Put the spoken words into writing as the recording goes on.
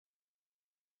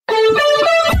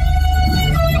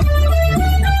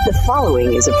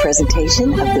following is a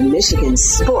presentation of the Michigan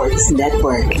Sports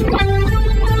Network.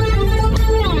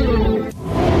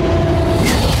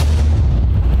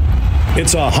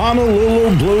 It's a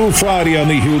Honolulu Blue Friday on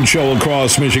the Huge Show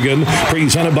across Michigan,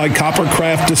 presented by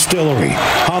Coppercraft Distillery.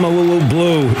 Honolulu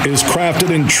Blue is crafted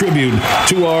in tribute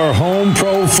to our home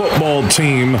pro football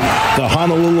team. The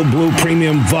Honolulu Blue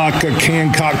Premium Vodka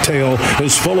Can Cocktail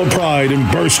is full of pride and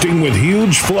bursting with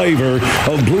huge flavor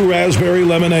of blue raspberry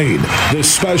lemonade. This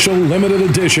special limited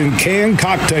edition can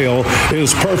cocktail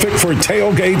is perfect for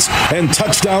tailgates and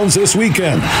touchdowns this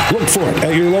weekend. Look for it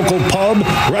at your local pub,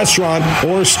 restaurant,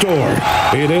 or store.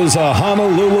 It is a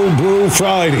Honolulu Blue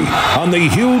Friday on the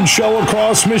Huge Show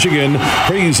across Michigan,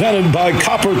 presented by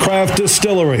Coppercraft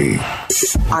Distillery.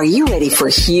 Are you ready for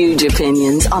huge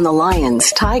opinions on the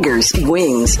Lions, Tigers,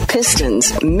 Wings,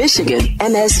 Pistons, Michigan,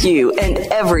 MSU, and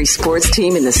every sports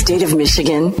team in the state of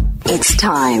Michigan? It's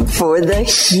time for the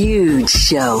Huge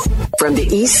Show. From the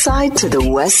east side to the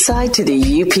west side to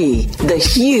the UP, the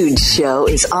Huge Show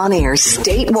is on air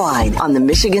statewide on the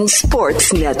Michigan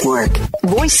Sports Network.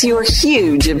 Voice your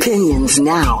huge opinions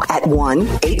now at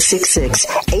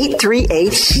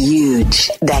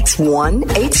 1-866-838-HUGE. That's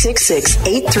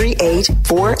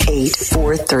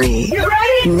 1-866-838-4843. You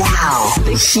ready? Now,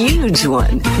 the huge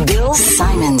one, Bill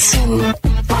Simonson.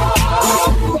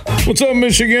 What's up,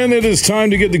 Michigan? It is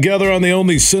time to get together on the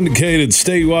only syndicated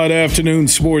statewide afternoon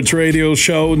sports radio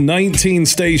show. 19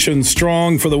 stations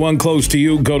strong. For the one close to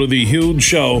you, go to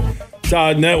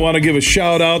thehugeshow.net. Want to give a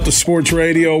shout out to Sports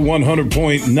Radio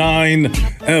 100.9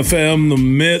 FM, the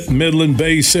Midland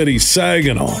Bay City,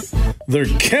 Saginaw. They're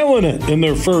killing it in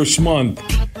their first month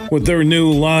with their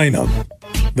new lineup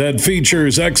that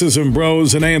features X's and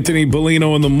Bros and Anthony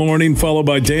Bellino in the morning, followed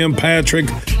by Dan Patrick,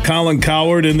 Colin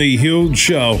Coward, and the Huge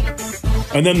Show.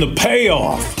 And then the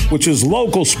payoff, which is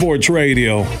local sports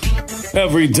radio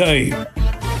every day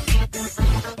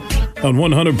on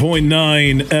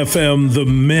 100.9 FM, The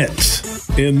Mitt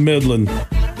in Midland.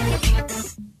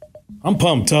 I'm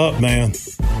pumped up, man.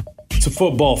 It's a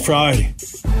football Friday.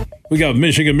 We got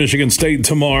Michigan State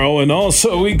tomorrow, and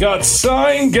also we got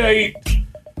Signgate.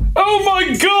 Oh,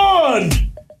 my God!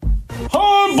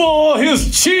 Harbaugh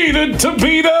has cheated to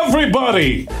beat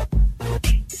everybody.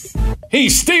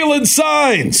 He's stealing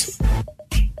signs.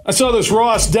 I saw this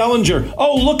Ross Dellinger.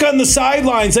 Oh, look on the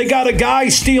sidelines. They got a guy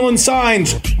stealing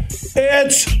signs.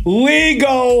 It's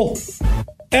legal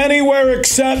anywhere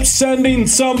except sending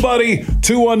somebody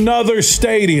to another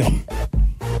stadium.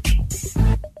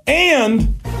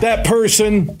 And that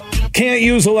person can't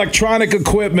use electronic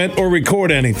equipment or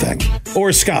record anything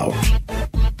or scout.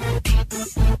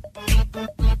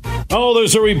 Oh,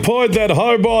 there's a report that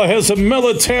Harbaugh has a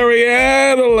military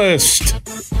analyst.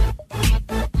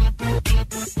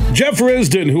 Jeff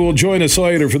Risdon, who will join us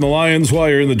later from the Lions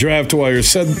Wire and the Draft Wire,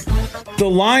 said the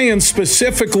Lions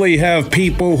specifically have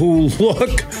people who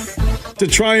look to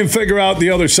try and figure out the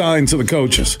other signs of the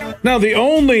coaches. Now, the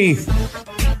only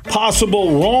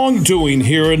possible wrongdoing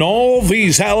here in all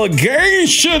these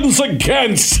allegations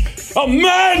against a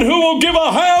man who will give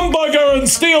a hamburger and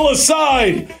steal a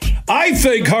sign, I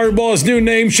think Harbaugh's new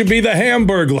name should be the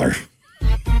Hamburglar.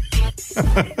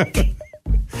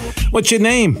 What's your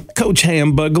name? Coach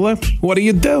Hamburglar. What do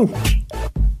you do?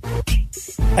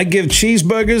 I give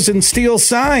cheeseburgers and steal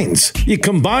signs. You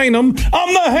combine them,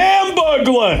 I'm the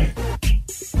Hamburglar.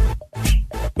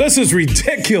 This is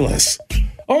ridiculous.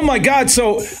 Oh, my God.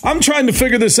 So I'm trying to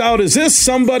figure this out. Is this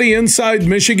somebody inside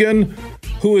Michigan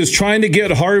who is trying to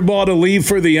get Harbaugh to leave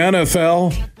for the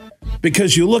NFL?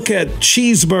 Because you look at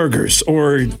cheeseburgers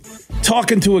or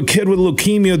talking to a kid with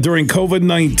leukemia during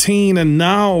COVID-19, and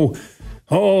now,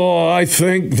 I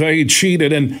think they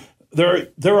cheated. And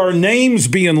there are names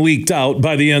being leaked out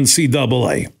by the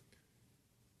NCAA.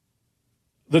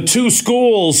 The two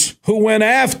schools who went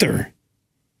after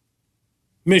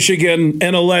Michigan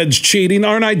and alleged cheating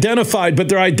aren't identified, but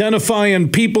they're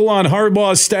identifying people on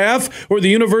Harbaugh's staff or the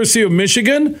University of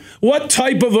Michigan. What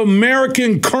type of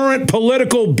American current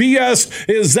political BS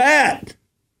is that?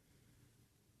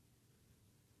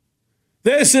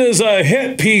 This is a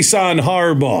hit piece on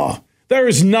Harbaugh.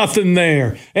 There's nothing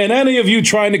there. And any of you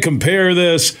trying to compare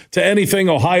this to anything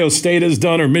Ohio State has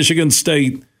done or Michigan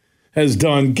State has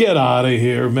done, get out of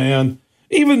here, man.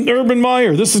 Even Urban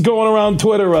Meyer, this is going around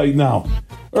Twitter right now.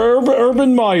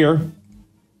 Urban Meyer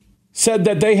said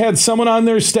that they had someone on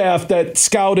their staff that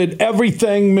scouted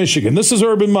everything Michigan. This is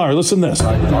Urban Meyer. Listen to this.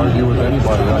 I can argue with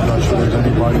anybody. I'm not sure there's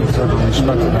anybody that's ever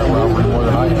respected that rivalry more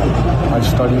than I have. I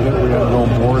studied it. We had it on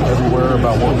board everywhere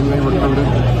about who they recruited,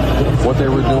 what they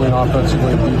were doing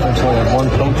offensively and defensively. And one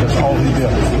coach, that's all he did,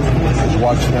 was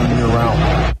watch them year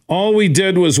round. All we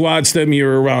did was watch them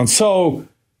year round. So,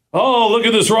 look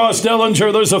at this Ross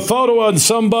Dellinger. There's a photo on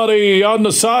somebody on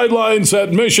the sidelines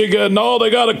at Michigan. They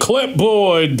got a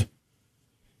clipboard.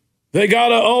 They got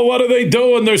what are they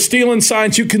doing? They're stealing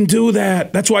signs. You can do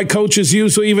that. That's why coaches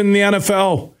usually, even in the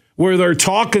NFL, where they're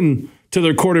talking to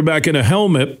their quarterback in a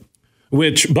helmet,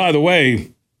 which, by the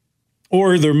way,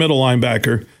 or their middle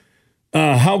linebacker,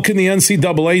 how can the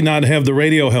NCAA not have the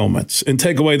radio helmets and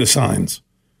take away the signs?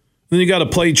 Then you got a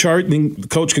play chart, and the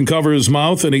coach can cover his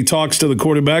mouth, and he talks to the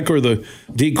quarterback, or the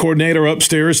D coordinator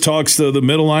upstairs talks to the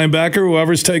middle linebacker,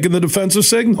 whoever's taking the defensive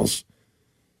signals.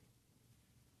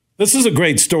 This is a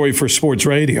great story for sports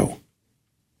radio.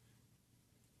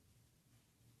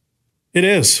 It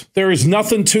is. There is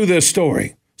nothing to this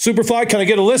story. Superfly, can I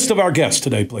get a list of our guests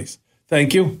today, please?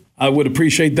 Thank you. I would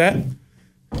appreciate that.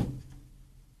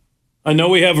 I know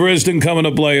we have Risdon coming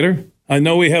up later. I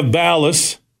know we have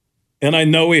Ballas. And I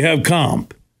know we have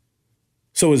Comp.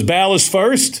 So is Ballas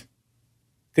first?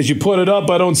 Because you put it up,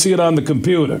 I don't see it on the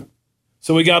computer.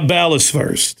 So we got Ballas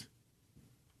first.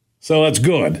 So that's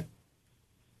good.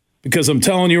 Because I'm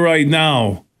telling you right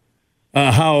now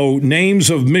how names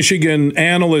of Michigan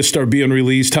analysts are being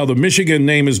released, how the Michigan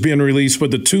name is being released, but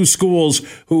the two schools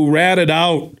who ratted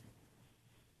out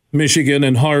Michigan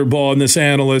and Harbaugh and this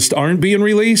analyst aren't being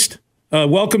released.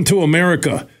 Welcome to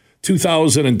America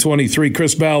 2023.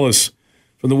 Chris Ballas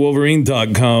from the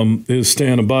Wolverine.com is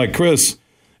standing by. Chris,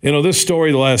 this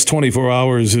story the last 24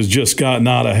 hours has just gotten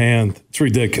out of hand. It's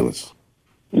ridiculous.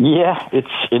 Yeah, it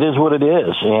is what it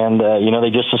is. And, they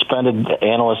just suspended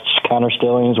analyst Connor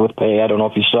Stalions with pay. I don't know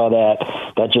if you saw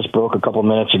that. That just broke a couple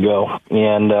minutes ago.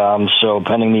 And so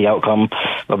pending the outcome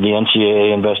of the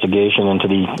NCAA investigation into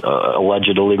the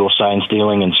alleged illegal sign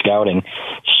stealing and scouting.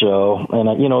 So, and,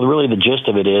 really the gist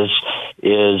of it is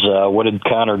what did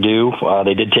Connor do?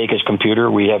 They did take his computer.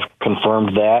 We have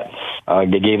confirmed that.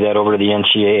 They gave that over to the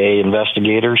NCAA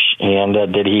investigators. And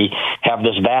did he have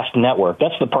this vast network?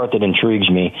 That's the part that intrigues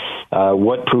me.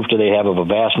 What proof do they have of a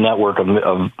vast network of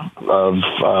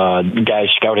guys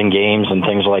scouting games and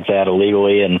things like that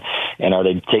illegally? And are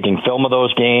they taking film of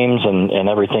those games and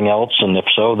everything else? And if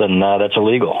so, then that's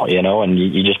illegal, and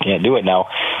you just can't do it. Now,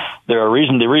 the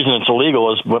reason it's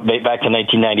illegal is back to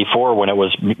 1994 when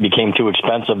it became too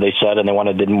expensive, they said, and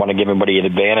they didn't want to give anybody an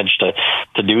advantage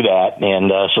to do that.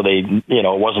 And so they, it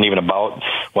wasn't even about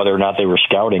whether or not they were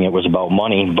scouting. It was about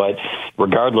money. But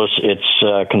regardless,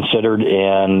 it's considered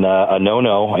a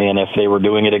no-no. And if they were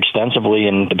doing it extensively,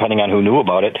 and depending on who knew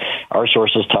about it, our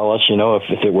sources tell us,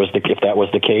 if that was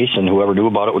the case, and whoever knew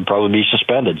about it would probably be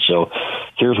suspended. So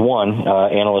here's one,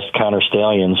 analyst Connor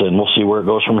Stalions, and we'll see where it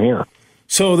goes from here.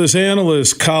 So this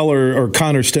analyst,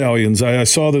 Connor Stalions, I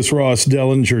saw this Ross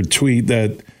Dellinger tweet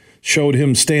that showed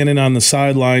him standing on the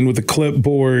sideline with a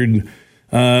clipboard,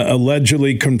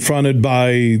 allegedly confronted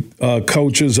by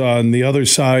coaches on the other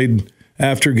side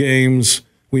after games.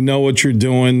 We know what you're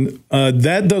doing.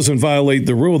 That doesn't violate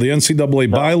the rule. The NCAA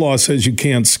bylaw says you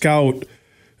can't scout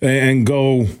and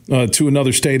go to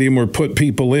another stadium or put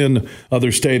people in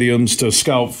other stadiums to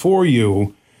scout for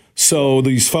you. So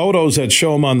these photos that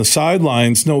show him on the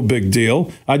sidelines, no big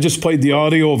deal. I just played the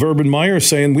audio of Urban Meyer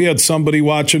saying we had somebody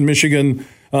watching Michigan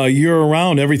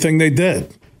year-round, everything they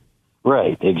did.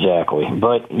 Right, exactly.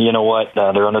 But you know what?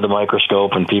 They're under the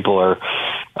microscope, and people are,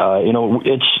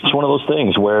 it's one of those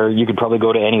things where you could probably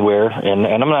go to anywhere, and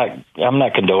I'm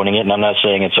not condoning it, and I'm not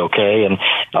saying it's okay, and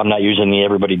I'm not using the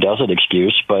everybody does it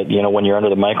excuse. But when you're under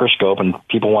the microscope and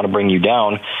people want to bring you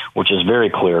down, which is very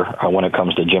clear when it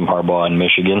comes to Jim Harbaugh in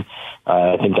Michigan,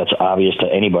 I think that's obvious to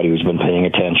anybody who's been paying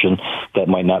attention.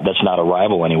 That's not a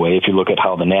rival anyway. If you look at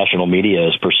how the national media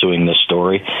is pursuing this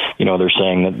story, they're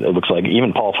saying that it looks like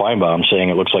even Paul Feinbaum saying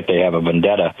it looks like they have a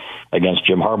vendetta against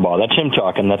Jim Harbaugh. That's him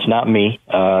talking. That's not me.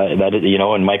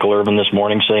 And Michael Irvin this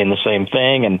morning saying the same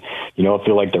thing. And, I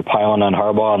feel like they're piling on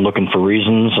Harbaugh and looking for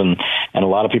reasons. And a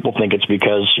lot of people think it's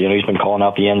because, he's been calling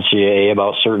out the NCAA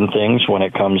about certain things when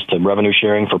it comes to revenue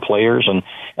sharing for players and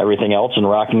everything else and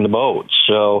rocking the boat.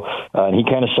 So he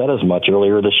kind of said as much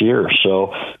earlier this year.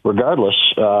 So regardless,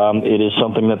 it is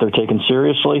something that they're taking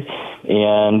seriously.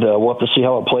 And we'll have to see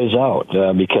how it plays out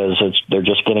because they're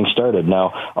just getting started.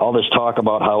 Now, all this talk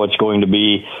about how it's going to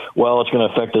be, it's going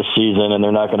to affect this season and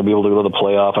they're not going to be able to go to the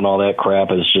playoff and all that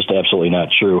crap is just absolutely not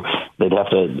true. They'd have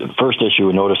to first issue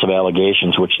a notice of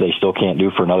allegations, which they still can't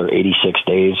do for another 86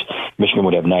 days. Michigan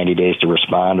would have 90 days to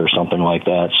respond or something like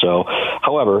that. So,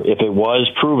 however, if it was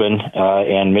proven,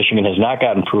 and Michigan has not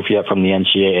gotten proof yet from the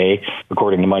NCAA,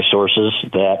 according to my sources,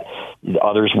 that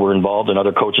others were involved and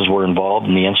other coaches were involved,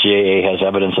 and the NCAA has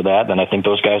evidence of that, then I think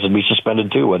those guys would be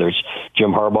suspended too, whether it's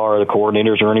Jim Harbaugh or the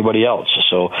coordinators or anybody else.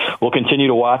 So we'll continue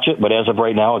to watch it, but as of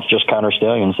right now, it's just Connor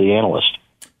Stalions, the analyst.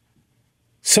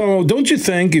 So don't you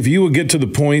think if you would get to the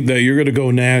point that you're going to go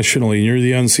nationally and you're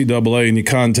the NCAA and you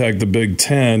contact the Big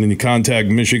Ten and you contact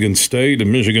Michigan State,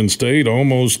 and Michigan State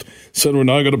almost said we're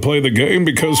not going to play the game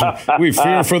because we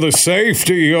fear for the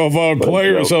safety of our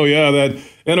players. Oh, yeah, that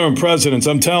interim presidents,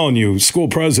 I'm telling you, school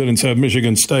presidents at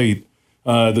Michigan State,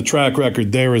 the track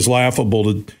record there is laughable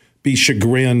to be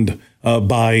chagrined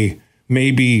by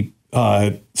maybe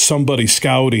somebody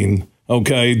scouting.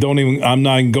 Okay, I'm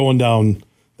not even going down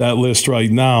that list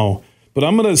right now. But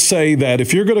I'm going to say that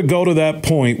if you're going to go to that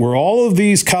point where all of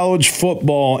these college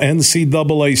football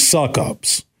NCAA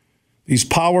suck-ups, these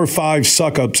Power 5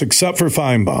 suck-ups, except for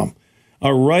Feinbaum,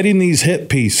 are writing these hit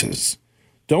pieces,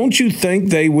 don't you think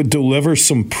they would deliver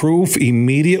some proof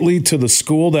immediately to the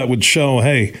school that would show,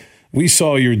 hey, we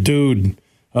saw your dude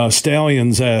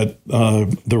Stalions at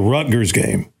the Rutgers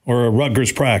game or a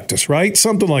Rutgers practice, right?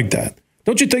 Something like that.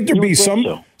 Don't you think there'd be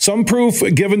some proof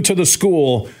given to the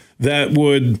school that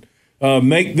would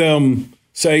make them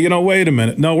say, you know, wait a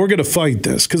minute, no, we're going to fight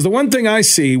this? Because the one thing I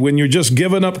see when you're just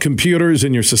giving up computers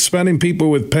and you're suspending people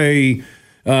with pay,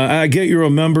 I get you're a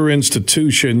member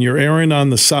institution, you're erring on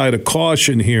the side of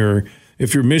caution here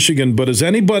if you're Michigan, but is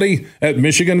anybody at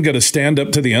Michigan going to stand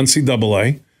up to the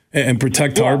NCAA and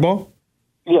protect Harbaugh?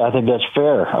 Yeah, I think that's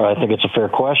fair. I think it's a fair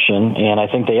question, and I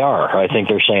think they are. I think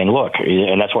they're saying, look,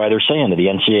 and that's why they're saying to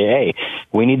the NCAA,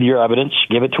 we need your evidence.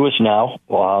 Give it to us now,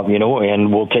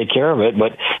 and we'll take care of it.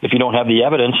 But if you don't have the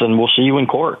evidence, then we'll see you in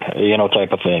court,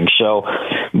 type of thing. So,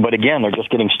 but again, they're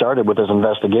just getting started with this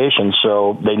investigation,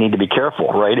 so they need to be careful,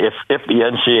 right? If the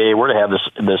NCAA were to have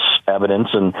this evidence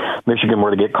and Michigan were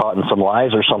to get caught in some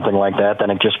lies or something like that, then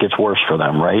it just gets worse for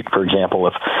them, right? For example,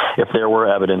 if there were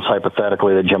evidence,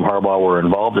 hypothetically, that Jim Harbaugh were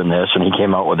involved in this, and he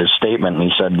came out with his statement and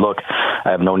he said, look, I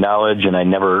have no knowledge and I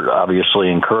never obviously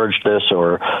encouraged this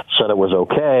or said it was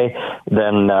okay,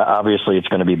 then obviously it's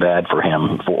going to be bad for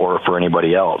him or for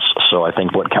anybody else. So I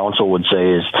think what counsel would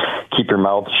say is keep your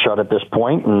mouth shut at this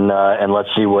point and let's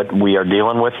see what we are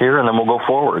dealing with here, and then we'll go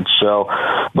forward. So,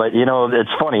 but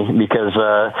it's funny because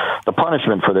the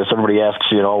punishment for this, everybody asks,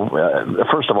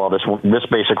 first of all, this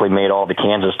basically made all the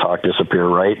Kansas talk disappear,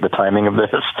 right? The timing of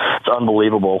this, it's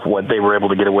unbelievable what they were able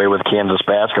to get away with Kansas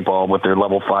basketball with their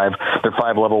their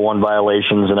 5 level 1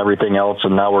 violations and everything else,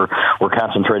 and now we're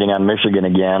concentrating on Michigan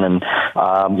again. And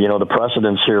the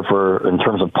precedents here in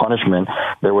terms of punishment,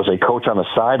 there was a coach on the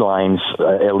sidelines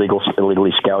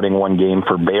illegally scouting one game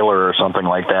for Baylor or something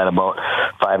like that about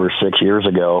 5 or 6 years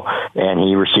ago, and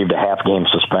he received a half-game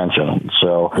suspension.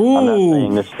 So I'm not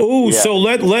saying this. So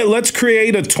let's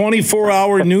create a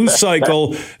 24-hour news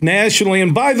cycle nationally.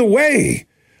 And by the way,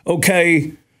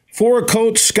 okay, for a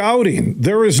coach scouting,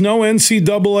 there is no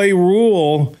NCAA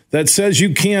rule that says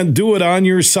you can't do it on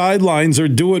your sidelines or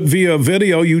do it via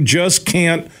video. You just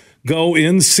can't go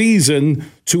in season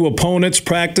to opponents'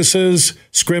 practices,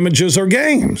 scrimmages, or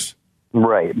games.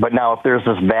 Right. But now if there's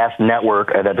this vast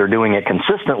network that they're doing it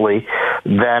consistently,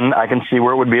 then I can see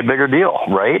where it would be a bigger deal,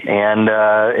 right?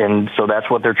 And so that's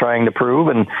what they're trying to prove.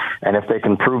 And if they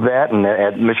can prove that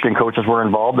and Michigan coaches were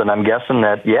involved, then I'm guessing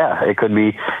that, it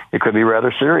could be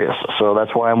rather serious. So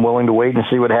that's why I'm willing to wait and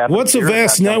see what happens. What's a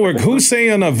vast network? Who's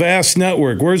saying a vast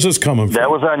network? Where's this coming from? That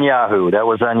was on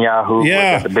Yahoo.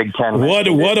 Yeah. The Big Ten.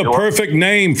 What a perfect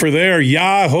name for their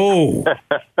Yahoo.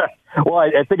 Well,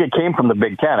 I think it came from the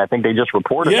Big Ten. I think they just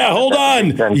reported. Yeah, hold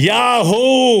on.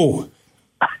 Yahoo!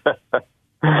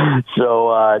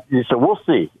 So we'll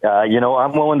see.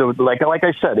 I'm willing to, like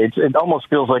I said, it almost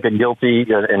feels like a guilty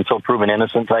until proven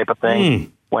innocent type of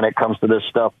thing when it comes to this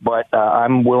stuff. But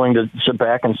I'm willing to sit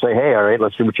back and say, hey, all right,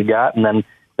 let's see what you got, and then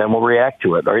we'll react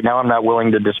to it. Right now, I'm not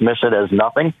willing to dismiss it as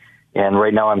nothing. And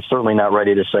right now, I'm certainly not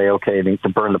ready to say, okay, to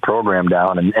burn the program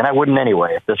down. And I wouldn't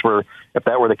anyway. If that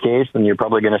were the case, then you're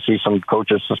probably going to see some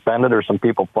coaches suspended or some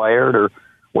people fired or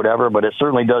whatever. But it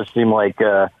certainly does seem like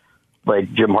Jim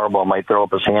Harbaugh might throw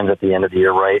up his hands at the end of the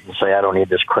year, right, and say, I don't need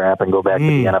this crap and go back to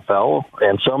the NFL.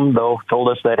 And some, though, told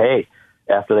us that, hey,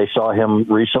 after they saw him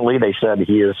recently, they said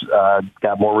he has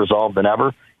got more resolve than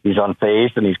ever. He's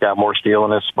unfazed and he's got more steel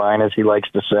in his spine, as he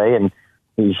likes to say. And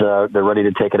they're ready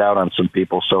to take it out on some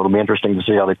people. So it'll be interesting to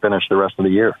see how they finish the rest of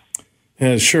the year.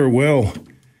 Yeah, sure will.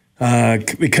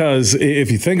 Because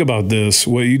if you think about this,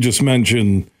 what you just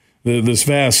mentioned, this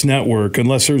vast network,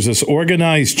 unless there's this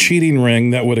organized cheating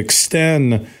ring that would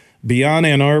extend beyond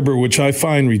Ann Arbor, which I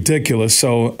find ridiculous.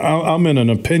 So I'm in an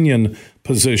opinion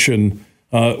position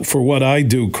for what I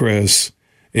do, Chris,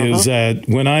 is that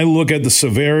when I look at the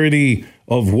severity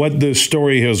of what this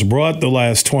story has brought the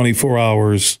last 24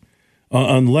 hours,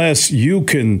 unless you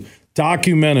can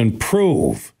document and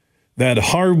prove that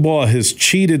Harbaugh has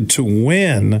cheated to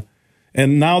win,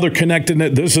 and now they're connecting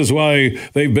it. This is why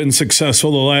they've been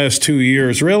successful the last 2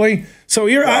 years. Really? So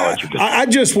I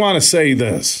just want to say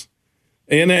this.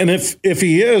 And if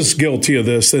he is guilty of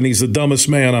this, then he's the dumbest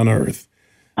man on earth.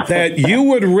 That you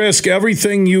would risk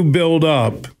everything you build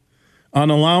up on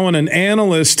allowing an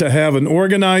analyst to have an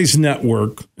organized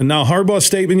network. And now Harbaugh's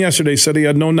statement yesterday said he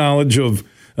had no knowledge of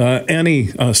any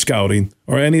scouting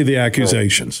or any of the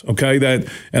accusations. Okay,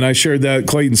 and I shared that.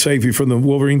 Clayton Safey from the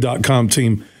Wolverine.com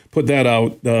team put that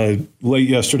out late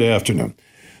yesterday afternoon.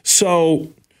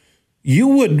 So you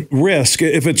would risk,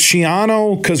 if it's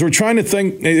Schiano, because we're trying to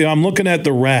think, I'm looking at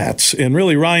the Rats, and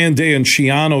really Ryan Day and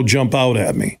Schiano jump out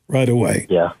at me right away.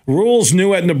 Yeah. Rule's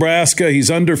new at Nebraska.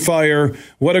 He's under fire.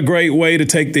 What a great way to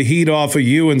take the heat off of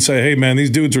you and say, hey, man,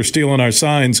 these dudes are stealing our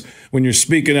signs when you're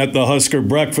speaking at the Husker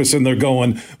breakfast and they're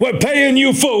going, we're paying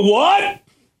you for what?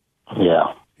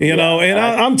 Yeah. You know, and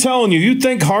I'm telling you, you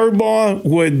think Harbaugh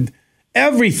would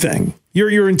everything,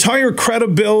 your entire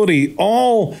credibility,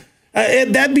 all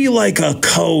that'd be like a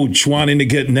coach wanting to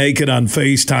get naked on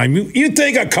FaceTime. You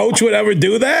think a coach would ever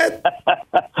do that?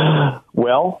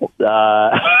 Well,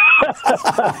 I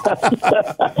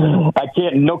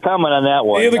can't. No comment on that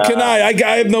one. Neither can I.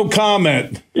 I have no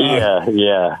comment.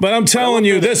 Yeah. But I'm telling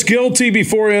you, this guilty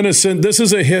before innocent. This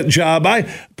is a hit job.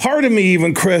 Part of me,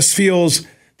 even Chris, feels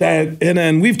that, and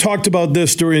then we've talked about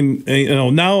this during,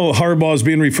 now Harbaugh is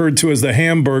being referred to as the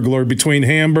Hamburglar between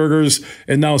hamburgers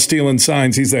and now stealing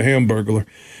signs. He's the Hamburglar.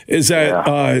 Is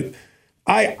that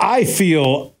I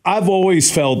feel, I've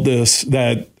always felt this,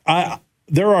 that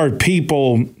there are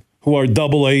people who are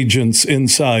double agents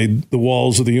inside the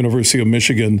walls of the University of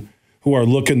Michigan who are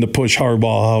looking to push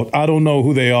Harbaugh out. I don't know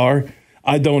who they are.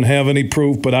 I don't have any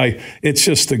proof, but it's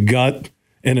just a gut,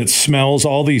 and it smells.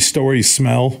 All these stories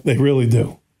smell. They really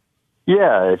do.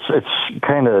 Yeah, it's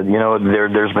kind of,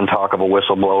 there's been talk of a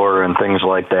whistleblower and things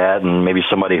like that, and maybe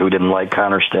somebody who didn't like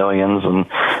Connor Stalions and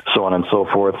so on and so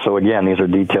forth. So again, these are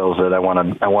details that I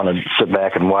want to sit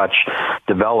back and watch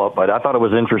develop. But I thought it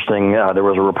was interesting. There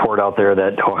was a report out there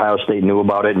that Ohio State knew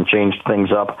about it and changed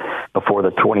things up before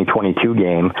the 2022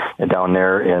 game down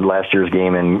there in last year's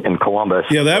game in Columbus.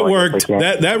 Yeah, that worked.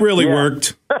 That really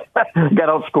worked. Got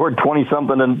outscored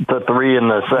 20-something to 3 in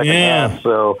the second half.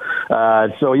 So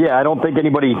I don't think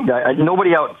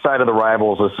nobody outside of the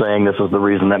rivals is saying this is the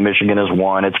reason that Michigan has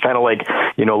won. It's kind of like,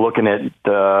 looking at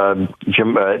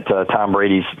Tom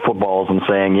Brady's footballs and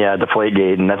saying,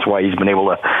 Deflategate, and that's why he's been able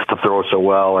to throw so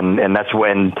well. And that's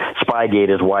when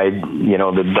Spygate is why,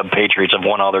 the Patriots have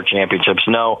won all their championships.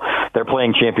 No, they're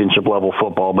playing championship level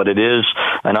football, but it is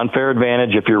an unfair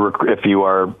advantage if you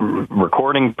are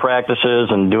recording practices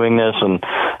and doing this,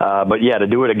 but to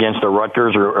do it against the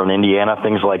Rutgers or an Indiana,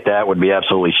 things like that would be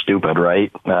absolutely stupid,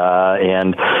 right?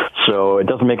 And so it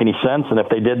doesn't make any sense. And if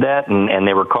they did that and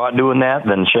they were caught doing that,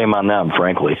 then shame on them,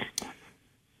 frankly.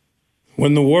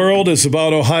 When the world is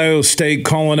about Ohio State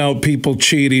calling out people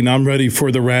cheating, I'm ready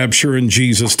for the rapture and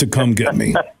Jesus to come get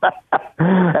me.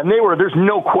 And there's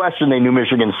no question they knew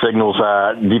Michigan's signals,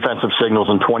 defensive signals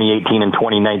in 2018 and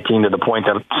 2019 to the point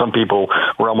that some people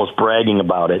were almost bragging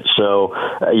about it. So,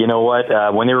 you know what?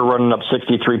 When they were running up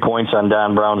 63 points on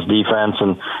Don Brown's defense,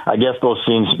 and I guess those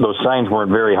signs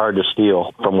weren't very hard to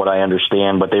steal from what I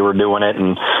understand, but they were doing it.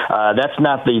 And that's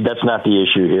not the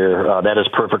issue here. That is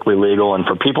perfectly legal. And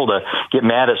for people to get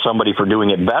mad at somebody for doing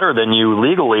it better than you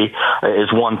legally is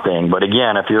one thing. But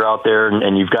again, if you're out there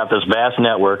and you've got this vast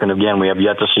network, and again, we have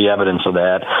yet to see evidence of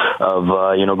that, of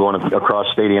going across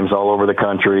stadiums all over the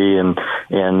country and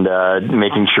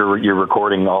making sure you're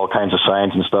recording all kinds of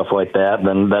signs and stuff like that,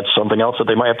 then that's something else that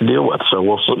they might have to deal with. So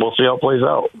we'll see how it plays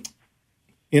out.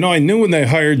 I knew when they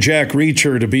hired Jack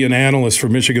Reacher to be an analyst for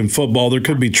Michigan football, there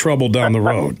could be trouble down the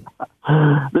road.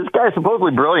 This guy's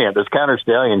supposedly brilliant. This Connor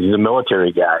Stalions, he's a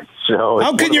military guy. So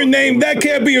how can your name? That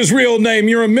can't be his real name.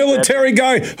 You're a military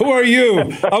guy. Who are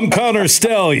you? I'm Connor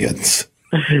Stalions.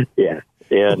 Yeah.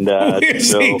 And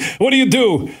what do you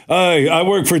do? I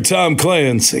work for Tom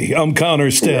Clancy. I'm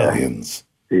Connor Stalions.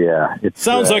 Yeah. It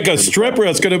sounds like a stripper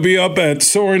that's going to be up at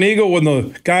Soaring Eagle when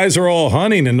the guys are all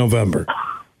hunting in November.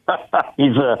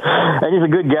 He's a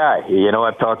good guy. You know,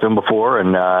 I've talked to him before,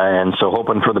 and so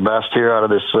hoping for the best here out of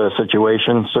this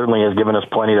situation. Certainly has given us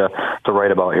plenty to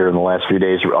write about here in the last few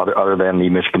days, other than the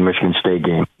Michigan State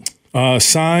game.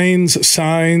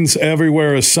 Signs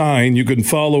everywhere. A sign. You can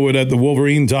follow it at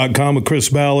thewolverine.com with Chris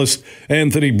Ballas,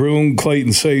 Anthony Broom,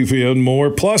 Clayton Sayfia, and more.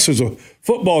 Plus, there's a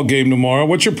football game tomorrow.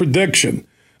 What's your prediction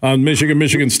on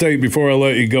Michigan State before I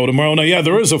let you go tomorrow? Now, yeah,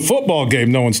 there is a football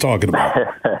game no one's talking about.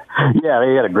 Yeah,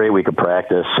 they had a great week of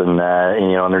practice, and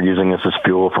they're using this as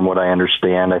fuel from what I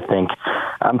understand.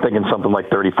 I'm thinking something like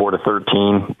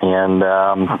 34-13, and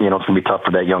it's going to be tough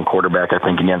for that young quarterback, I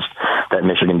think, against that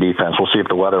Michigan defense. We'll see if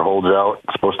the weather holds out.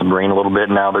 It's supposed to rain a little bit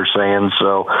now, they're saying.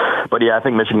 So, but yeah, I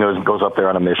think Michigan goes up there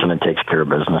on a mission and takes care of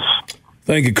business.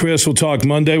 Thank you, Chris. We'll talk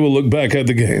Monday. We'll look back at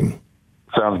the game.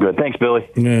 Sounds good. Thanks, Billy.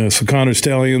 Yeah, so Connor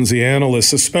Stalions, the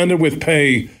analyst, suspended with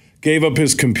pay, gave up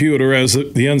his computer as the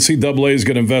NCAA is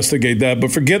going to investigate that.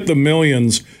 But forget the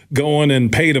millions going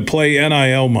and pay-to-play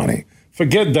NIL money.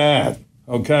 Forget that,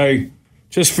 okay?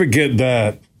 Just forget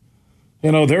that.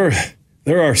 You know, there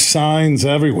are signs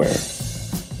everywhere.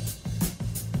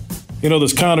 You know,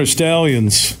 this Connor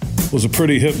Stalions was a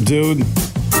pretty hip dude.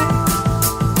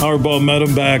 Harbaugh met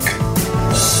him back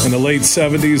in the late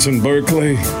 70s in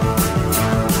Berkeley.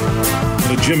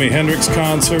 The Jimi Hendrix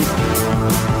concert,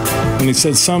 and he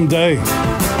said, someday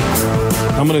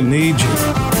I'm going to need you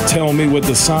to tell me what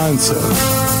the sign says.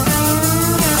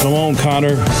 Come on,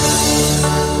 Connor.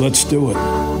 Let's do it.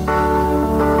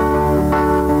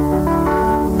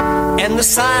 And the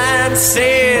sign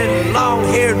said,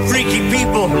 long-haired freaky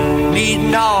people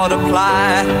need not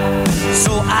apply.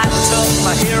 So I tucked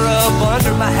my hair up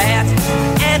under my hat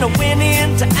and I went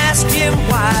in to ask him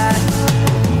why.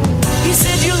 He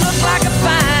said, you look like a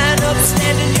fine,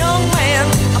 upstanding young man.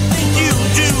 I think you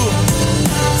do.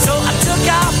 So I took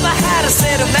off my hat. I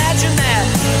said, imagine that.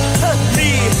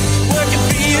 Me working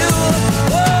for you.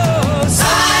 Whoa,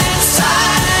 sign,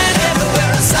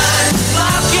 everywhere a sign.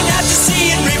 Blocking out your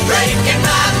scenery, breaking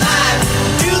my mind.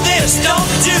 Do this,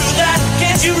 don't do that.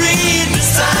 Can't you read the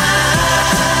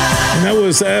sign? And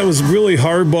that was really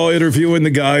Harbaugh interviewing the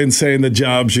guy and saying the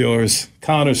job's yours.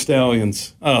 Connor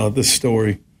Stalions. Oh, this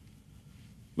story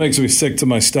makes me sick to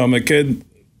my stomach. And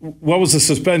what was the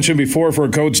suspension before for a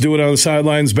coach doing it on the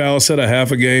sidelines? Ballas said a half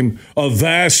a game. A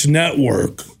vast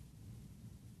network.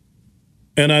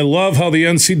 And I love how the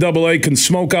NCAA can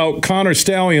smoke out Connor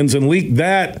Stalions and leak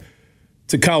that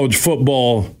to college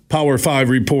football Power 5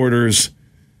 reporters.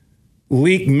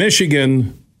 Leak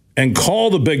Michigan and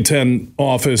call the Big Ten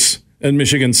office in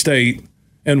Michigan State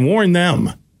and warn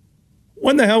them.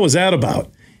 What the hell was that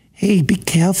about? Hey, be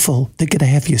careful. They're going to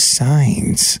have your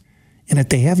signs. And if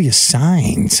they have your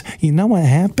signs, you know what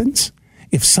happens?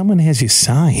 If someone has your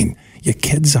sign, your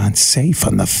kids aren't safe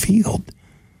on the field.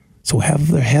 So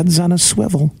have their heads on a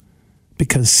swivel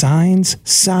because signs,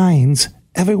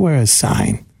 everywhere is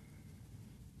sign.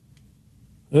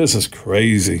 This is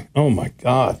crazy. Oh, my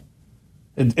God.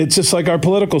 It's just like our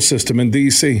political system in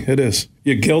D.C. It is.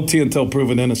 You're guilty until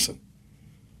proven innocent.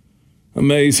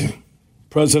 Amazing.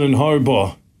 President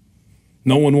Harbaugh.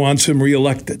 No one wants him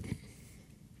reelected.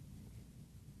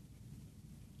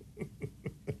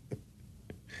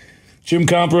 Jim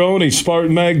Comparoni,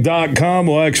 SpartanMag.com,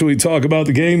 will actually talk about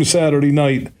the game Saturday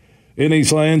night in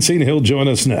East Lansing. He'll join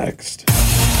us next.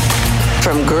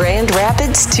 From Grand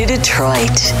Rapids to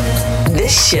Detroit,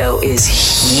 this show is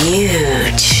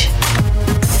huge.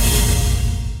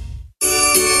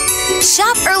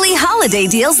 Shop early holiday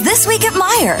deals this week at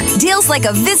Meijer. Deals like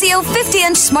a Vizio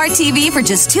 50-inch smart TV for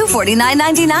just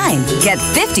 $249.99. Get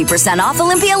 50% off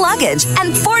Olympia luggage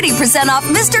and 40% off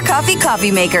Mr. Coffee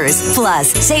coffee makers.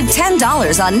 Plus, save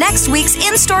 $10 on next week's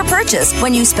in-store purchase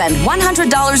when you spend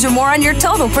 $100 or more on your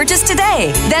total purchase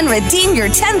today. Then redeem your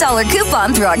 $10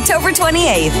 coupon through October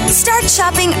 28th. Start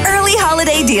shopping early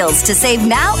holiday deals to save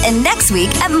now and next week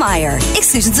at Meijer.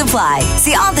 Exclusions apply.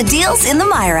 See all the deals in the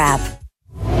Meijer app.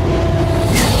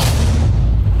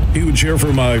 Huge here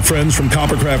for my friends from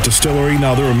Coppercraft Distillery.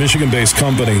 Now, they're a Michigan-based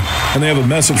company, and they have a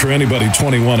message for anybody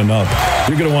 21 and up.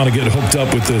 You're going to want to get hooked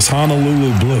up with this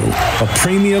Honolulu Blue, a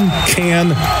premium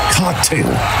can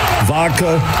cocktail.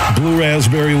 Vodka, blue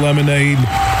raspberry lemonade.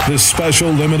 This special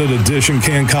limited edition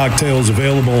canned cocktail is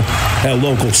available at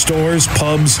local stores,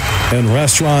 pubs, and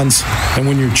restaurants. And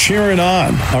when you're cheering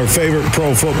on our favorite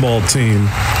pro football team,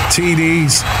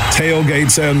 TDs,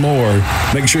 tailgates, and more,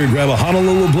 make sure you grab a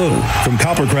Honolulu Blue from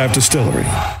Coppercraft Distillery.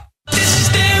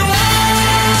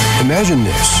 Imagine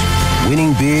this.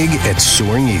 winning big at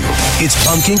Soaring Eagle. It's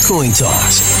Pumpkin Coin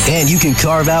Toss, and you can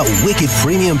carve out wicked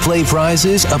premium play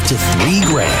prizes up to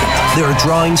 $3,000. There are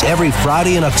drawings every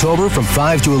Friday in October from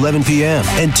 5 to 11 p.m.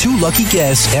 and 2 lucky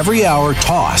guests every hour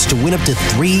toss to win up to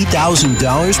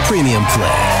 $3,000 premium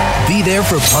play. Be there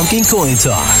for Pumpkin Coin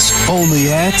Toss,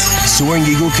 only at Soaring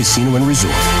Eagle Casino and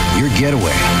Resort. Your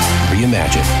getaway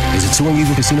reimagined. Visit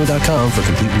SoaringEagleCasino.com for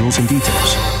complete rules and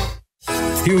details.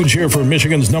 Huge here for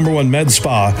Michigan's #1 med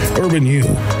spa, Urban U.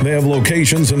 They have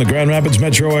locations in the Grand Rapids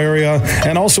metro area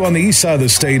and also on the east side of the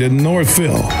state in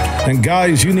Northville. And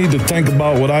guys, you need to think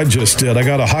about what I just did. I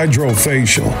got a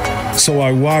hydrofacial. So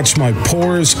I watched my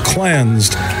pores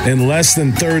cleansed in less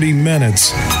than 30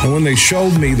 minutes. And when they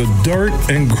showed me the dirt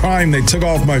and grime they took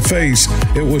off my face,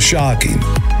 it was shocking.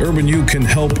 Urban U can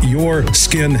help your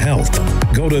skin health.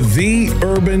 Go to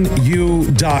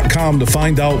theurbanu.com to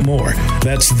find out more.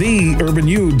 That's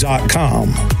theurbanu.com.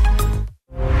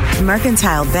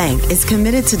 Mercantile Bank is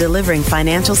committed to delivering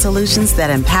financial solutions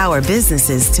that empower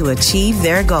businesses to achieve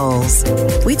their goals.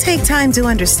 We take time to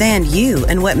understand you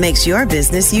and what makes your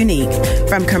business unique.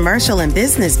 From commercial and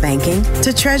business banking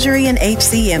to treasury and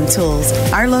HCM tools,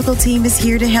 our local team is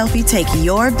here to help you take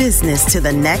your business to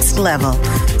the next level.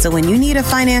 So when you need a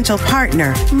financial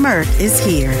partner, Merc is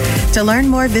here. To learn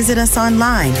more, visit us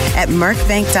online at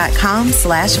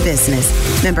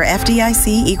mercbank.com/business. Member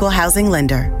FDIC, Equal Housing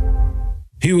Lender.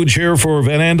 Huge here for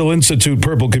Van Andel Institute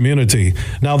Purple Community.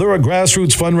 Now, they're a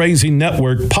grassroots fundraising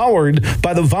network powered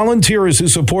by the volunteers who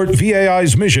support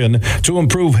VAI's mission to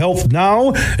improve health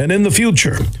now and in the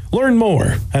future. Learn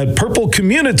more at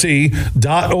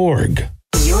purplecommunity.org.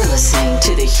 You're listening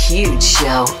to The Huge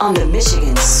Show on the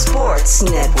Michigan Sports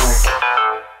Network.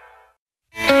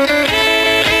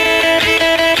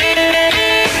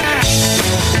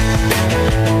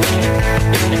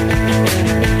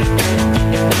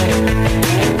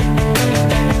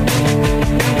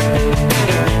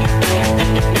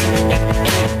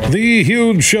 The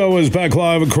Huge Show is back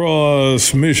live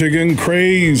across Michigan.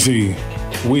 Crazy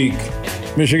week.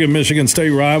 Michigan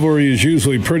State rivalry is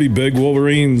usually pretty big.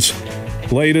 Wolverines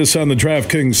latest on the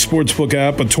DraftKings Sportsbook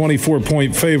app, a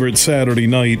 24-point favorite Saturday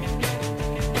night.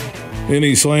 In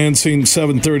East Lansing,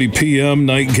 7:30 p.m.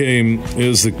 night game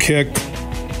is the kick.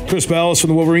 Chris Ballas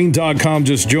from the Wolverine.com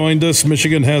just joined us.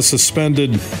 Michigan has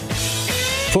suspended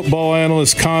football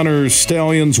analyst Connor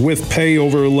Stalions with pay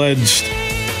over alleged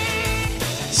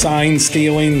sign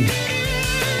stealing.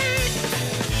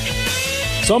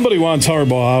 Somebody wants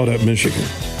Harbaugh out at Michigan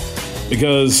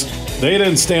because they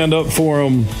didn't stand up for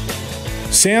him.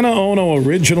 Santa Ono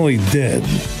originally did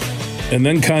and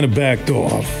then kind of backed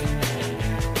off.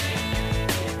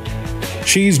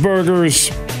 Cheeseburgers,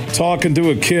 talking to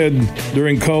a kid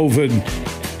during COVID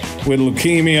with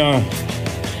leukemia,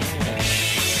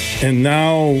 and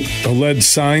now alleged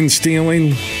sign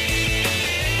stealing.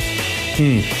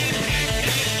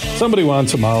 Somebody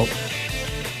wants him out.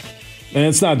 And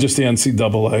it's not just the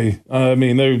NCAA. I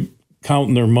mean, they're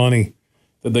counting their money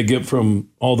that they get from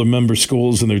all the member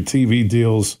schools and their TV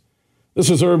deals. This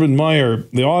is Urban Meyer.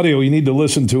 The audio, you need to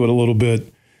listen to it a little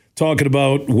bit, talking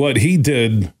about what he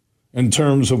did in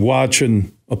terms of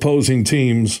watching opposing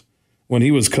teams when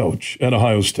he was coach at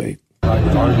Ohio State. I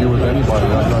can argue with anybody.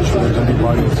 I'm not sure there's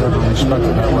anybody that's ever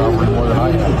respected that rivalry more than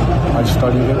I have. I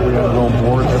studied it. We had it on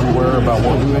board everywhere about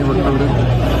who they recruited,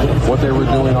 what they were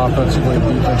doing offensively and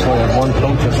defensively. And one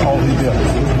coach, that's all he did,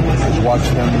 was watch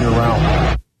them year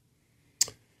round.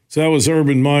 So that was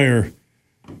Urban Meyer.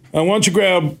 Why don't you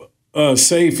grab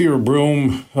Safety or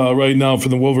Broom right now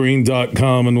from the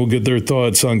Wolverine.com, and we'll get their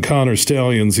thoughts on Connor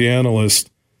Stalions, the analyst.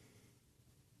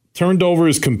 Turned over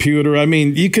his computer. I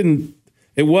mean,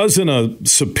 it wasn't a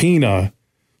subpoena,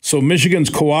 so Michigan's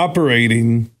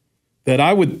cooperating that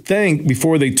I would think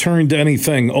before they turned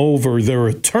anything over, their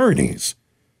attorneys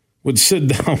would sit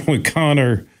down with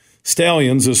Connor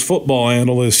Stalions, as football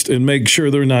analyst, and make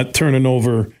sure they're not turning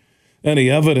over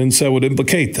any evidence that would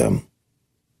implicate them.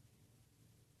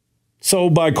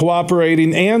 So by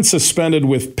cooperating and suspended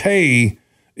with pay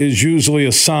is usually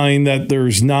a sign that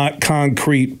there's not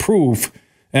concrete proof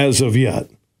as of yet.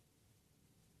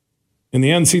 And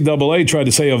the NCAA tried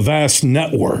to say a vast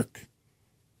network.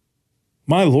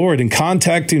 My Lord, in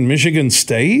contacting Michigan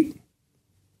State?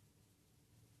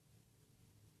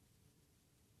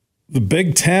 The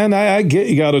Big Ten, I get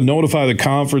you got to notify the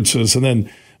conferences. And then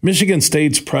Michigan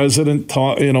State's president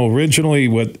taught, originally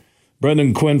what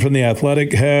Brendan Quinn from The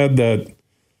Athletic had, that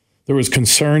there was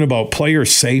concern about player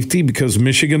safety because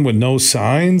Michigan with no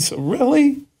signs.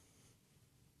 Really?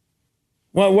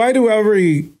 Well, why do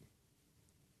every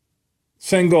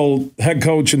single head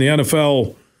coach in the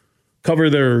NFL cover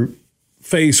their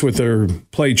face with their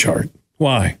play chart.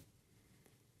 Why?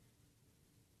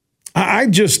 I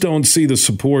just don't see the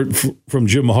support from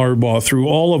Jim Harbaugh through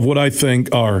all of what I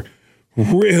think are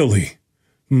really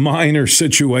minor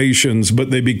situations, but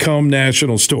they become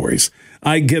national stories.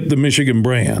 I get the Michigan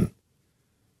brand.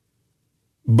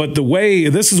 But the way,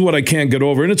 this is what I can't get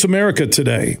over, and it's America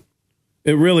today.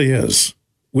 It really is.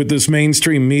 With this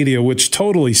mainstream media, which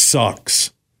totally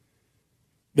sucks.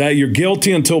 That you're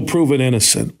guilty until proven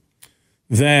innocent.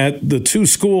 That the two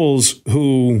schools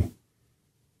who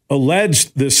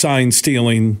alleged this sign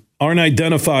stealing aren't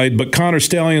identified, but Connor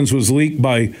Stalions was leaked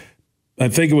by, I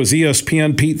think it was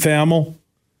ESPN, Pete Thamel.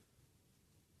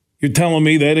 You're telling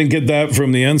me they didn't get that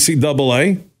from the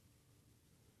NCAA?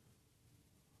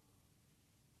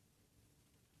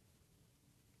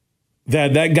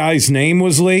 That guy's name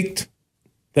was leaked?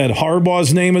 That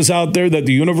Harbaugh's name is out there? That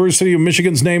the University of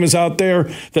Michigan's name is out there?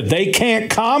 That they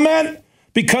can't comment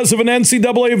because of an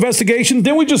NCAA investigation?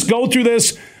 Didn't we just go through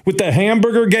this with the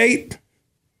Hamburger Gate?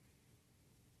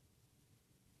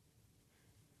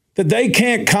 That they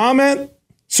can't comment?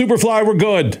 Superfly, we're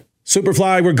good.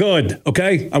 Superfly, we're good.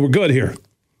 Okay? We're good here.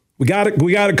 We got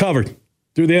it covered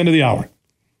through the end of the hour.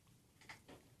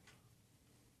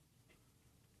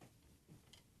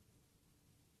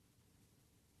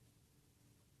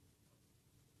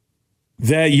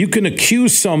 That you can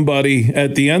accuse somebody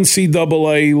at the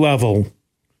NCAA level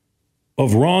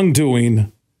of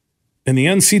wrongdoing, and the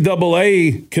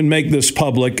NCAA can make this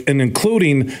public, and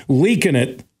including leaking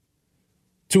it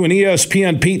to an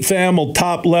ESPN Pete Thamel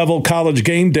top-level college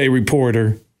game day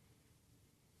reporter.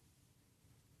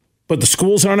 But the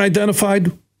schools aren't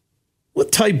identified?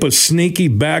 What type of sneaky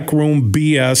backroom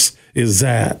BS is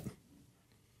that?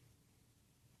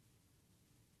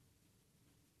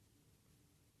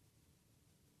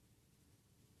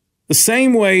 The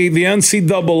same way the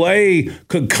NCAA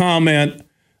could comment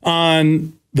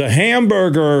on the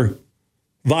hamburger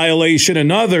violation and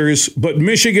others, but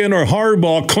Michigan or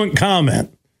Harbaugh couldn't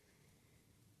comment.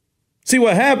 See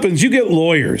what happens? You get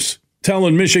lawyers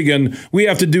telling Michigan, we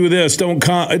have to do this, don't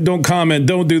comment,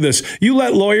 don't do this. You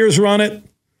let lawyers run it,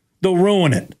 they'll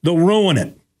ruin it. They'll ruin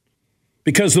it.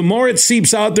 Because the more it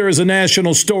seeps out there as a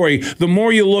national story, the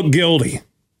more you look guilty.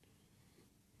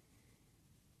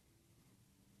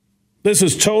 This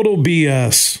is total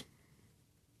BS.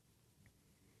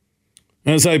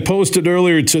 As I posted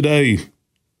earlier today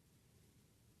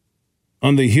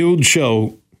on the Huge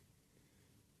Show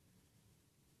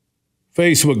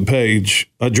Facebook page,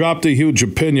 I dropped a huge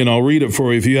opinion. I'll read it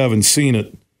for you if you haven't seen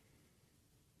it.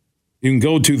 You can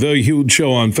go to The Huge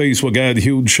Show on Facebook, add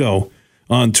Huge Show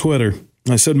on Twitter.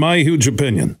 I said, my huge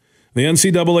opinion. The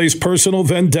NCAA's personal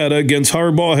vendetta against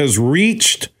Harbaugh has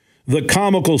reached the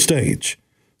comical stage.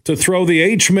 To throw the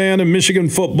H-man in Michigan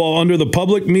football under the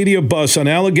public media bus on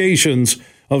allegations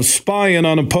of spying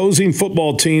on opposing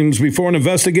football teams before an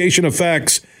investigation of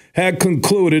facts had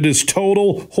concluded is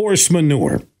total horse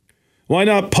manure. Why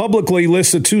not publicly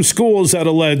list the two schools that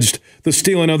alleged the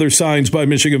stealing of their signs by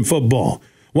Michigan football?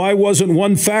 Why wasn't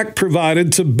one fact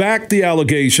provided to back the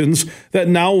allegations that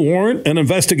now warrant an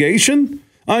investigation?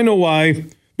 I know why.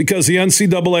 Because the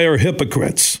NCAA are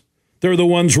hypocrites. They're the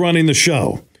ones running the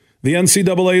show. The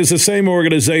NCAA is the same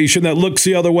organization that looks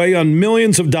the other way on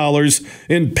millions of dollars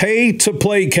in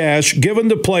pay-to-play cash given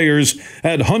to players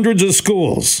at hundreds of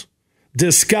schools,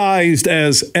 disguised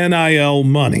as NIL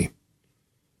money.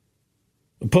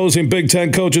 Opposing Big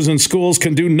Ten coaches and schools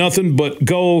can do nothing but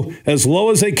go as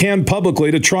low as they can publicly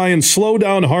to try and slow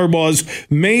down Harbaugh's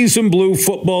maize and blue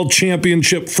football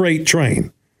championship freight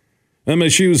train.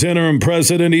 MSU's interim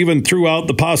president even threw out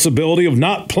the possibility of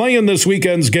not playing this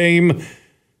weekend's game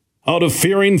out of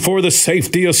fearing for the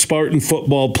safety of Spartan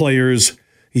football players.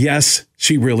 Yes,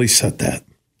 she really said that.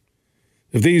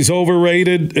 If these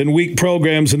overrated and weak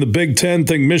programs in the Big Ten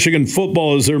think Michigan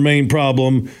football is their main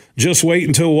problem, just wait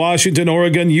until Washington,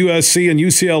 Oregon, USC, and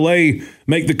UCLA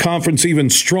make the conference even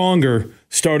stronger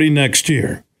starting next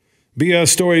year. BS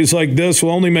stories like this will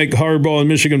only make Harbaugh and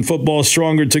Michigan football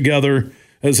stronger together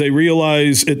as they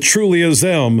realize it truly is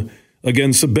them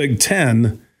against the Big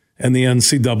Ten and the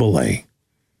NCAA.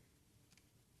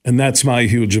 And that's my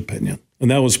huge opinion. And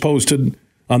that was posted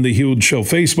on the Huge Show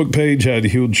Facebook page, had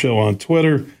Huge Show on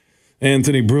Twitter.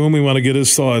 Anthony Broom, we want to get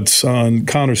his thoughts on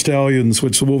Connor Stalions,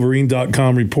 which the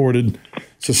Wolverine.com reported,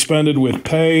 suspended with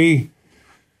pay.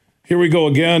 Here we go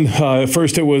again.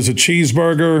 First it was a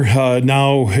cheeseburger.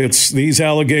 Now it's these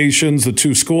allegations. The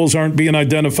two schools aren't being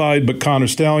identified, but Connor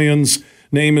Stalions'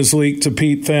 name is leaked to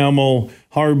Pete Thamel.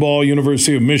 Harbaugh,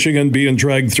 University of Michigan, being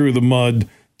dragged through the mud.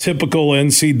 Typical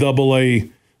NCAA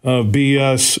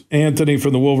BS. Anthony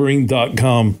from the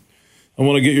Wolverine.com I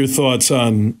want to get your thoughts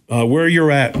on where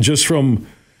you're at, just from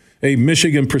a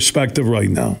Michigan perspective right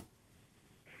now.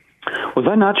 Was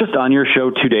I not just on your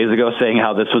show 2 days ago saying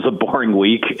how this was a boring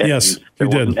week? Yes, there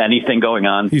you did. Wasn't anything going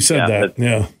on. You said that.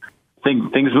 Yeah.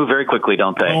 Things move very quickly,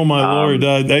 don't they? Oh, my Lord.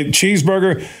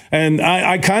 Cheeseburger. And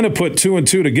I kind of put 2 and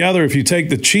 2 together. If you take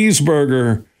the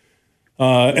cheeseburger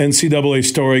NCAA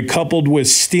story coupled with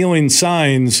stealing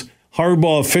signs,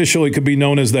 Harbaugh officially could be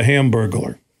known as the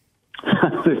Hamburglar.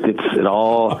 It's it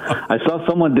all. I saw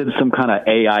someone did some kind of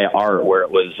AI art where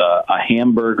it was a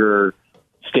hamburger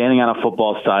standing on a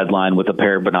football sideline with a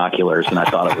pair of binoculars, and I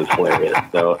thought it was hilarious.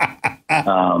 So,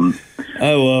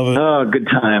 I love it. Oh, good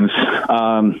times.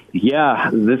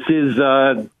 This is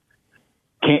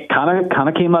kind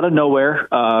of came out of nowhere.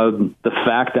 The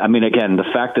fact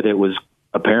that it was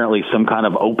apparently some kind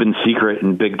of open secret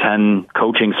in Big Ten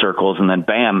coaching circles, and then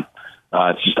bam,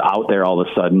 it's just out there all of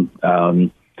a sudden.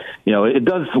 It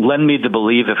does lend me to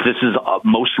believe if this is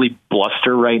mostly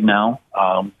bluster right now.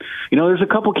 There's a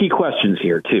couple key questions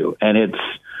here too, and it's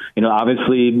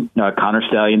obviously Connor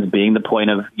Stalions being the point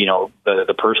of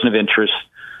the person of interest.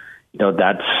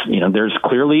 There's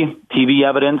clearly TV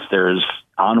evidence. There's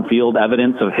on-field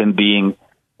evidence of him being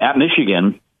at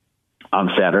Michigan on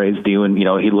Saturdays doing.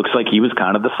 He looks like he was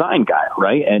kind of the sign guy,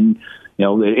 right? And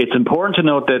it's important to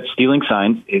note that stealing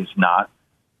signs is not.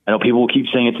 I know people will keep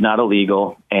saying it's not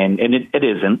illegal, and it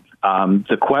isn't.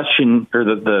 The question or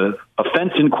the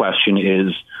offense in question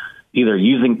is either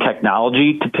using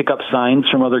technology to pick up signs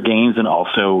from other games and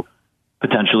also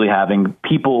potentially having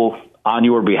people on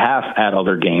your behalf at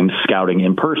other games scouting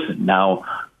in person. Now,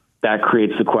 that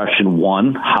creates the question,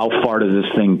 one, how far does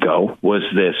this thing go? Was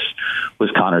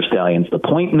Connor Stalions the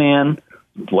point man?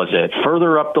 Was it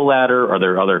further up the ladder? Were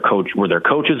there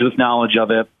coaches with knowledge of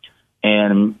it?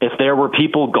 And if there were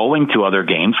people going to other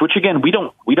games, which again, we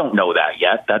don't know that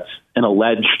yet. That's an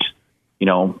alleged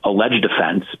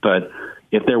offense. But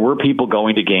if there were people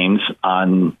going to games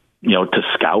to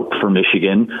scout for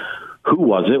Michigan, who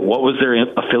was it? What was their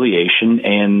affiliation?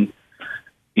 And,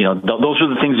 those are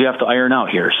the things you have to iron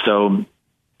out here. So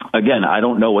again, I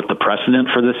don't know what the precedent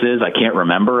for this is. I can't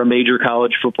remember a major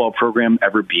college football program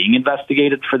ever being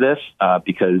investigated for this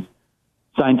because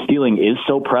sign stealing is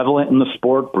so prevalent in the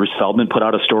sport. Bruce Feldman put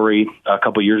out a story a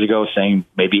couple years ago saying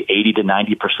maybe 80 to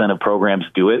 90% of programs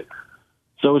do it.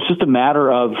 So it's just a matter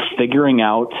of figuring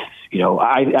out,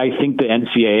 I think the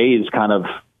NCAA is kind of,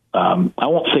 I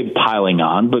won't say piling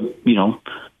on, but,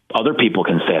 other people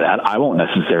can say that. I won't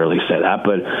necessarily say that,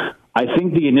 but I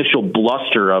think the initial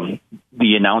bluster of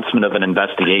the announcement of an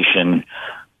investigation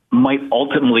might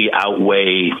ultimately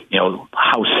outweigh,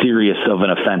 how serious of an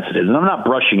offense it is. And I'm not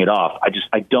brushing it off. I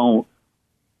don't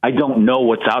know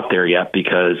what's out there yet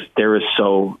because there is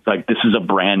this is a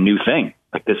brand new thing.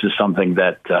 Like this is something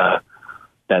that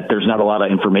there's not a lot of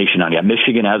information on yet.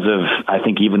 Michigan, as of, I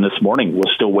think even this morning,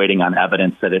 was still waiting on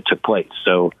evidence that it took place.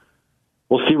 So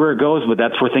we'll see where it goes, but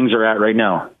that's where things are at right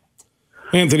now.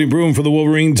 Anthony Broom for the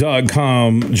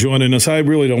Wolverine.com joining us. I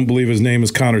really don't believe his name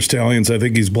is Connor Stalions. I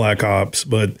think he's Black Ops,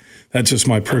 but that's just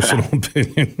my personal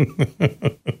opinion.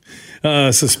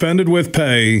 Suspended with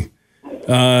pay.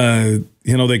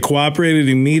 They cooperated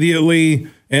immediately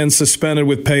and suspended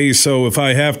with pay. So if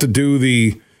I have to do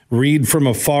the read from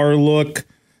afar look,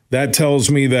 that tells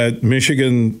me that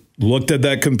Michigan looked at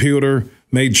that computer,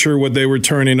 made sure what they were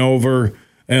turning over,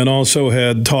 and also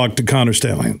had talked to Connor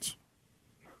Stalions.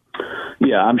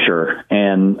 Yeah, I'm sure.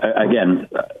 And again,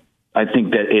 I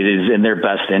think that it is in their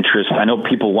best interest. I know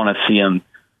people want to see them,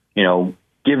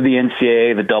 give the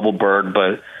NCAA the double bird,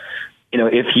 but,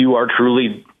 if you are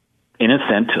truly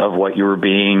innocent of what you were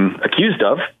being accused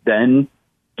of, then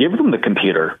give them the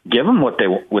computer, give them what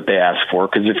they asked for.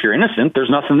 Because if you're innocent, there's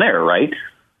nothing there, right?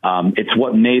 It's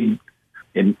what made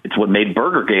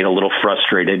Burgergate a little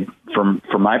frustrated from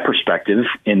my perspective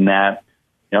in that,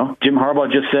 Jim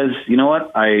Harbaugh just says, you know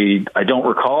what, I don't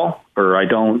recall,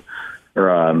 this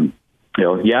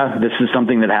is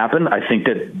something that happened. I think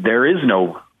that there is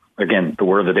no, again, the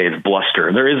word of the day is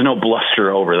bluster. There is no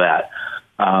bluster over that.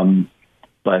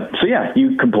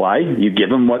 You comply, you give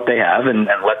them what they have and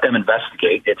let them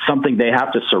investigate. It's something they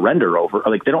have to surrender over.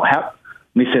 Like they don't have,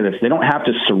 let me say this, they don't have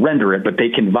to surrender it, but they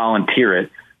can volunteer it.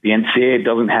 The NCAA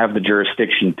doesn't have the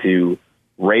jurisdiction to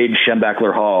raid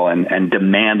Schembechler Hall and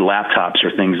demand laptops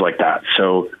or things like that.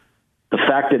 So the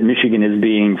fact that Michigan is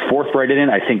being forthright in it,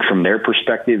 I think from their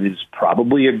perspective is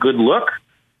probably a good look.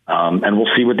 And we'll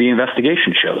see what the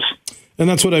investigation shows. And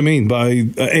that's what I mean by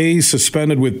A,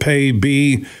 suspended with pay,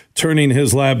 B, turning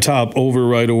his laptop over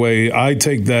right away. I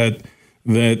take that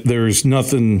there's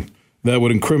nothing that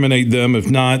would incriminate them. If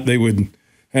not, they would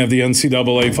have the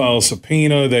NCAA file a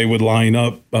subpoena. They would line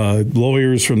up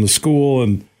lawyers from the school,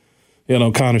 and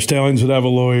Connor Stalions would have a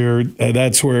lawyer.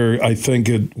 That's where I think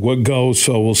it would go.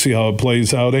 So we'll see how it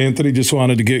plays out. Anthony, just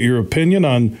wanted to get your opinion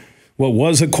on what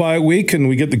was a quiet week, and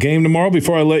we get the game tomorrow.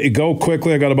 Before I let you go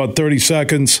quickly, I got about 30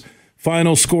 seconds.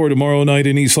 Final score tomorrow night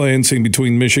in East Lansing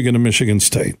between Michigan and Michigan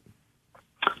State.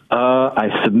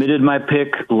 I submitted my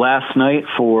pick last night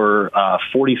for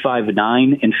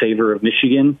 45-9 in favor of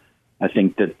Michigan. I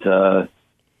think it's going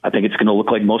to look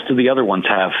like most of the other ones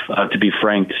have, to be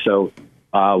frank. So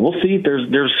we'll see.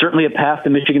 There's certainly a path to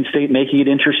Michigan State making it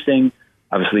interesting.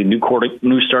 Obviously,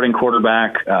 new starting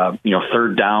quarterback.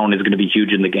 Third down is going to be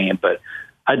huge in the game. But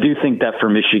I do think that for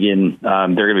Michigan,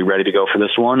 they're going to be ready to go for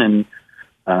this one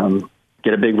and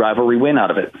get a big rivalry win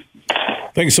out of it.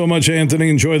 Thanks so much, Anthony.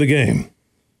 Enjoy the game.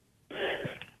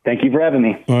 Thank you for having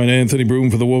me. All right, Anthony Broom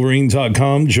for the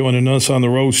Wolverines.com joining us on the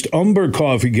Roast Umber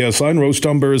Coffee guest line. Roast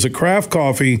Umber is a craft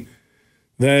coffee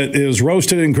that is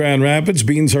roasted in Grand Rapids.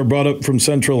 Beans are brought up from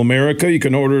Central America. You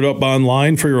can order it up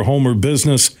online for your home or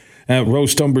business at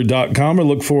roastumber.com or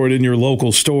look for it in your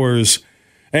local stores.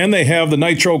 And they have the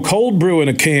Nitro Cold Brew in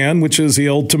a can, which is the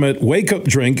ultimate wake-up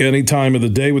drink any time of the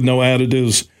day with no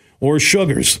additives or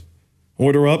sugars.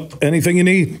 Order up anything you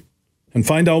need and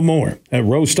find out more at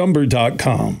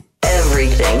roastumber.com.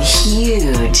 Everything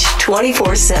huge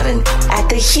 24/7 at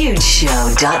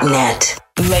thehugeshow.net.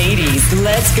 Ladies,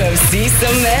 let's go see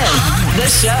some men. The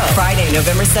show, Friday,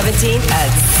 November 17th at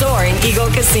Soaring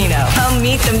Eagle Casino. Come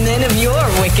meet the men of your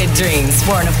wicked dreams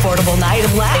for an affordable night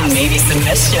of laughs and maybe some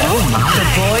mischief. The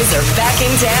boys are back in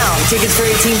town. Tickets for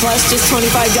 18 plus, just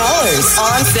 $25.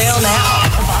 On sale now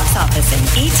at the box office and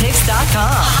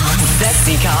etix.com.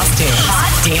 Sexy costumes, hot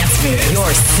dance moves.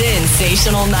 Your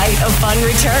sensational night of fun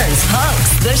returns.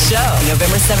 Hunks, the show,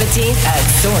 November 17th at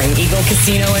Soaring Eagle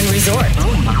Casino and Resort.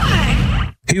 Oh my.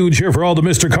 Huge here for all the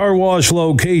Mr. Car Wash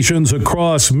locations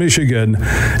across Michigan.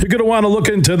 You're going to want to look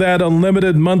into that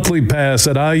unlimited monthly pass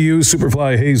that I use.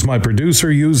 Superfly Hayes, my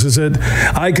producer, uses it.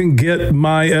 I can get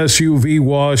my SUV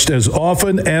washed as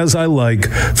often as I like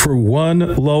for one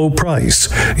low price.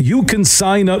 You can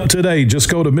sign up today. Just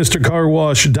go to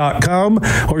MrCarWash.com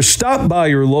or stop by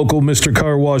your local Mr.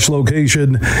 Car Wash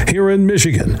location here in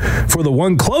Michigan for the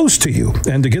one close to you.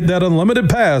 And to get that unlimited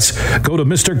pass, go to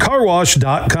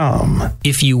MrCarWash.com.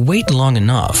 If you wait long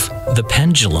enough, the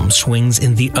pendulum swings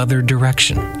in the other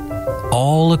direction.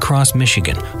 All across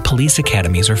Michigan, police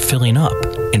academies are filling up.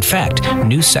 In fact,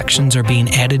 new sections are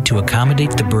being added to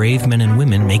accommodate the brave men and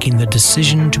women making the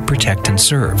decision to protect and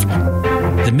serve.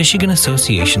 The Michigan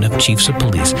Association of Chiefs of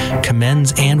Police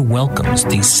commends and welcomes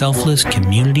these selfless,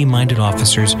 community-minded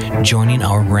officers joining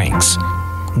our ranks.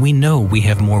 We know we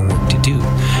have more work to do,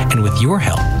 and with your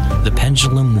help, the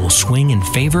pendulum will swing in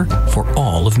favor for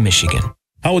all of Michigan.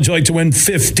 How would you like to win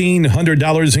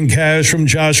 $1,500 in cash from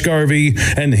Josh Garvey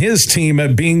and his team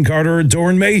at Bean Carter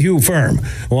Dorn Mayhew Firm?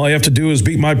 Well, all you have to do is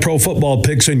beat my pro football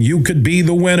picks, and you could be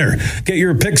the winner. Get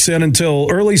your picks in until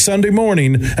early Sunday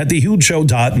morning at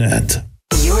thehugeshow.net.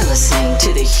 You're listening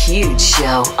to The Huge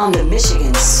Show on the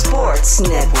Michigan Sports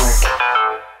Network.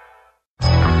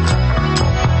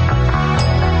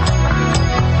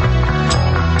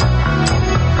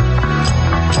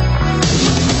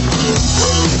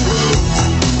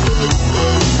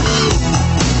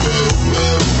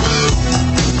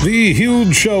 The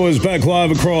Huge Show is back live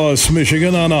across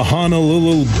Michigan on a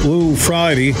Honolulu Blue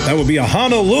Friday. That would be a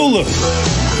Honolulu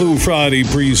Blue Friday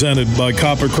presented by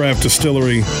Coppercraft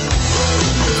Distillery.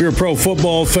 If you're a pro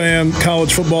football fan,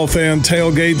 college football fan,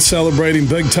 tailgate celebrating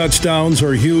big touchdowns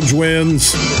or huge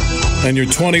wins, and you're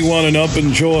 21 and up,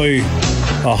 enjoy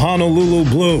a Honolulu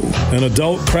Blue, an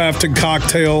adult crafted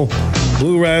cocktail,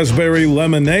 blue raspberry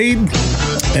lemonade,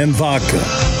 and vodka.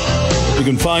 You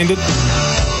can find it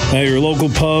at your local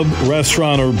pub,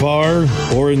 restaurant, or bar,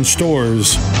 or in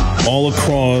stores all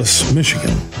across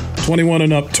Michigan. 21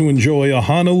 and up to enjoy a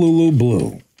Honolulu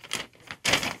Blue.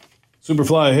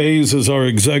 Superfly Hayes is our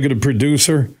executive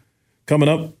producer. Coming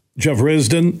up, Jeff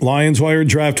Risdon, LionsWire,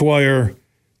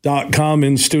 DraftWire.com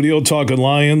in studio talking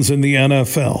Lions and the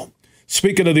NFL.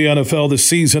 Speaking of the NFL, the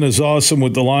season is awesome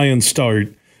with the Lions start.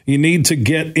 You need to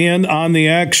get in on the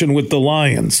action with the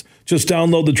Lions. Just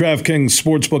download the DraftKings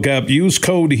Sportsbook app. Use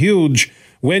code HUGE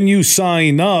when you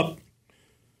sign up.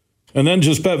 And then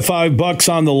just bet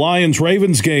 $5 on the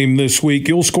Lions-Ravens game this week.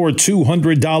 You'll score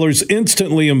 $200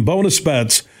 instantly in bonus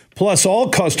bets. Plus, all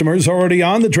customers already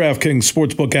on the DraftKings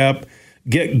Sportsbook app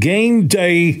get game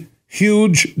day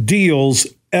huge deals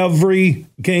every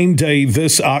game day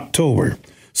this October.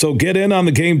 So get in on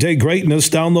the game day greatness.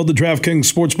 Download the DraftKings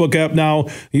Sportsbook app now.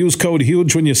 Use code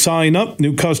HUGE when you sign up.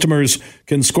 New customers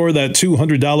can score that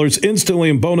 $200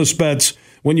 instantly in bonus bets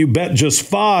when you bet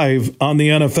just $5 on the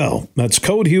NFL. That's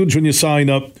code HUGE when you sign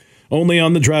up. Only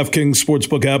on the DraftKings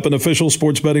Sportsbook app, an official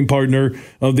sports betting partner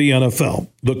of the NFL.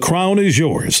 The crown is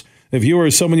yours. If you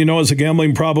or someone you know has a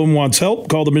gambling problem, wants help,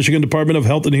 call the Michigan Department of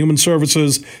Health and Human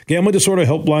Services Gambling Disorder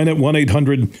Helpline at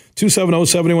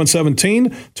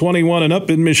 1-800-270-7117. 21 and up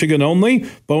in Michigan only.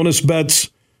 Bonus bets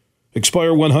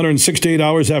expire 168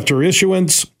 hours after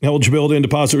issuance. Eligibility and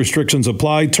deposit restrictions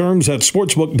apply. Terms at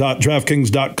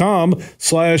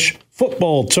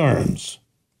sportsbook.draftkings.com/football terms.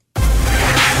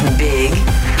 Big,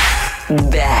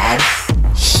 bad,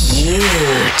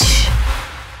 huge.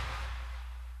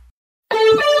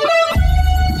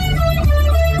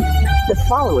 The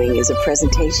following is a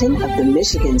presentation of the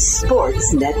Michigan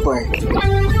Sports Network.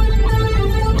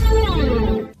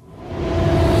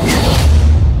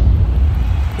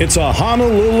 It's a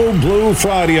Honolulu Blue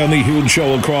Friday on the Huge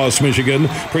Show across Michigan,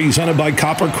 presented by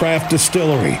Coppercraft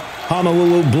Distillery.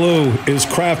 Honolulu Blue is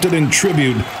crafted in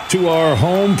tribute to our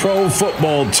home pro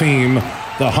football team.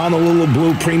 The Honolulu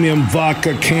Blue Premium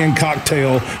Vodka Can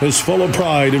Cocktail is full of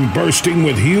pride and bursting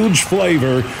with huge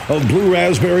flavor of blue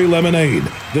raspberry lemonade.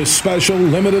 This special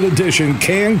limited edition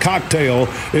can cocktail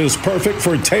is perfect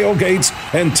for tailgates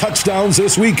and touchdowns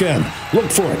this weekend. Look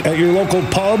for it at your local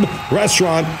pub,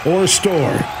 restaurant, or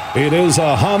store. It is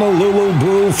a Honolulu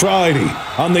Blue Friday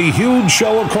on the Huge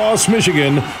Show across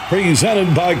Michigan,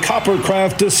 presented by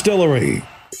Coppercraft Distillery.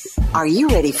 Are you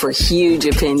ready for huge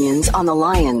opinions on the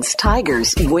Lions,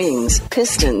 Tigers, Wings,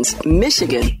 Pistons,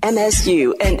 Michigan,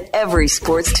 MSU, and every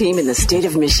sports team in the state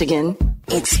of Michigan?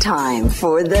 It's time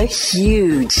for The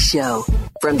Huge Show.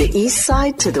 From the east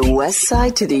side to the west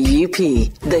side to the UP,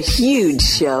 The Huge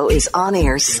Show is on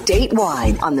air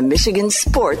statewide on the Michigan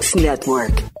Sports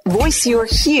Network. Voice your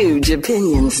huge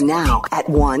opinions now at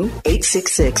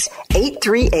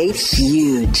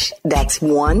 1-866-838-HUGE. That's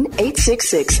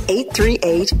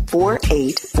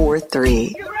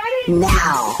 1-866-838-4843.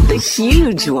 Now, the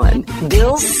huge one,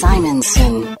 Bill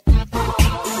Simonson.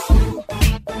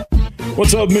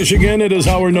 What's up, Michigan? It is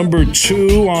hour number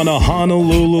 2 on a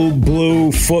Honolulu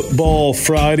Blue Football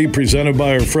Friday, presented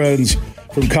by our friends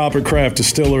from Coppercraft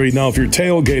Distillery. Now, if you're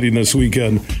tailgating this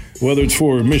weekend, whether it's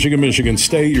for Michigan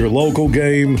State, your local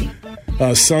game,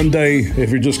 Sunday, if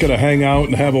you're just going to hang out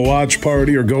and have a watch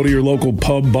party or go to your local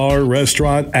pub, bar,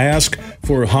 restaurant, ask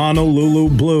for Honolulu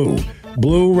Blue.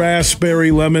 Blue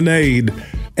raspberry lemonade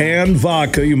and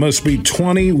vodka. You must be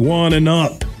 21 and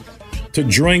up to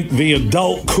drink the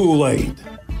adult Kool-Aid.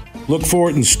 Look for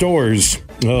it in stores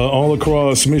all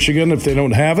across Michigan. If they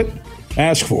don't have it,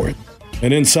 ask for it.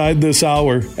 And inside this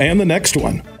hour and the next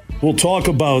one, we'll talk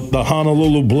about the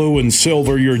Honolulu Blue and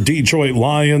Silver, your Detroit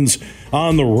Lions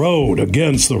on the road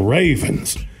against the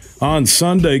Ravens. On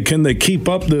Sunday, can they keep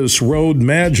up this road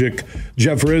magic?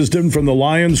 Jeff Risdon from the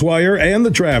Lions Wire and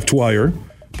the Draft Wire,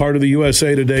 part of the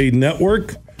USA Today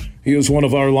network. He is one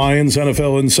of our Lions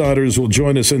NFL insiders, will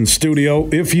join us in studio.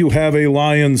 If you have a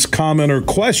Lions comment or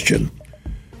question,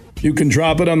 you can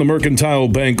drop it on the Mercantile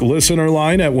Bank listener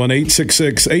line at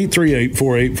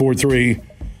 1-866-838-4843.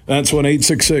 That's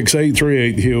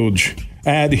 1-866-838-HUGE.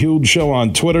 Add Huge Show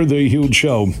on Twitter, The Huge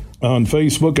Show on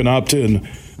Facebook, and opt in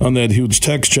on that huge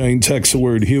text chain. Text the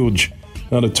word HUGE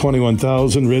out of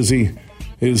 21,000. Rizzy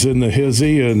is in the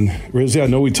hizzy. And Rizzy, I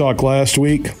know we talked last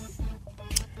week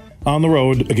on the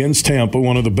road against Tampa,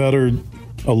 one of the better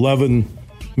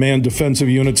 11-man defensive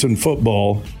units in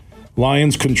football.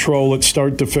 Lions control it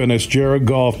start to finish. Jared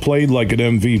Goff played like an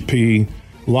MVP.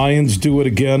 Lions do it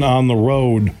again on the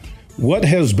road. What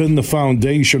has been the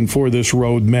foundation for this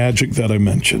road magic that I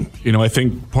mentioned? You know, I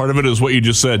think part of it is what you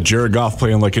just said, Jared Goff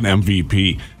playing like an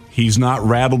MVP. He's not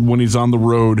rattled when he's on the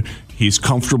road. He's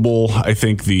comfortable. I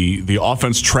think the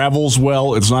offense travels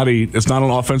well. It's not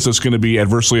an offense that's going to be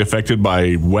adversely affected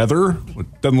by weather.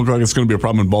 It doesn't look like it's going to be a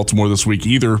problem in Baltimore this week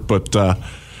either. But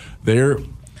they're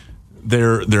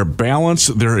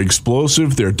balanced. They're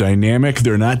explosive. They're dynamic.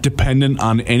 They're not dependent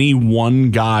on any one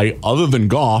guy other than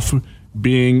Goff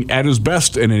being at his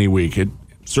best in any week. It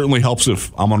certainly helps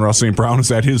if Amon-Ra St. Brown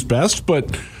is at his best,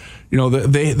 but you know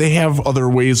they have other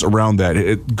ways around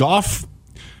that. Goff,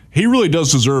 he really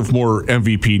does deserve more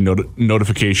MVP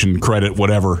notification credit,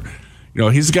 whatever. You know,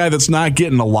 he's a guy that's not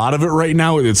getting a lot of it right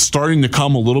now. It's starting to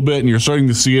come a little bit, and you're starting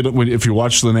to see it if you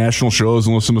watch the national shows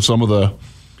and listen to some of the,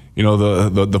 you know,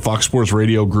 the Fox Sports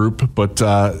radio group. But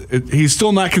he's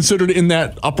still not considered in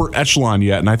that upper echelon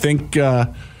yet, and I think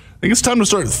it's time to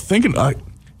start thinking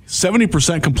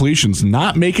 70% completions,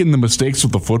 not making the mistakes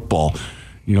with the football.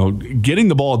 getting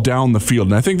the ball down the field.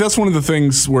 And I think that's one of the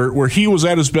things where he was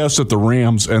at his best at the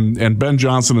Rams, and Ben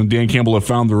Johnson and Dan Campbell have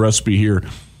found the recipe here,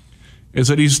 is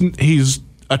that he's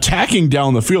attacking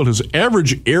down the field. His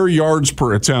average air yards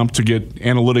per attempt, to get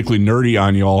analytically nerdy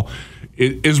on y'all,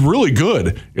 is really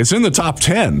good. It's in the top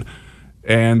 10.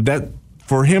 And that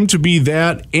for him to be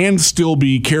that and still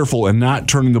be careful and not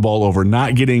turning the ball over,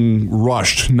 not getting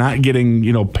rushed, not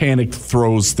getting, panicked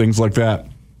throws, things like that,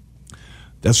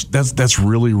 that's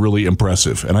really, really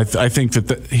impressive. And I think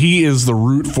that he is the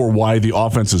root for why the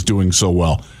offense is doing so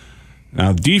well.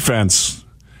 Now, defense,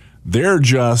 they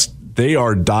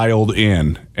are dialed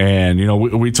in. And,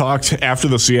 we talked after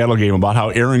the Seattle game about how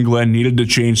Aaron Glenn needed to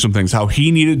change some things, how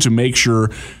he needed to make sure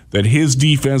that his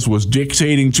defense was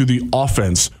dictating to the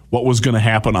offense what was going to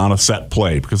happen on a set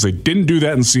play, because they didn't do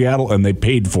that in Seattle and they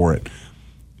paid for it.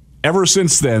 Ever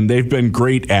since then, they've been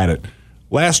great at it.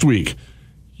 Last week,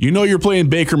 you're playing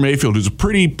Baker Mayfield, who's a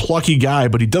pretty plucky guy,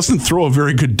 but he doesn't throw a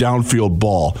very good downfield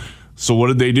ball. So what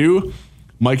did they do?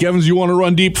 Mike Evans, you want to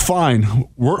run deep? Fine.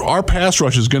 Our pass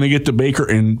rush is going to get to Baker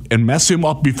and mess him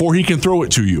up before he can throw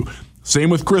it to you. Same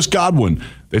with Chris Godwin.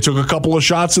 They took a couple of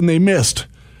shots and they missed.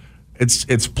 It's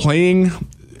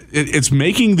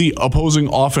making the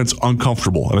opposing offense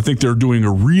uncomfortable. And I think they're doing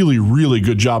a really, really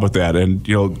good job at that. And,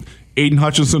 Aiden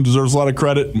Hutchinson deserves a lot of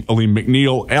credit. Aleem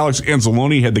McNeil. Alex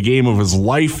Anzalone had the game of his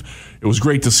life. It was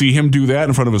great to see him do that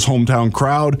in front of his hometown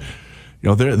crowd.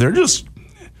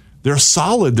 They're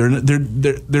solid.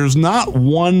 There's not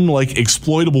one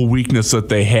exploitable weakness that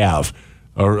they have,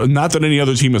 or not that any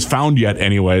other team has found yet.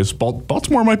 Anyways,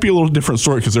 Baltimore might be a little different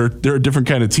story because they're a different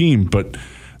kind of team, but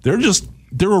they're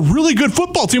a really good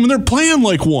football team and they're playing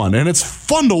like one, and it's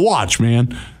fun to watch,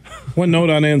 man. One note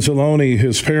on Anzalone: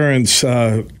 his parents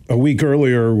a week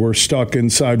earlier were stuck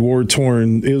inside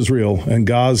war-torn Israel and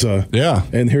Gaza. Yeah,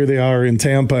 and here they are in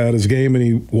Tampa at his game, and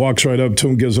he walks right up to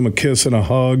him, gives him a kiss and a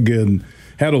hug, and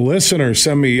had a listener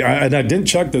send me, and I didn't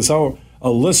check this out, a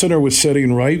listener was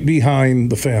sitting right behind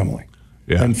the family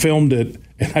and filmed it,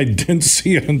 and I didn't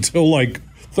see it until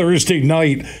Thursday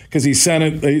night because he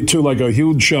sent it to a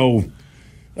huge show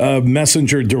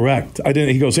messenger direct.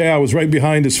 He goes, I was right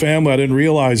behind his family. I didn't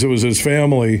realize it was his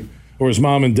family or his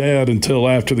mom and dad until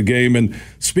after the game. And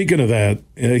speaking of that,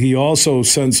 he also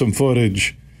sent some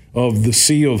footage of the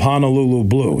Sea of Honolulu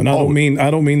blue. And I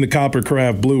don't mean the Copper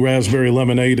Craft blue raspberry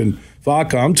lemonade and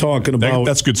vodka. I'm talking about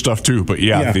that's good stuff too. But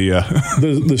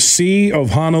the Sea of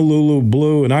Honolulu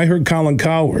blue. And I heard Colin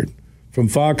Cowherd from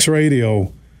Fox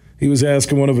Radio. He was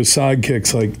asking one of his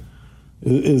sidekicks,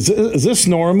 is this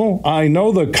normal? I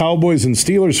know the Cowboys and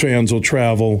Steelers fans will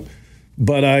travel,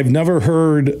 but I've never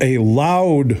heard a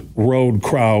loud road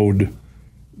crowd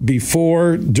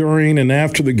before, during, and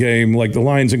after the game like the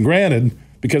Lions. And granted,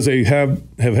 because they have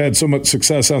had so much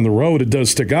success on the road, it does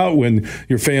stick out when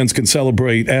your fans can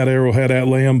celebrate at Arrowhead, at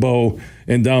Lambeau,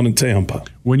 and down in Tampa.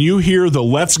 When you hear the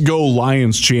Let's Go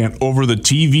Lions chant over the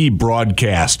TV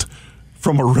broadcast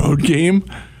from a road game,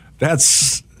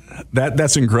 that's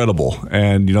incredible.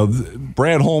 And,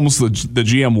 Brad Holmes, the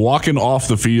GM, walking off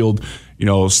the field,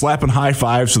 slapping high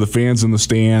fives to the fans in the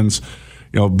stands,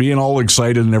 being all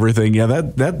excited and everything. Yeah,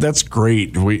 that's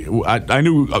great. I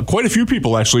knew quite a few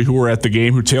people actually who were at the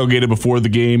game, who tailgated before the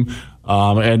game,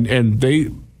 and they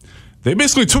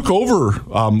basically took over,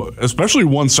 especially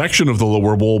one section of the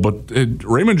Lower Bowl. But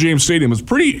Raymond James Stadium is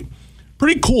pretty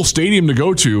cool stadium to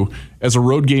go to as a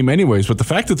road game, anyways. But the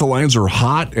fact that the Lions are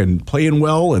hot and playing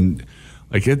well, and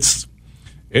it's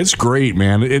great,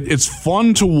 man. It's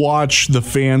fun to watch the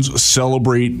fans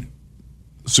celebrate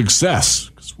success.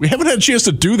 We haven't had a chance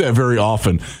to do that very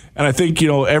often. And I think,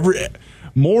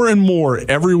 more and more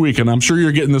every week, and I'm sure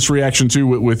you're getting this reaction too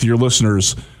with your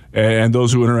listeners and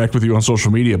those who interact with you on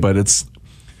social media, but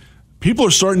people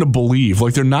are starting to believe,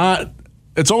 they're not,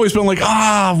 it's always been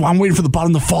I'm waiting for the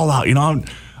bottom to fall out.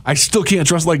 I still can't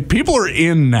trust, people are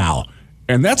in now,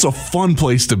 and that's a fun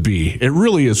place to be. It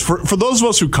really is. For those of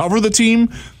us who cover the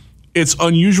team, it's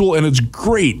unusual, and it's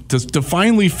great to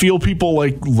finally feel people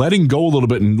letting go a little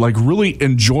bit and really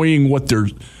enjoying what they're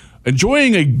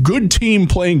enjoying. A good team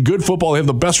playing good football. They have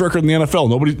the best record in the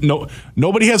NFL.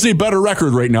 Nobody has a better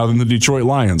record right now than the Detroit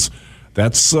Lions.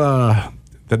 That's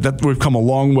that we've come a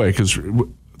long way, because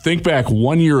think back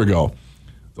 1 year ago.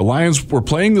 The Lions were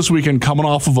playing this weekend coming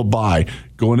off of a bye.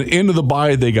 Going into the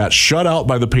bye, they got shut out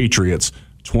by the Patriots,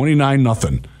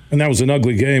 29-0. And that was an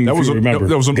ugly game, that was an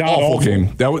awful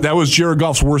game. That was Jared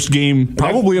Goff's worst game,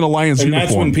 probably in a Lions uniform. And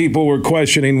that's when people were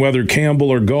questioning whether Campbell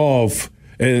or Goff,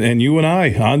 and you and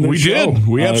I on the show.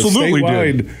 We absolutely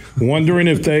did. Wondering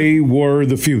if they were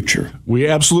the future. We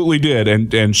absolutely did.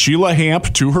 And Sheila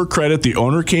Hamp, to her credit, the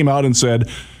owner came out and said,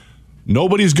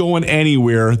 nobody's going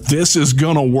anywhere. This is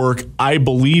going to work. I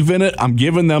believe in it. I'm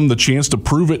giving them the chance to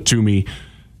prove it to me.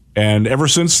 And ever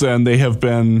since then, they have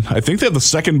been, I think they have the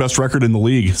second best record in the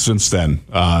league since then.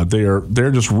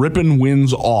 They're just ripping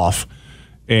wins off.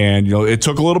 And, it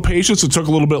took a little patience. It took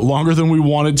a little bit longer than we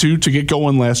wanted to get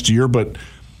going last year. But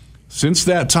since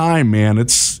that time, man,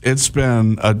 it's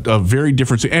been a very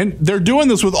different thing. And they're doing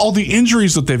this with all the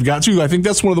injuries that they've got, too. I think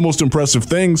that's one of the most impressive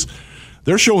things.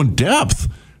 They're showing depth.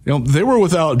 They were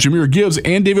without Jahmyr Gibbs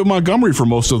and David Montgomery for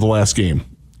most of the last game.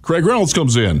 Craig Reynolds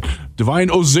comes in. Divine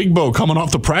Ozigbo coming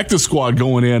off the practice squad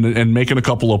going in and making a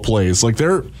couple of plays. Like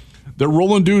they're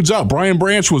rolling dudes out. Brian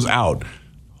Branch was out.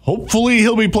 Hopefully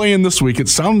he'll be playing this week. It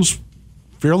sounds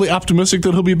fairly optimistic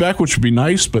that he'll be back, which would be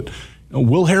nice. But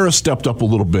Will Harris stepped up a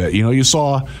little bit. You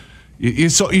saw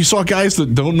guys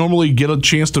that don't normally get a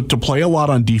chance to play a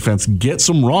lot on defense get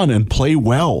some run and play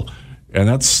well, and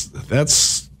that's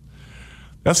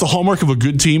the hallmark of a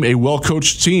good team, a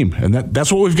well-coached team. And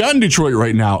that's what we've got in Detroit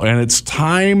right now. And it's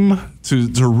time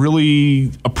to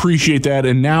really appreciate that.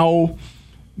 And now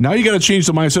you got to change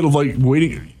the mindset of like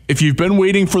waiting. If you've been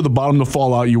waiting for the bottom to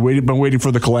fall out, been waiting for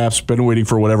the collapse, been waiting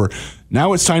for whatever.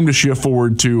 Now it's time to shift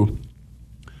forward to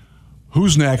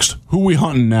who's next, who we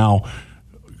hunting now,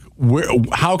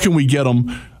 how can we get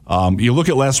them? You look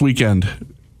at last weekend,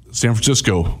 San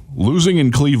Francisco losing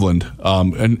in Cleveland,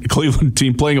 and Cleveland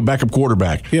team playing a backup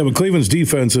quarterback. Yeah, but Cleveland's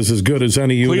defense is as good as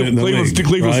any unit in the league.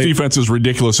 Cleveland's defense is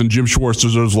ridiculous, and Jim Schwartz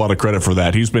deserves a lot of credit for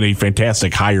that. He's been a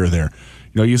fantastic hire there.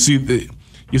 You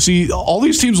see all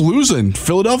these teams losing.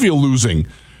 Philadelphia losing.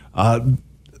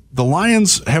 The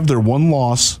Lions have their one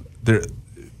loss.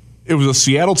 It was a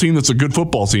Seattle team that's a good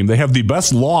football team. They have the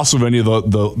best loss of any of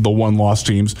the one-loss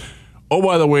teams. Oh,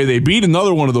 by the way, they beat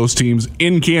another one of those teams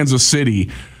in Kansas City.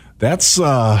 It's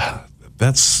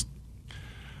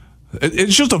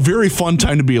just a very fun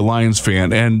time to be a Lions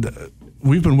fan, and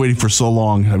we've been waiting for so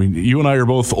long. I mean, you and I are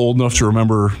both old enough to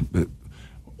remember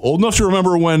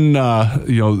when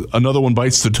another one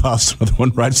bites the dust, another one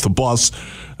rides the bus.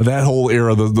 That whole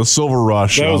era, the Silver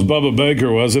Rush. That was Bubba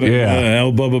Baker, wasn't it? Yeah,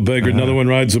 Bubba Baker. Another one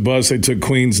rides the bus. They took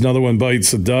Queens. Another one bites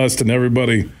the dust, and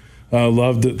everybody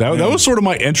loved it. That was sort of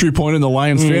my entry point in the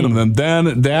Lions fandom. And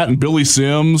then that and Billy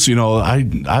Sims, I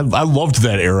loved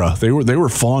that era. They were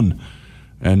fun,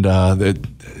 and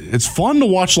it's fun to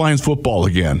watch Lions football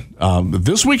again.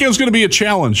 This weekend's going to be a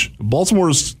challenge.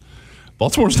 Baltimore's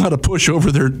not a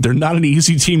pushover. They're not an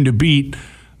easy team to beat,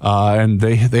 and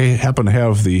they happen to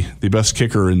have the best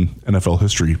kicker in NFL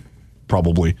history,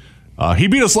 probably. He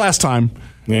beat us last time.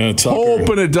 Yeah, Tucker.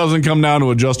 Hoping it doesn't come down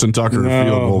to a Justin Tucker field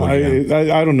goal again.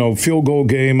 I don't know. Field goal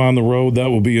game on the road,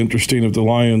 that will be interesting if the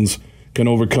Lions can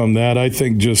overcome that. I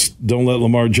think just don't let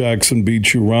Lamar Jackson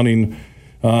beat you running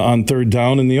on third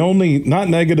down. And the only, not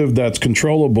negative that's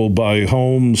controllable by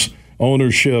Holmes,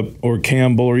 ownership, or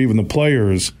Campbell, or even the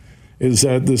players, is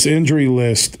that this injury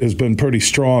list has been pretty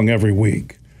strong every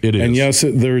week. It is. And yes,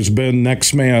 there's been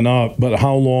next man up, but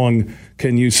how long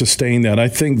can you sustain that? I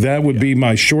think that would be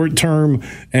my short-term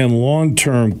and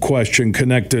long-term question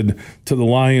connected to the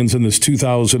Lions in this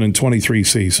 2023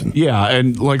 season. Yeah,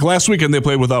 and like last weekend, they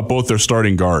played without both their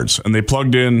starting guards, and they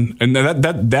plugged in, and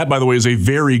that by the way, is a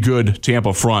very good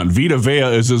Tampa front. Vita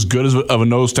Vea is as good of a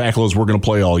nose tackle as we're going to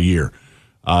play all year.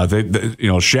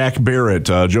 Shaq Barrett,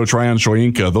 Joe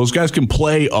Tryon-Shoyinka, those guys can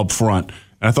play up front,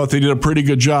 and I thought they did a pretty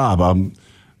good job.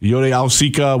 Yode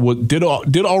Alcika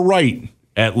did all right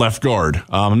at left guard.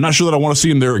 I'm not sure that I want to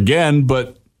see him there again,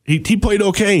 but he played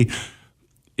okay.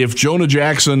 If Jonah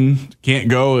Jackson can't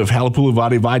go, if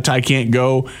Halapoulivaati Vaitai can't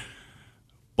go,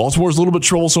 Baltimore's a little bit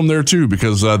troublesome there too,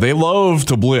 because they love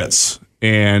to blitz,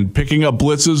 and picking up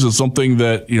blitzes is something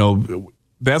that,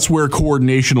 that's where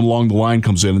coordination along the line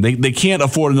comes in. And they can't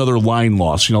afford another line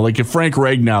loss. Like if Frank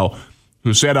Ragnow,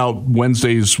 who sat out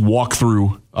Wednesday's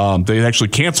walkthrough, they actually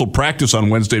canceled practice on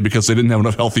Wednesday because they didn't have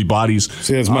enough healthy bodies.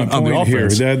 See, that's my point here.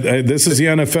 This is the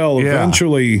NFL. Yeah.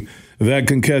 Eventually, that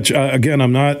can catch. Again,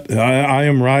 I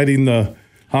am riding the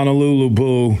Honolulu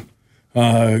Blue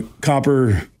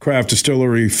Copper Craft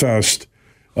Distillery Fest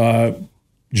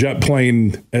jet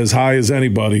plane as high as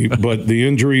anybody. But the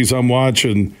injuries I'm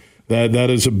watching, that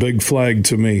is a big flag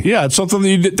to me. Yeah, it's something that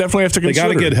you definitely have to consider.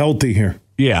 They got to get healthy here.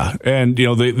 Yeah, and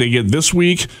they get this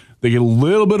week, they get a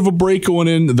little bit of a break going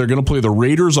in. They're going to play the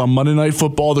Raiders on Monday Night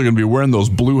Football. They're going to be wearing those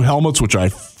blue helmets, which I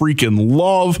freaking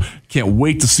love. Can't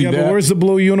wait to see that. Yeah, but where's the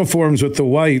blue uniforms with the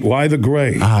white? Why the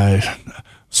gray?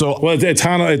 It's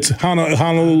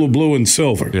Honolulu blue and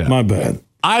silver. Yeah. My bad.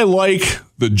 I like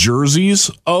the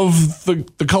jerseys of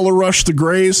the Color Rush, the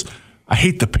grays. I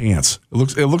hate the pants.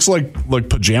 It looks like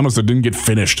pajamas that didn't get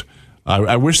finished.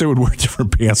 I wish they would wear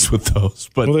different pants with those.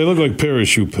 But they look like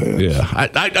parachute pants. Yeah,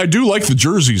 I do like the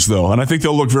jerseys though, and I think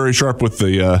they'll look very sharp with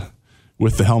the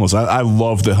helmets. I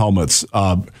love the helmets.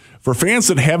 For fans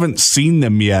that haven't seen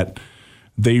them yet,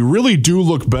 they really do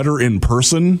look better in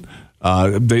person.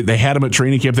 They had them at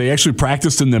training camp. They actually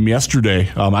practiced in them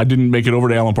yesterday. I didn't make it over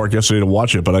to Allen Park yesterday to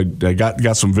watch it, but I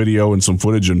got some video and some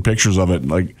footage and pictures of it.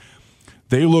 Like,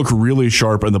 they look really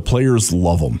sharp, and the players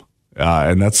love them.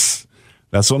 And that's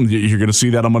something you're going to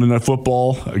see that on Monday Night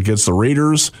Football against the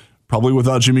Raiders. Probably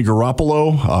without Jimmy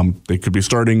Garoppolo. They could be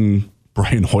starting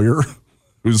Brian Hoyer,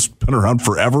 who's been around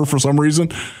forever for some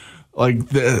reason. Like,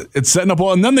 it's setting up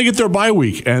well, and then they get their bye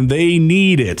week, and they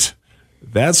need it.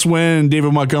 That's when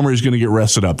David Montgomery is going to get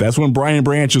rested up. That's when Brian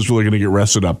Branch is really going to get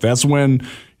rested up. That's when,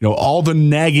 all the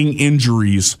nagging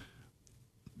injuries,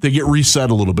 they get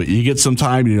reset a little bit. You get some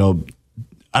time,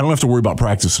 I don't have to worry about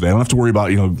practice today. I don't have to worry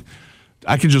about,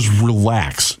 I can just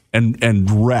relax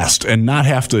and rest and not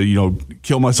have to,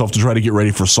 kill myself to try to get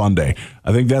ready for Sunday.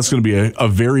 I think that's going to be a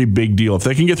very big deal. If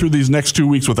they can get through these next 2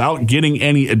 weeks without getting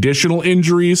any additional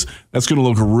injuries, that's going to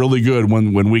look really good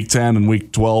when week 10 and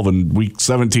week 12 and week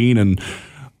 17 and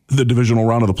the divisional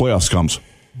round of the playoffs comes.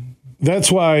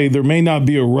 That's why there may not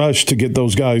be a rush to get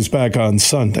those guys back on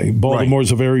Sunday.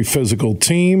 Baltimore's a very physical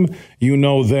team.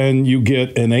 Then you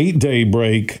get an 8-day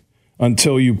break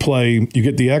until you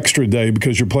get the extra day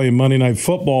because you're playing Monday Night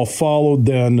Football, followed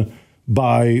then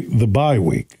by the bye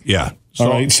week. Yeah. All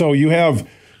right. So you have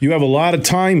a lot of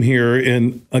time here.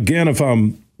 And again, if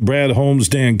I'm Brad Holmes,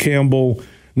 Dan Campbell,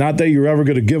 not that you're ever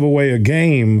going to give away a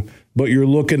game, but you're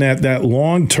looking at that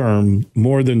long term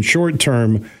more than short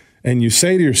term. And you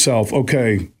say to yourself,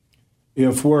 okay,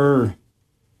 if we're,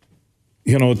 a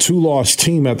 2-loss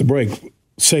team at the break,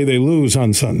 say they lose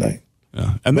on Sunday.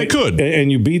 Yeah, and they could.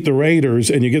 And you beat the Raiders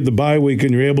and you get the bye week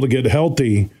and you're able to get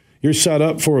healthy, you're set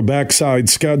up for a backside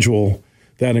schedule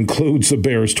that includes the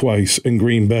Bears twice and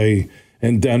Green Bay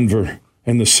and Denver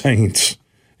and the Saints.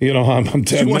 Did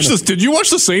you watch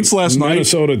the Saints last night?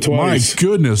 Minnesota twice. My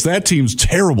goodness, that team's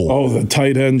terrible. Oh, the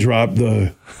tight end dropped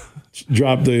the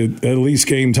at least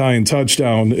game tying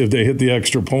touchdown if they hit the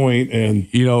extra point. And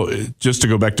just to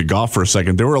go back to Goff for a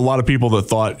second, there were a lot of people that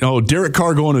thought, Derek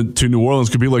Carr going to New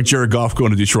Orleans could be like Jared Goff going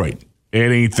to Detroit.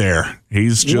 It ain't there.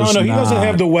 He's just he doesn't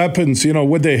have the weapons.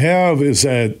 What they have is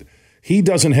that he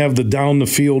doesn't have the down the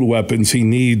field weapons he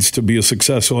needs to be a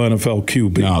successful NFL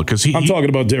QB. No, because I'm talking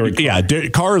about Derek Carr. Yeah,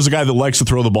 Derek Carr is a guy that likes to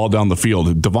throw the ball down the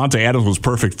field. Devontae Adams was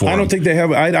perfect for him. I don't think they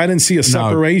have. I didn't see a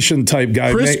separation type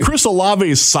guy. Chris Olave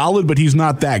is solid, but he's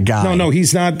not that guy. No,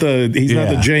 he's not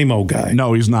the J-Mo guy.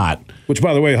 No, he's not. Which,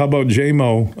 by the way, how about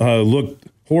J-Mo? Looked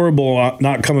horrible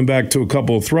not coming back to a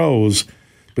couple of throws,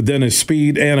 but then his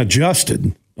speed and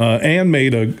adjusted and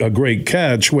made a great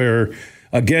catch where.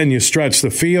 Again, you stretch the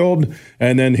field,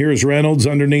 and then here's Reynolds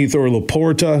underneath or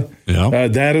Laporta.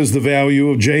 Yep. That is the value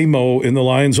of J-Mo in the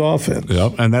Lions offense.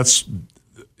 Yep, and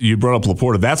you brought up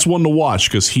Laporta. That's one to watch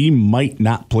because he might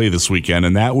not play this weekend,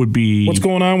 and that would be... What's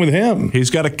going on with him?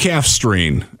 He's got a calf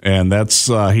strain, and that's...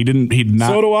 he did not...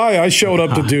 So do I. I showed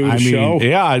up to do the show.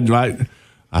 Yeah,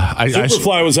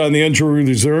 Superfly was on the injury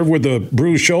reserve with a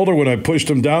bruised shoulder when I pushed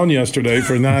him down yesterday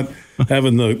for not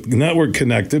having the network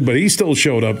connected, but he still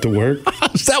showed up to work.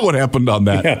 Is that what happened on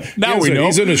that? Yeah. Now we know.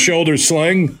 He's in a shoulder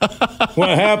sling. What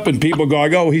happened? People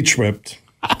go, he tripped.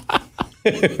 Oh,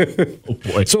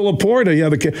 boy. So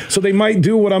Laporta, so they might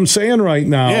do what I'm saying right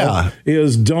now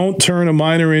is don't turn a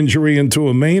minor injury into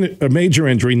a major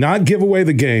injury, not give away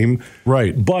the game.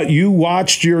 Right. But you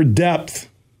watched your depth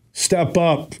step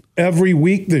up every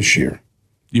week this year.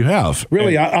 You have.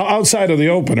 Really, outside of the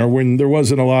opener when there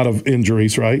wasn't a lot of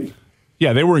injuries, right?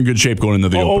 Yeah, they were in good shape going into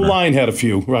the opener. O-line had a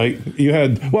few, right?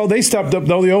 They stepped up,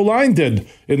 though the O-line did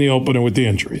in the opener with the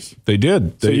injuries. They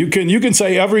did. So you can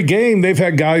say every game they've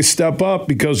had guys step up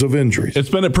because of injuries. It's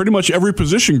been at pretty much every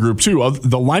position group, too.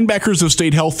 The linebackers have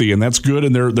stayed healthy, and that's good,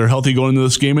 and they're healthy going into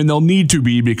this game, and they'll need to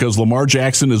be because Lamar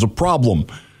Jackson is a problem.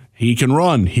 He can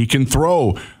run. He can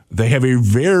throw. They have a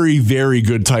very, very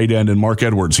good tight end in Mark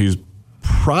Edwards. He's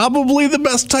probably the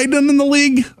best tight end in the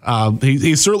league.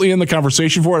 He's certainly in the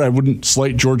conversation for it. I wouldn't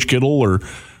slight George Kittle or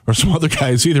some other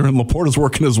guys either, and Laporta's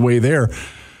working his way there.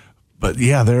 But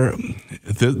yeah,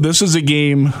 this is a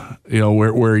game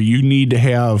where you need to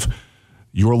have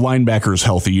your linebackers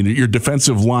healthy, your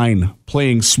defensive line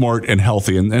playing smart and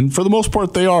healthy, and for the most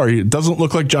part they are. It doesn't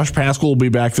look like Josh Paschal will be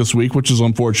back this week, which is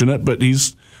unfortunate, but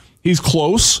he's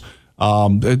close.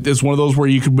 It's one of those where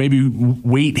you could maybe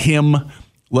weight him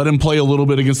let him play a little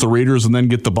bit against the Raiders and then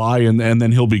get the bye, and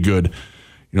then he'll be good.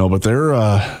 But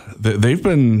they've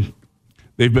been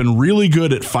really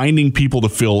good at finding people to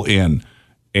fill in,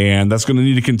 and that's going to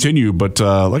need to continue. But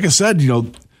like I said, you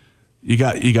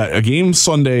got a game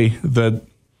Sunday that.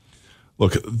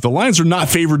 Look, the Lions are not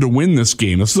favored to win this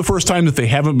game. This is the first time that they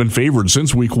haven't been favored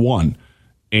since week 1.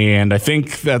 And I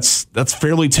think that's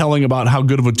fairly telling about how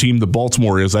good of a team the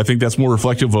Baltimore is. I think that's more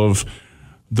reflective of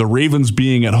the Ravens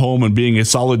being at home and being a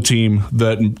solid team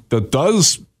that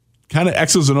does kind of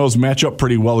X's and O's match up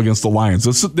pretty well against the Lions.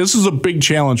 This is a big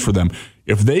challenge for them.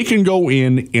 If they can go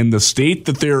in the state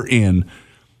that they're in,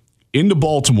 into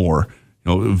Baltimore,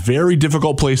 a very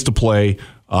difficult place to play.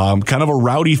 Kind of a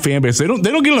rowdy fan base. They don't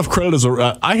get enough credit as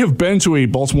I have been to a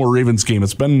Baltimore Ravens game.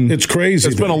 It's crazy.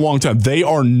 It's been a long time. They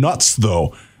are nuts,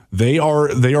 though. They are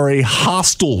a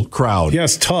hostile crowd.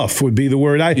 Yes, tough would be the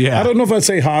word. I don't know if I'd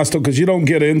say hostile because you don't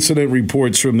get incident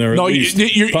reports from there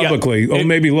publicly.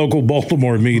 Maybe local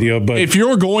Baltimore media. But if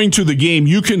you're going to the game,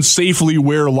 you can safely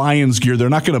wear Lions gear. They're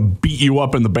not going to beat you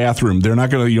up in the bathroom. They're not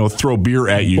going to throw beer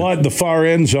at you. But the far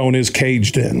end zone is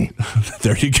caged in.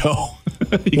 There you go.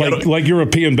 like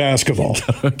European basketball.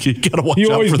 You gotta watch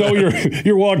you out always for know that.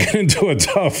 you're walking into a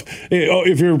tough.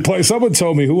 If you're playing, someone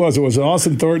told me, who was it? Was it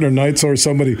Austin Thornton or Knights or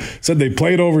somebody said they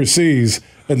played overseas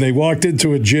and they walked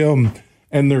into a gym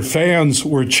and their fans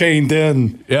were chained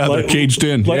in. Yeah, they're caged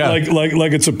in.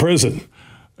 Like it's a prison.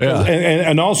 Yeah,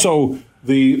 and also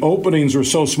the openings are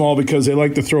so small because they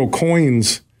like to throw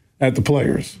coins at the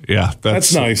players. Yeah,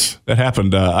 that's nice. That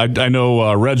happened. I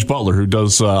know Reg Butler, who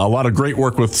does a lot of great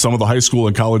work with some of the high school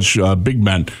and college big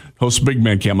men, hosts big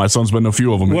man camp. My son's been to a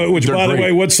few of them. Which, by the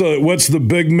way, what's the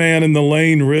big man in the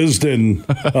lane Risdon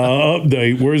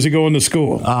update? Where's he going to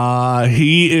school?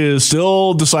 He is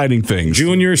still deciding things.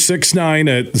 Junior,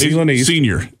 6'9" at Zeeland East.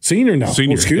 Senior now.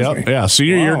 Senior. Excuse me. Yeah,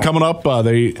 senior year coming up.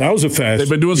 That was a fast. They've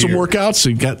been doing some workouts.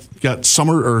 He got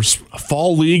summer or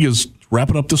fall league is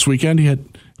wrapping up this weekend. He had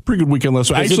pretty good weekend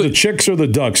last week. Is it the Chicks or the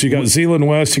Ducks? You got Zeeland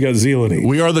West, you got Zeeland East.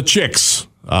 We are the Chicks.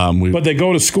 But they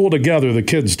go to school together, the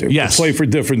kids do. Yes. They play for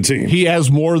different teams. He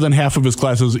has more than half of his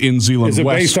classes in Zeeland West. Is it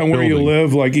based on where you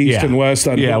live, like East and West?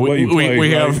 On what you play, we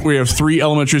have 3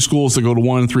 elementary schools to go to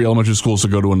one, 3 elementary schools to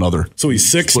go to another. So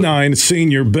he's 6'9",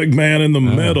 senior, big man in the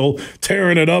middle,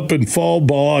 tearing it up in fall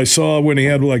ball. I saw when he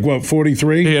had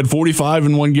 43? He had 45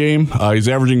 in one game. He's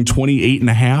averaging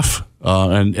 28.5.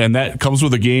 And that comes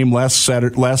with a game last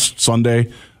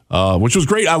Sunday, which was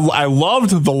great. I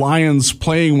loved the Lions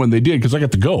playing when they did because I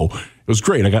got to go. It was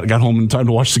great. I got home in time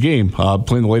to watch the game,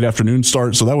 playing the late afternoon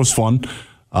start, so that was fun.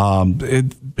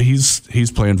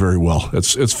 He's playing very well.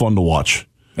 It's fun to watch.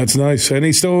 That's nice. And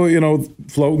he's still,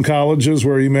 floating colleges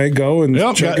where he may go and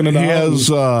checking it out. He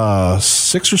has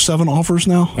 6 or 7 offers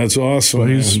now. That's awesome. But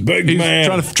he's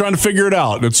man. trying to figure it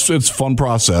out. It's a fun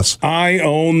process. I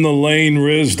own the Lane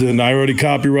Risdon. I already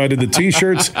copyrighted the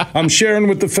T-shirts. I'm sharing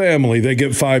with the family. They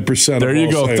get 5%. There you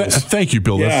go. Thank you,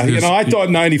 Bill. Yeah, I thought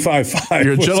 95.5.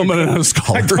 You're a gentleman and a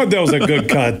scholar. I thought that was a good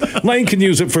cut. Lane can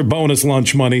use it for bonus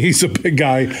lunch money. He's a big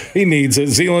guy. He needs it.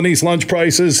 Zeeland East lunch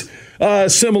prices.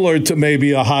 Similar to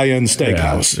maybe a high-end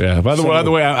steakhouse. Yeah. By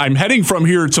the way, I'm heading from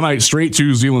here tonight straight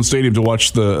to Zeeland Stadium to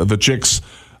watch the Chicks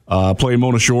play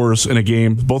Mona Shores in a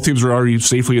game. Both teams are already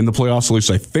safely in the playoffs, at least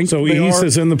I think. So East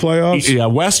is in the playoffs? Yeah,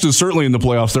 West is certainly in the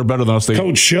playoffs. They're better than us.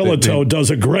 Coach Shillito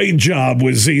does a great job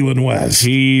with Zeeland West.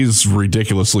 He's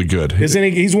ridiculously good. Isn't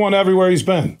he? He's won everywhere he's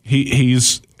been.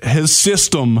 His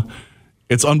system,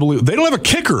 it's unbelievable. They don't have a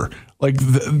kicker.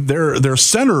 Their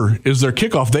center is their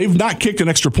kickoff. They've not kicked an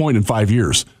extra point in 5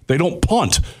 years. They don't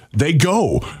punt. They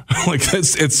go.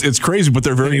 It's crazy, but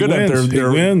they're very good at it.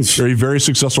 They're a very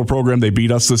successful program. They beat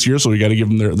us this year, so we got to give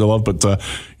them their love. But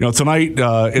tonight,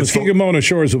 Mona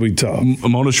Shores will be tough.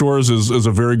 Mona Shores is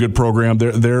a very good program.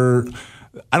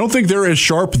 I don't think they're as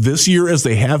sharp this year as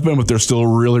they have been, but they're still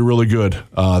really, really good.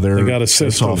 They got a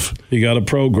system. You got a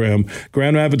program.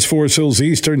 Grand Rapids Forest Hills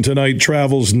Eastern tonight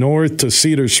travels north to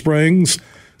Cedar Springs.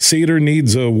 Cedar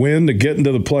needs a win to get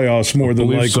into the playoffs more than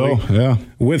likely. So, yeah.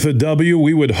 With a W,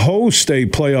 we would host a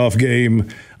playoff game,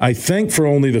 I think, for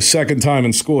only the second time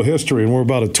in school history, and we're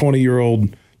about a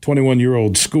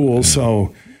 21-year-old school.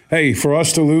 So, hey, for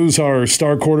us to lose our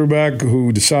star quarterback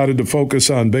who decided to focus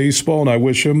on baseball, and I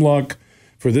wish him luck,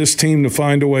 for this team to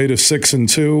find a way to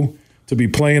 6-2, to be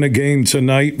playing a game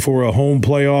tonight for a home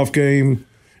playoff game.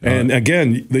 And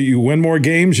again, you win more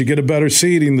games, you get a better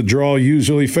seeding. The draw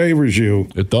usually favors you.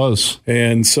 It does.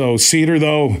 And so Cedar,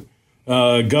 though,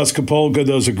 Gus Kapolka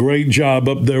does a great job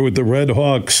up there with the Red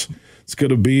Hawks. It's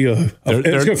going to be it's going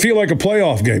to feel like a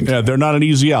playoff game. Yeah, they're not an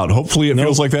easy out. Hopefully it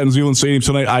feels like that in Zealand Stadium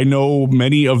tonight. I know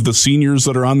many of the seniors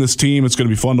that are on this team. It's going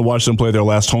to be fun to watch them play their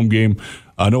last home game.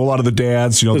 I know a lot of the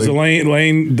dads. Does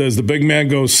the big man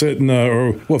go sit in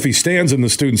if he stands in the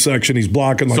student section, he's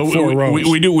blocking four rows.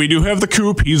 We do have the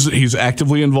coop. He's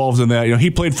actively involved in that.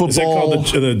 He played football. Is that called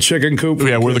the chicken coop?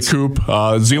 Yeah, we're the coop.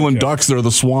 Zealand Ducks, they're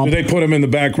the swamp. Do they put him in the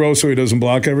back row so he doesn't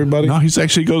block everybody? No, he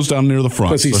actually goes down near the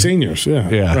front. Because he's seniors, yeah.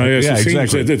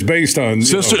 Exactly. It's based on...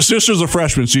 Sister's a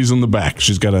freshman. She's in the back.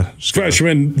 She's got a...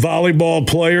 Freshman volleyball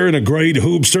player and a great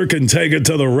hoopster can take it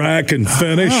to the rack and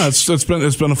finish. It's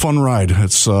been a fun ride.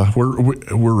 It's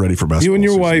we're ready for basketball.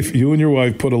 You and your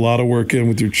wife put a lot of work in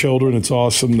with your children. It's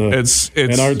awesome.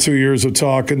 In our 2 years of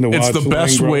talking, it's the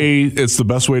best way. It's the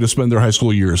best way to spend their high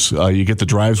school years. You get the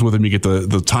drives with them. You get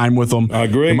the time with them. I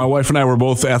agree. And my wife and I were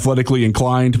both athletically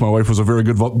inclined. My wife was a very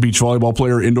good beach volleyball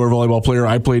player, indoor volleyball player.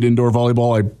 I played indoor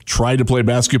volleyball. I tried to play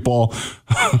basketball,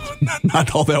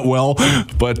 not all that well.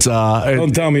 But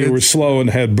don't tell me you were slow and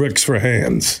had bricks for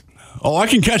hands. Oh, I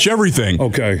can catch everything.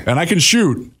 Okay. And I can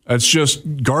shoot. It's just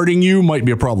guarding you might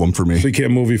be a problem for me. So you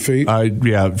can't move your feet?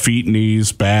 Feet,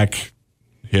 knees, back,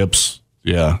 hips.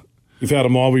 Yeah. You've had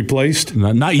them all replaced?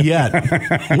 Not yet.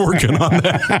 Working on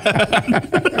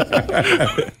that.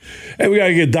 Hey, we got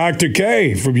to get Dr.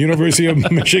 K from University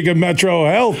of Michigan Metro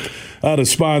Health to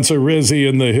sponsor Rizzy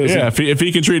and his. Yeah, if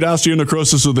he can treat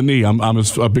osteonecrosis of the knee, I'm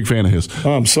a big fan of his.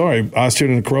 Oh, I'm sorry,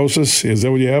 osteonecrosis. Is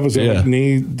that what you have? Is that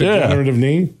degenerative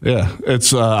knee? Yeah,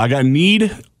 it's I got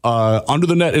kneed under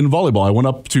the net in volleyball. I went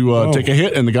up to take a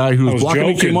hit, and the guy who was blocking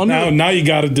me came under. Now you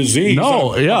got a disease.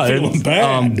 No, I'm feeling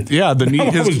bad. The knee.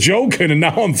 I was joking, and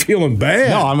now I'm feeling bad.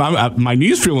 No, my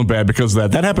knee's feeling bad because of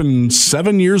that. That happened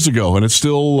 7 years ago, and it's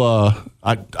still.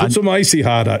 Put some Icy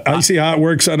Hot on. Icy Hot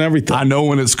works on everything. I know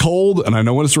when it's cold, and I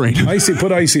know when it's raining.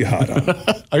 Put Icy Hot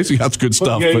on. Icy Hot's good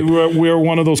stuff. Wear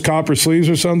one of those copper sleeves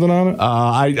or something on it?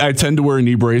 I tend to wear a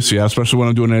knee brace, especially when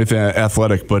I'm doing anything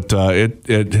athletic. But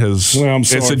it has. Well, I'm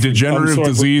sorry. It's a degenerative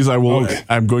disease.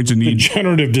 I'm going to need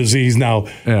degenerative disease now.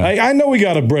 Yeah. I know we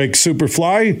got to break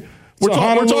Superfly. We're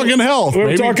talking health.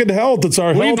 We're talking health. It's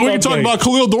our health. We can talk about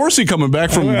Khalil Dorsey coming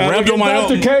back from rhabdomyolysis.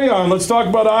 Dr. K on. Let's talk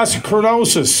about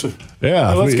osteoporosis.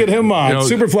 Yeah. Let's get him on.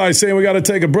 Superfly saying we got to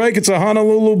take a break. It's a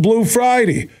Honolulu Blue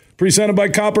Friday, presented by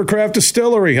Coppercraft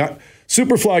Distillery.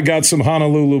 Superfly got some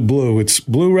Honolulu Blue. It's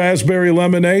blue raspberry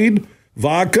lemonade,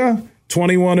 vodka,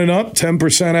 21 and up,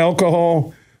 10%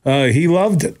 alcohol. He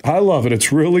loved it. I love it.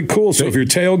 It's really cool. So if you're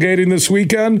tailgating this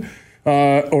weekend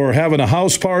or having a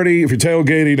house party, if you're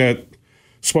tailgating at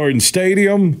Spartan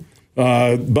Stadium,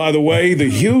 by the way, the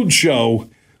huge show,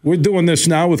 we're doing this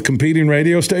now with competing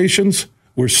radio stations.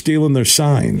 We're stealing their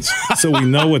signs so we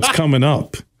know what's coming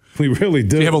up. We really do.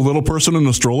 Do you have a little person in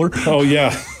a stroller? Oh,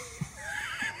 yeah.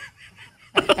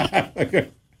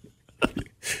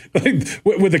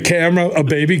 With a camera, a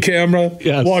baby camera,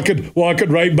 yes.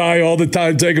 walking right by all the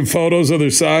time, taking photos of their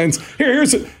signs. We're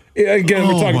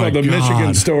talking about the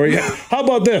Michigan story. How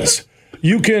about this?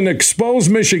 You can expose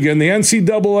Michigan. The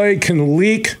NCAA can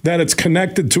leak that it's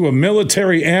connected to a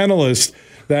military analyst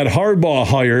that Harbaugh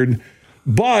hired,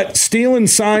 but stealing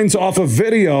signs off of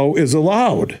video is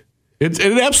allowed. It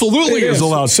absolutely is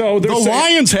allowed. So the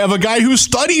Lions have a guy who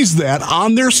studies that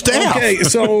on their staff. Okay,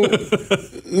 so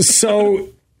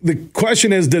the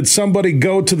question is, did somebody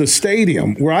go to the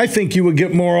stadium? Where I think you would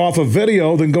get more off of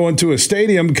video than going to a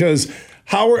stadium because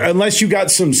unless you got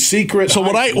some secret. So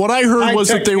what I heard was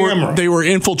that they were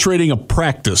infiltrating a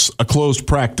closed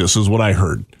practice, is what I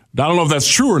heard. I don't know if that's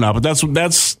true or not, but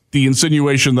that's the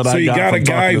insinuation that I got. So you got a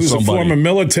guy who's somebody. A former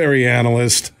military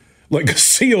analyst, like a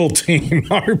SEAL team.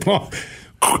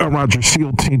 Roger,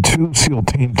 SEAL Team 2, SEAL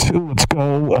Team 2, let's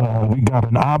go. We got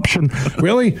an option.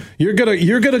 Really? You're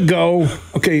gonna go,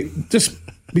 okay, just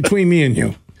between me and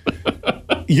you.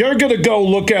 You're going to go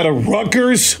look at a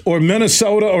Rutgers or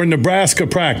Minnesota or Nebraska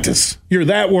practice. You're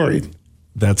that worried.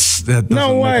 That doesn't make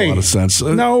a lot of sense.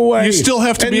 No way. You still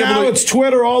have to be able to... And now it's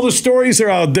Twitter. All the stories are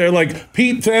out there. Like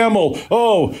Pete Thamel.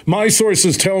 Oh, my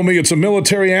sources tell me it's a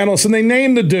military analyst. And they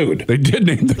named the dude. They did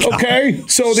name the guy. Okay?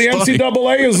 So the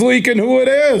NCAA is leaking who it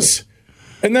is.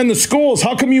 And then the schools.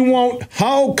 How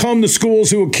come the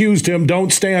schools who accused him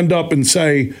don't stand up and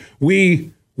say,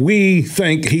 we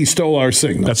think he stole our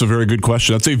signal? That's a very good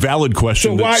question. That's a valid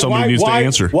question that somebody needs to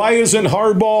answer. Why isn't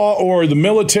Harbaugh or the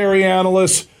military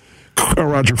analyst...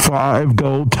 Roger 5,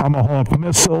 go Tomahawk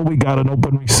missile. We got an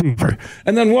open receiver.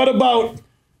 And then what about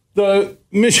the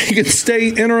Michigan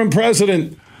State interim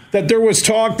president? That there was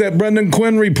talk that Brendan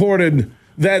Quinn reported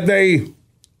that they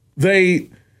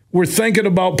were thinking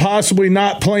about possibly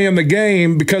not playing the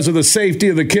game because of the safety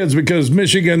of the kids, because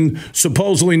Michigan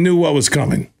supposedly knew what was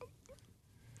coming.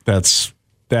 That's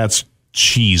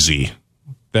cheesy.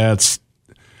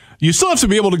 You still have to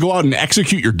be able to go out and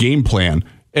execute your game plan.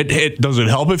 Does it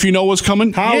help if you know what's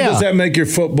coming? How does that make your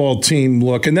football team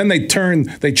look? And then they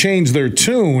change their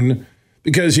tune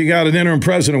because you got an interim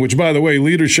president, which, by the way,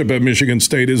 leadership at Michigan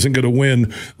State isn't going to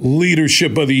win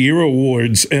Leadership of the Year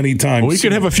awards anytime soon. We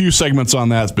could have a few segments on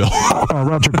that, Bill.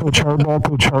 Roger, Coach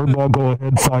Hardball, go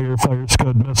ahead, fire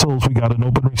Scud missiles. We got an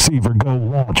open receiver. Go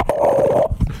launch.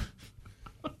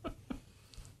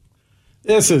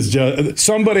 This is just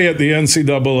somebody at the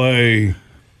NCAA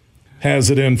has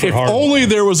it in for If Hardball. only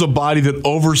there was a body that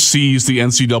oversees the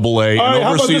NCAA and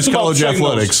oversees college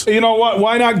athletics. You know what?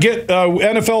 Why not get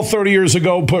NFL 30 years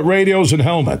ago, put radios and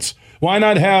helmets? Why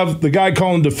not have the guy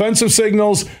calling defensive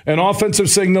signals and offensive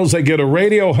signals? They get a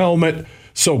radio helmet,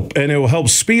 and it will help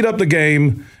speed up the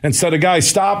game instead of guys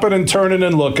stopping and turning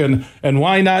and looking. And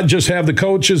why not just have the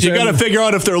coaches? You got to figure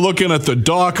out if they're looking at the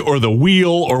duck or the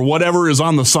wheel or whatever is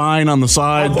on the sign on the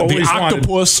side. The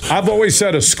octopus. I've always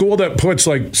said a school that puts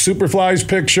like Superfly's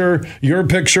picture, your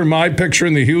picture, my picture,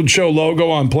 and the Huge Show logo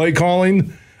on play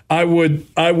calling. I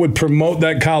would promote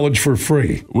that college for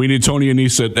free. We need Tony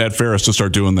Anise at Ferris to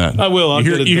start doing that. I will.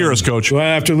 You hear us, Coach. Well,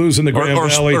 after losing to Grand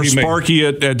Valley. Or Sparky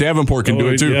at Davenport can do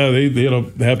it, too. Yeah,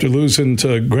 after losing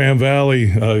to Grand Valley,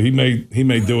 he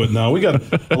may do it now. We got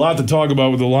a lot to talk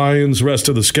about with the Lions, rest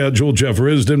of the schedule. Jeff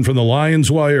Risdon from the Lions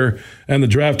Wire and the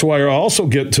Draft Wire. I'll also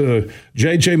get to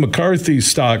J.J. McCarthy's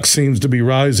stock seems to be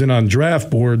rising on draft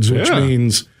boards, which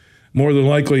means more than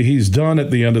likely he's done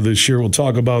at the end of this year. We'll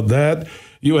talk about that.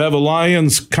 You have a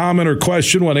Lions comment or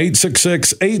question,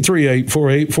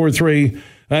 1-866-838-4843.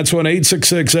 That's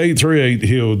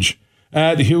 1-866-838-HUGE.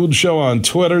 At Huge Show on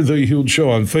Twitter, The Huge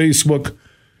Show on Facebook.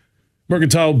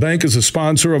 Mercantile Bank is a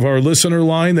sponsor of our listener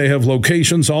line. They have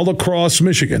locations all across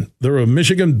Michigan. They're a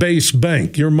Michigan-based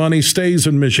bank. Your money stays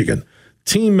in Michigan.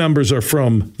 Team members are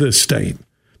from this state.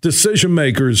 Decision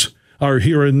makers are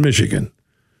here in Michigan.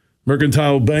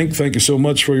 Mercantile Bank, thank you so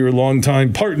much for your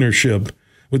longtime partnership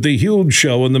with The Huge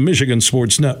Show and the Michigan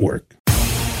Sports Network.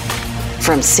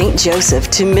 From St.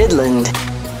 Joseph to Midland,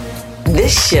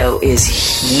 this show is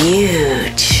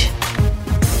huge.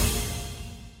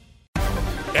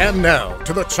 And now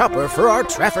to the chopper for our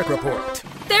traffic report.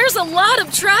 There's a lot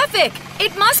of traffic.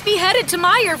 It must be headed to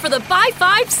Meijer for the Buy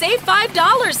 5, Save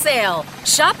 $5 sale.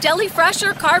 Shop Deli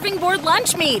Fresher Carving Board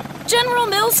Lunch Meat, General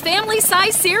Mills Family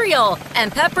Size Cereal,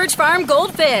 and Pepperidge Farm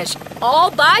Goldfish.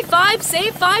 All Buy 5,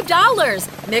 Save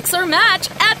 $5. Mix or match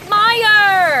at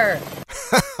Meijer.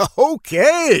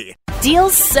 Okay.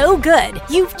 Deals so good,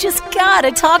 you've just got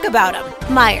to talk about them.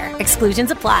 Meijer.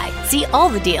 Exclusions apply. See all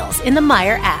the deals in the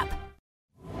Meijer app.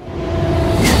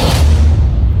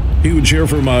 Huge here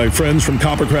for my friends from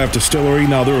Coppercraft Distillery.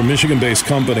 Now, they're a Michigan-based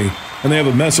company, and they have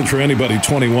a message for anybody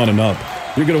 21 and up.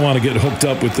 You're going to want to get hooked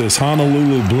up with this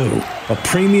Honolulu Blue, a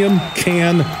premium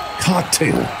can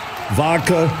cocktail.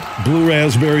 Vodka, blue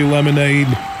raspberry lemonade.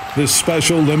 This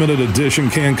special limited edition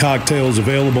can cocktail is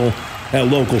available at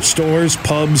local stores,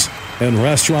 pubs, and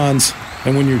restaurants.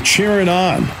 And when you're cheering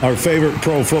on our favorite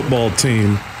pro football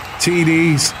team,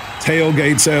 TDs,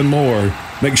 tailgates, and more,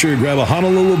 make sure you grab a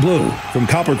Honolulu Blue from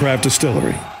Coppercraft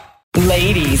Distillery.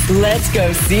 Ladies, let's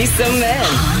go see some men.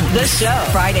 The show,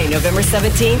 Friday, November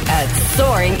 17th at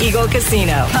Soaring Eagle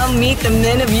Casino. Come meet the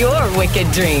men of your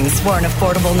wicked dreams for an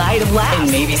affordable night of laughs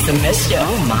and maybe some mischief.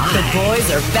 Oh my. The boys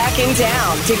are back in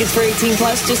town. Tickets for 18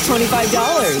 plus, just $25.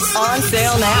 On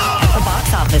sale now. A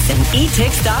box office and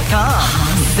etix.com.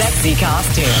 Sexy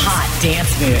costumes, hot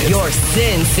dance moves. Your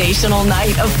sensational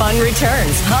night of fun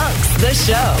returns. Hunks, the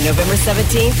show, November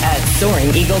 17th at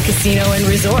Soaring Eagle Casino and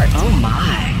Resort. Oh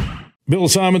my. Bill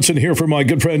Simonson here for my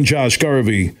good friend Josh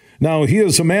Garvey. Now, he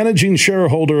is a managing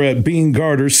shareholder at Bean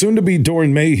Garter, soon to be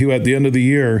Doran Mayhew at the end of the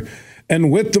year. And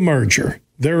with the merger,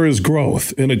 there is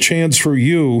growth and a chance for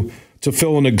you to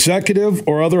fill an executive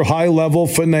or other high-level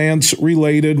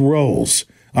finance-related roles,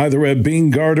 either at Bean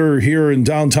Garter here in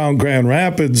downtown Grand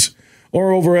Rapids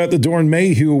or over at the Doran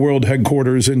Mayhew World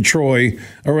Headquarters in Troy,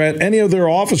 or at any of their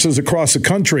offices across the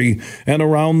country and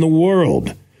around the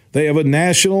world. They have a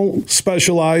national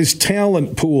specialized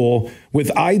talent pool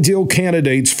with ideal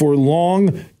candidates for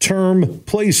long-term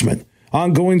placement,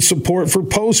 ongoing support for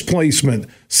post-placement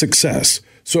success.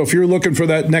 So if you're looking for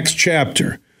that next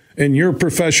chapter in your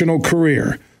professional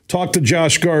career, talk to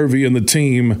Josh Garvey and the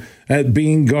team at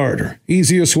Bean Garter.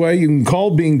 Easiest way, you can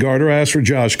call Bean Garter, ask for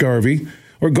Josh Garvey,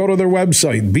 or go to their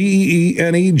website,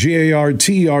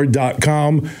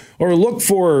 BEENEGARTR.com, or look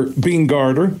for Bean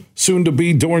Garter, soon to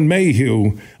be Dorn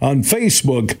Mayhew, on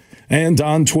Facebook and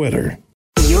on Twitter.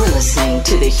 You're listening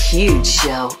to The Huge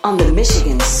Show on the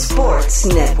Michigan Sports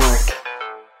Network.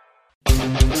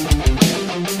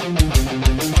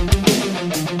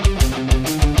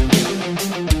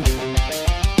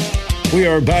 We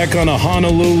are back on a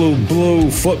Honolulu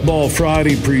Blue Football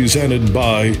Friday presented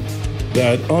by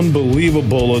that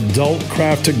unbelievable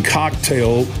adult-crafted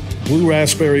cocktail, Blue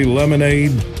Raspberry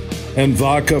Lemonade and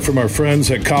Vodka from our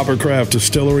friends at Coppercraft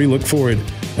Distillery. Look for it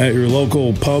at your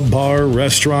local pub, bar,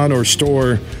 restaurant, or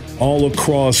store all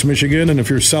across Michigan. And if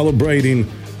you're celebrating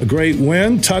a great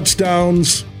win,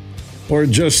 touchdowns, or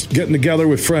just getting together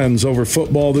with friends over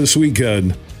football this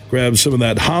weekend, grab some of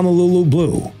that Honolulu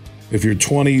Blue if you're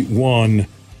 21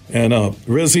 and up.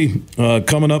 Rizzy,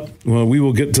 coming up, we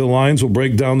will get to the Lions. We'll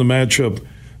break down the matchup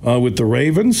with the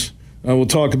Ravens. We'll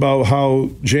talk about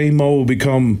how J-Mo will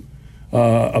become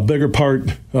a bigger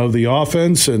part of the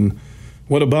offense. And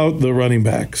what about the running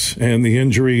backs and the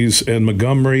injuries and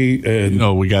Montgomery?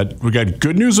 And we got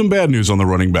good news and bad news on the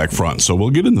running back front, so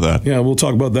we'll get into that. Yeah, we'll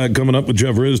talk about that coming up with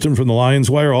Jeff Risdon from the Lions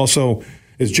Wire. Also,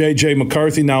 is J.J.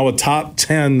 McCarthy now a top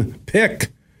 10 pick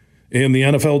in the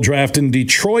NFL draft in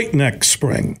Detroit next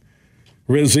spring?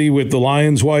 Rizzy with the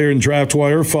Lions Wire and Draft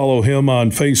Wire. Follow him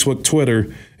on Facebook,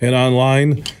 Twitter, and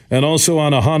online. And also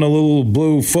on a Honolulu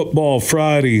Blue Football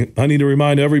Friday, I need to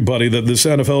remind everybody that this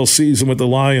NFL season with the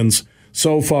Lions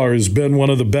so far has been one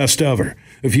of the best ever.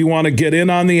 If you want to get in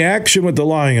on the action with the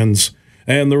Lions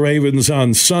and the Ravens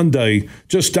on Sunday,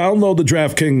 just download the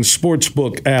DraftKings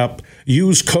Sportsbook app.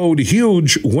 Use code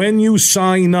HUGE when you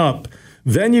sign up.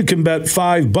 Then you can bet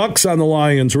 $5 on the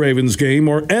Lions-Ravens game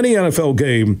or any NFL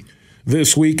game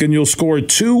this week, and you'll score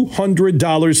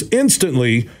 $200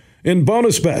 instantly in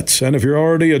bonus bets. And if you're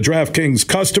already a DraftKings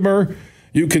customer,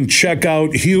 you can check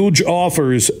out huge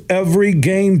offers every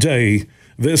game day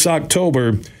this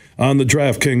October on the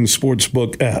DraftKings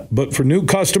Sportsbook app. But for new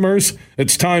customers,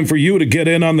 it's time for you to get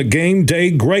in on the game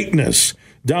day greatness.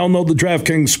 Download the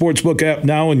DraftKings Sportsbook app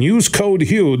now and use code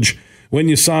HUGE when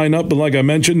you sign up. And like I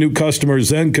mentioned, new customers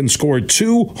then can score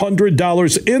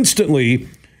 $200 instantly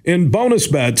in bonus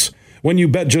bets when you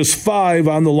bet just $5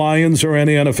 on the Lions or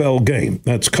any NFL game.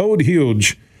 That's code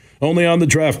HUGE, only on the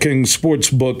DraftKings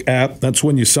Sportsbook app. That's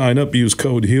when you sign up. Use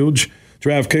code HUGE.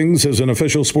 DraftKings is an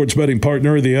official sports betting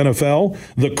partner of the NFL.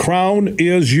 The crown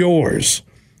is yours.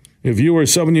 If you or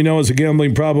someone you know has a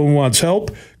gambling problem and wants help,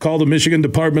 call the Michigan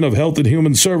Department of Health and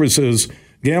Human Services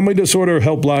Gambling Disorder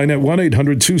Helpline at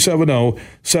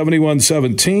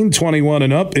 1-800-270-7117, 21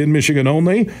 and up, in Michigan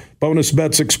only. Bonus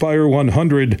bets expire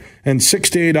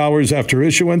 168 hours after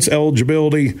issuance.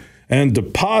 Eligibility and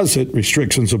deposit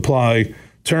restrictions apply.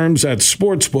 Terms at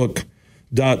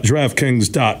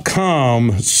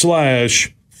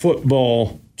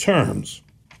sportsbook.draftkings.com/football terms.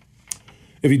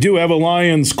 If you do have a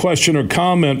Lions question or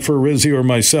comment for Rizzy or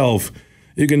myself,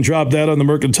 you can drop that on the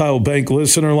Mercantile Bank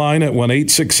listener line at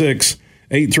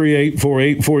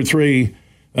 1-866-838-4843.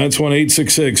 That's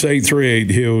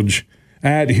 1-866-838-HUGE.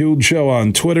 At Huge Show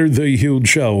on Twitter, The Huge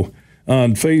Show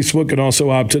on Facebook, and also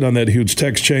opt in on that Huge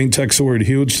text chain. Text the word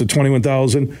HUGE to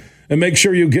 21,000. And make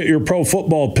sure you get your pro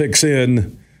football picks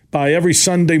in by every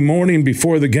Sunday morning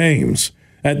before the games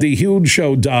at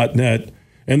thehugeshow.net.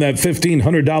 And that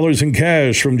 $1,500 in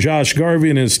cash from Josh Garvey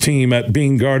and his team at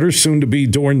Bean Garter, soon to be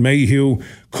Dorn Mayhew,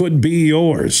 could be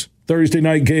yours. Thursday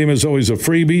night game is always a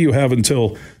freebie. You have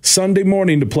until Sunday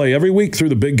morning to play every week through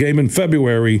the big game in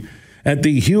February at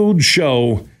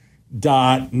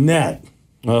thehugeshow.net.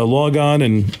 Log on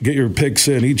and get your picks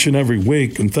in each and every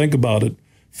week, and think about it.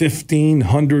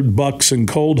 $1,500 in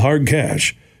cold hard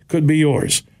cash could be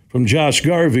yours from Josh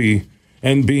Garvey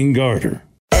and Bean Garter.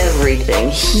 Everything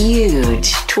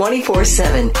huge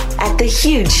 24/7 at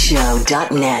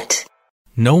thehugeshow.net.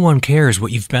 No one cares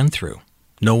what you've been through.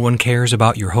 No one cares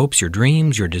about your hopes, your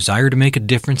dreams, your desire to make a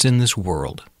difference in this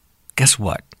world. Guess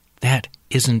what? That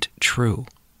isn't true.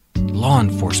 Law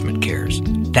enforcement cares.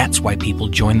 That's why people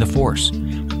join the force.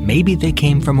 Maybe they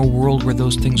came from a world where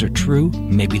those things are true.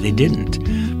 Maybe they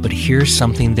didn't. But here's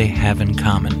something they have in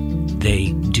common.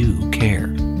 They do care.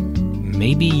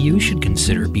 Maybe you should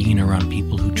consider being around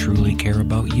people who truly care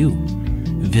about you.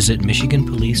 Visit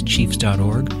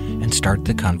MichiganPoliceChiefs.org and start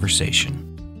the conversation.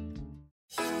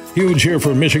 Huge here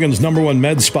for Michigan's #1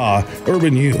 med spa,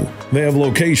 Urban U. They have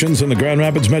locations in the Grand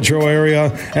Rapids metro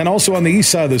area and also on the east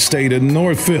side of the state in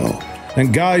Northville.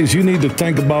 And guys, you need to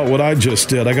think about what I just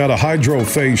did. I got a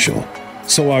hydrofacial.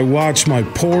 So I watched my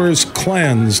pores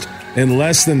cleansed in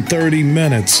less than 30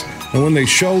 minutes. And when they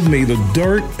showed me the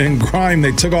dirt and grime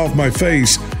they took off my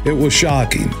face, it was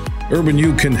shocking. Urban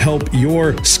U can help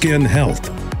your skin health.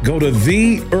 Go to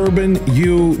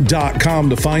theurbanu.com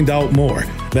to find out more.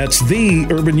 That's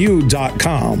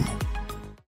theurbanu.com.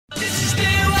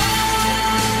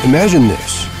 Imagine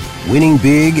this, winning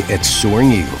big at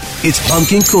Soaring Eagle. It's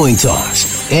pumpkin coin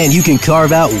toss, and you can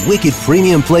carve out wicked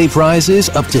premium play prizes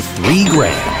up to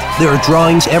 $3,000. There are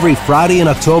drawings every Friday in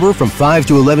October from 5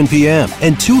 to 11 p.m.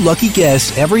 and 2 lucky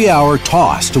guests every hour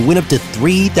toss to win up to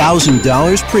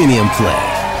 $3,000 premium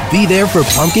play. Be there for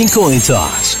pumpkin coin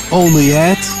toss, only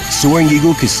at Soaring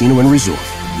Eagle Casino and Resort.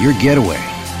 Your getaway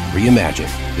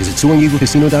reimagined. Visit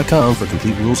SoaringEagleCasino.com for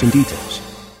complete rules and details.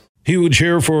 Huge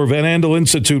here for Van Andel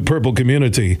Institute Purple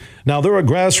Community. Now, they're a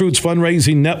grassroots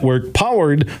fundraising network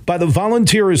powered by the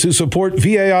volunteers who support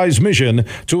VAI's mission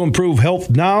to improve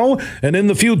health now and in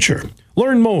the future.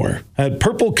 Learn more at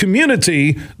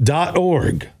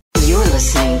purplecommunity.org. You're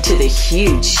listening to The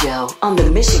Huge Show on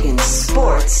the Michigan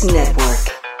Sports Network.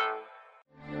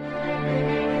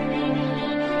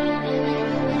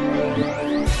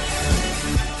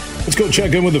 Let's go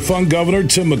check in with the fun governor,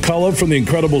 Tim McCullough, from the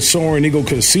incredible Soaring Eagle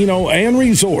Casino and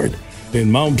Resort in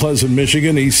Mount Pleasant,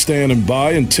 Michigan. He's standing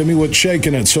by. And Timmy, what's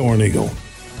shaking at Soaring Eagle?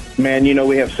 Man, you know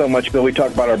we have so much, Bill. We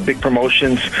talk about our big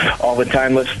promotions all the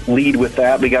time. Let's lead with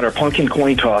that. We got our pumpkin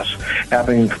coin toss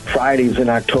happening Fridays in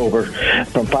October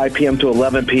from 5 p.m. to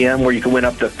 11 p.m. where you can win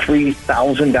up to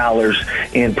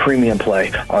 $3,000 in premium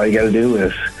play. All you got to do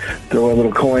is throw a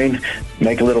little coin,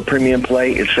 make a little premium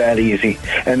play. It's that easy.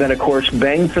 And then, of course,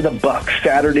 Bang for the Buck,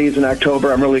 Saturdays in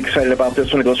October. I'm really excited about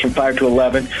this one. It goes from 5 to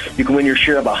 11. You can win your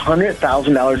share of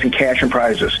 $100,000 in cash and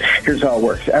prizes. Here's how it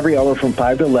works. Every hour from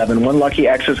 5 to 11, one lucky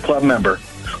Access Club member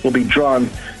will be drawn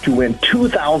to win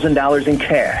 $2,000 in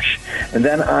cash. And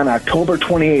then on October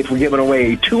 28th, we're giving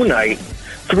away a 2-night,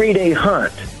 3-day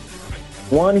hunt.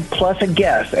 One plus a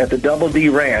guest at the Double D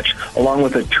Ranch, along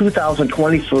with a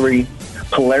 2023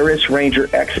 Polaris Ranger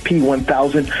XP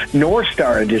 1000 North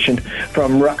Star Edition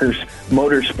from Rutgers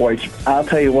Motorsports. I'll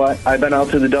tell you what, I've been out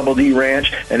to the Double D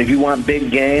Ranch, and if you want big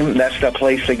game, that's the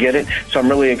place to get it. So I'm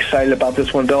really excited about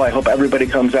this one, Bill. I hope everybody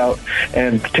comes out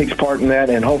and takes part in that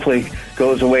and hopefully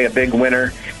goes away a big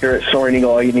winner. Here at Soaring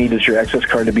Eagle, all you need is your access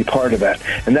card to be part of that.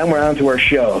 And then we're on to our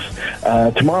shows.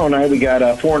 Tomorrow night, we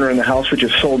got Foreigner in the House, which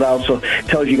is sold out, so it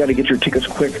tells you got to get your tickets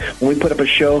quick. When we put up a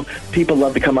show, people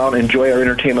love to come out and enjoy our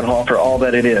entertainment hall for all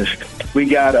that it is. We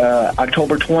got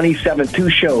October 27th, 2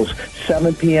 shows,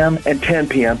 7 p.m. and 10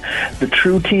 p.m. The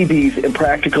True TVs and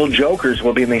Practical Jokers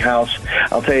will be in the house.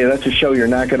 I'll tell you, that's a show you're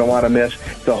not going to want to miss.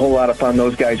 It's a whole lot of fun.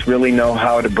 Those guys really know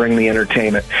how to bring the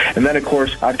entertainment. And then, of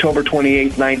course, October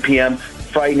 28th, 9 p.m.,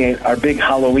 Friday night, our big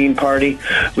Halloween party.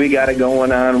 We got it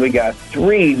going on. We got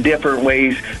 3 different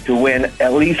ways to win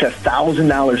at least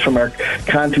 $1,000 from our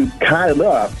contest.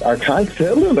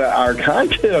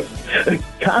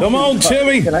 Come on,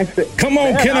 Timmy. Come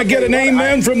on, can I get an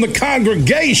amen from the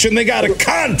congregation? They got a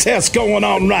contest going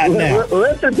on right now.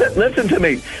 Listen to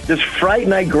me. This Friday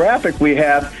night graphic we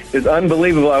have is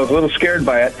unbelievable. I was a little scared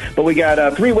by it. But we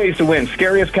got 3 ways to win.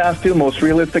 Scariest costume, most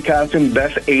realistic costume,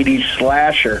 best 80s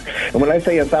slasher. And when I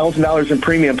say $1,000 in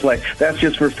premium play, that's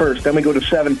just for first. Then we go to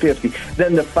 $750,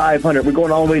 then to $500. We're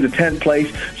going all the way to 10th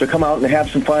place. So come out and have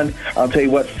some fun. I'll tell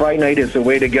you what, Friday night is the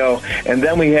way to go. And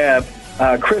then we have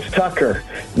Chris Tucker,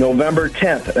 November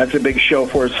 10th. That's a big show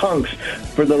for us. Hunks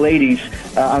for the ladies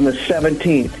on the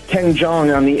 17th. Ken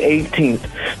Jeong on the 18th.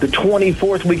 The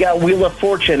 24th, we got Wheel of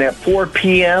Fortune at 4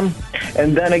 p.m.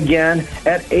 and then again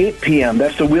at 8 p.m.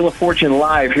 That's the Wheel of Fortune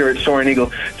live here at Soaring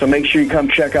Eagle. So make sure you come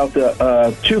check out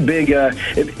the 2 big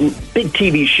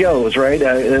TV shows, right?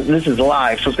 This is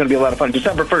live, so it's going to be a lot of fun.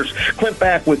 December 1st, Clint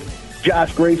Black with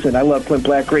Josh Grayson. I love Clint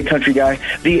Black, great country guy.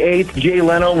 The 8th, Jay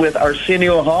Leno with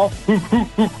Arsenio Hall.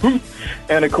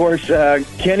 And, of course,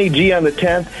 Kenny G on the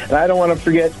 10th. And I don't want to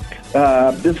forget,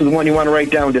 this is the one you want to write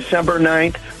down, December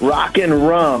 9th, Rock and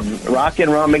Rum. Rock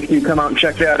and Rum, make sure you come out and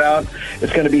check that out.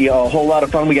 It's going to be a whole lot of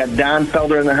fun. We got Don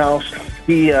Felder in the house.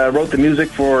 He wrote the music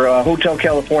for Hotel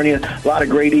California. A lot of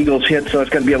great Eagles hits, so it's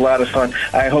going to be a lot of fun.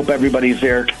 I hope everybody's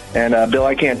there. And, Bill,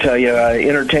 I can't tell you,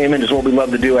 entertainment is what we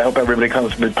love to do. I hope everybody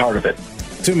comes to be part of it.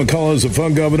 Tim McCullough is the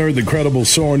fun governor of the incredible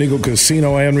Soaring Eagle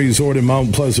Casino and Resort in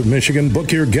Mount Pleasant, Michigan.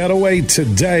 Book your getaway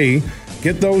today.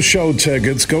 Get those show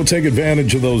tickets. Go take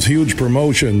advantage of those huge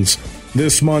promotions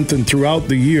this month and throughout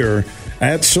the year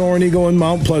at Soaring Eagle in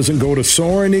Mount Pleasant. Go to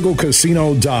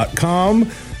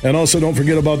SoaringEagleCasino.com. And also don't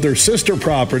forget about their sister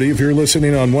property, if you're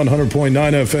listening on 100.9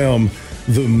 FM,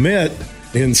 The Mitt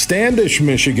in Standish,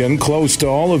 Michigan, close to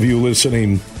all of you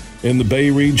listening in the Bay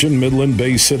region, Midland,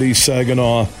 Bay City,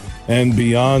 Saginaw and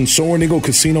beyond.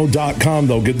 SoaringEagleCasino.com.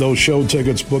 They'll get those show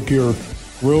tickets, book your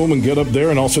room, and get up there.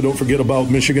 And also don't forget about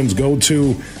Michigan's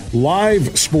go-to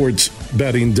live sports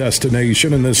betting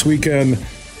destination. And this weekend,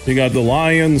 you got the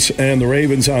Lions and the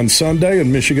Ravens on Sunday,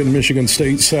 and Michigan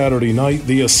State Saturday night.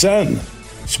 The Ascend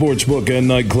Sportsbook and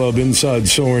Nightclub inside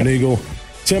Soaring Eagle.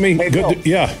 Timmy, Hey, good.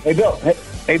 Bill.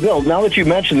 Hey, Bill, now that you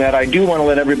mentioned that, I do want to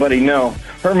let everybody know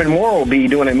Herman Moore will be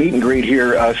doing a meet and greet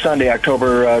here Sunday,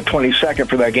 October 22nd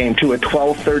for that game, too, at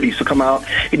 12:30. So come out.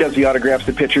 He does the autographs,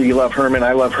 the picture. You love Herman.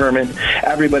 I love Herman.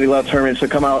 Everybody loves Herman, so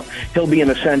come out. He'll be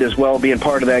in Ascend as well, being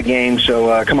part of that game.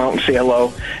 So come out and say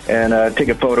hello and take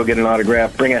a photo, get an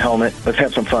autograph, bring a helmet. Let's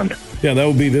have some fun. Yeah, that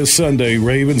will be this Sunday.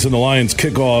 Ravens and the Lions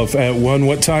kick off at 1.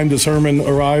 What time does Herman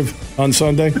arrive on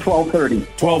Sunday? 12:30.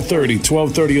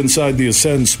 12:30 inside the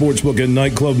Ascend Sportsbook and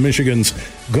Nightclub, Michigan's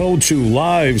go-to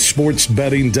live sports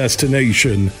betting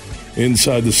destination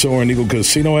inside the Soaring Eagle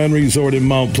Casino and Resort in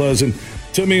Mount Pleasant.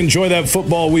 Timmy, enjoy that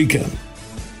football weekend.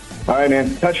 All right,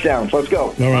 man. Touchdowns. Let's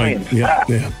go. All right. Lions.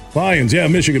 Yeah. Lions,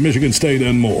 Michigan State,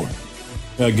 and more.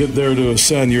 Get there to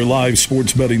Ascend, your live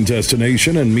sports betting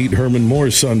destination, and meet Herman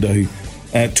Moore Sunday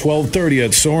at 12:30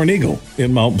 at Soaring Eagle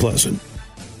in Mount Pleasant.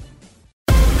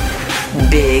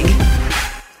 Big,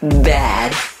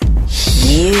 bad,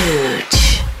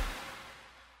 huge.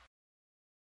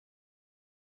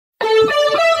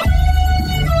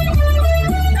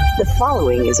 The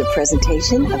following is a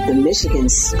presentation of the Michigan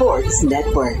Sports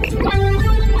Network.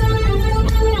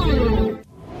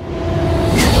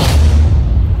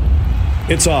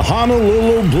 It's a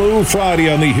Honolulu Blue Friday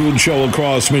on the Huge Show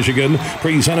across Michigan,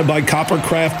 presented by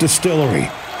Coppercraft Distillery.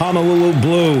 Honolulu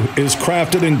Blue is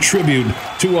crafted in tribute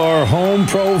to our home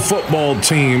pro football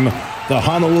team. The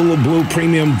Honolulu Blue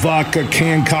Premium Vodka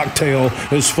Can Cocktail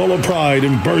is full of pride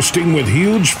and bursting with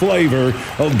huge flavor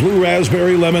of blue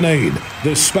raspberry lemonade.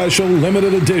 This special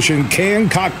limited edition can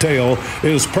cocktail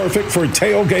is perfect for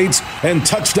tailgates and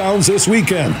touchdowns this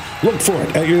weekend. Look for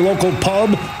it at your local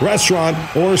pub, restaurant,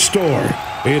 or store.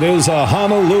 It is a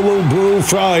Honolulu Blue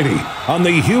Friday on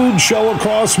the Huge Show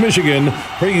across Michigan,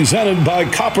 presented by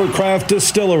Coppercraft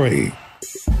Distillery.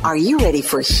 Are you ready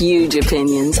for huge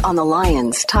opinions on the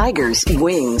Lions, Tigers,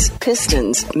 Wings,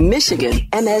 Pistons, Michigan,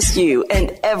 MSU,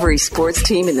 and every sports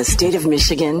team in the state of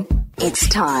Michigan? It's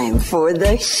time for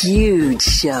The Huge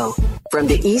Show. From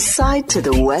the east side to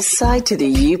the west side to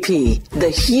the UP, The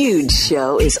Huge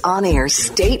Show is on air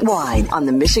statewide on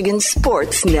the Michigan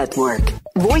Sports Network.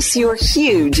 Voice your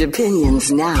huge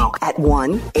opinions now at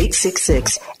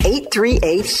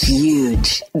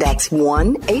 1-866-838-HUGE. That's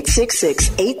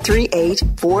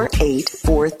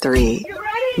 1-866-838-4843.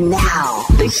 Now,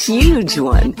 the huge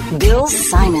one, Bill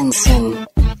Simonson.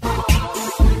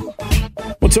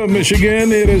 What's up,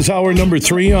 Michigan? It is hour number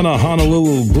 3 on a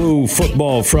Honolulu Blue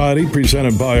Football Friday,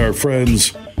 presented by our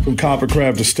friends from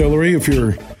Coppercraft Distillery. If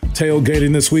you're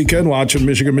tailgating this weekend, watching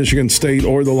Michigan State,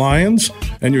 or the Lions,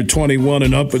 and you're 21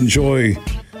 and up, enjoy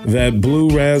that blue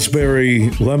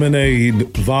raspberry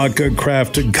lemonade vodka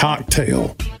crafted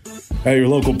cocktail at your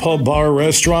local pub, bar,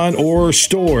 restaurant, or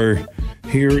store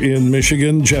here in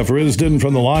Michigan. Jeff Risden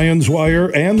from the Lions Wire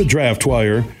and the Draft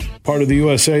Wire, part of the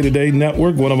USA Today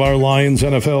Network, one of our Lions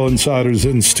NFL insiders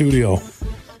in studio.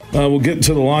 We'll get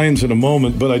to the Lions in a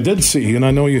moment, but I did see, and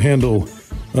I know you handle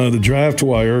the Draft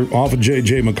Wire, off of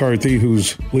J.J. McCarthy,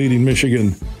 who's leading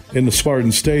Michigan in the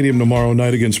Spartan Stadium tomorrow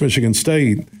night against Michigan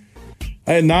State.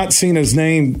 I had not seen his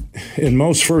name in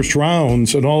most first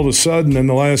rounds, and all of a sudden in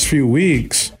the last few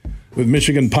weeks, with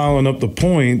Michigan piling up the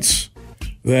points,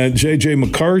 that J.J.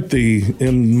 McCarthy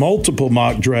in multiple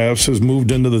mock drafts has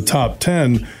moved into the top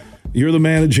 10. You're the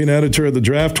managing editor of the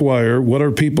Draft Wire. What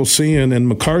are people seeing in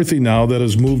McCarthy now that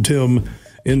has moved him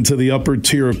into the upper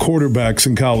tier of quarterbacks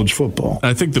in college football?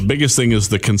 I think the biggest thing is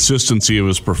the consistency of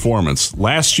his performance.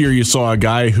 Last year, you saw a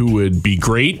guy who would be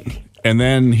great, and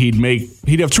then he'd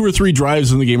have 2 or 3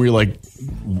 drives in the game where you're like,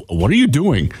 what are you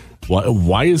doing?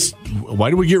 Why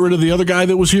do we get rid of the other guy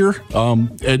that was here?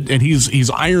 And he's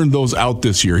ironed those out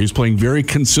this year. He's playing very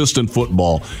consistent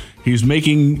football. He's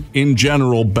making, in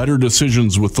general, better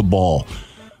decisions with the ball.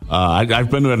 I've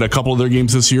been at a couple of their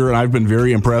games this year, and I've been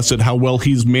very impressed at how well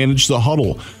he's managed the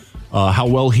huddle, how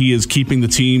well he is keeping the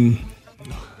team.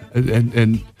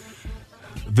 And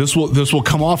this will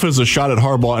come off as a shot at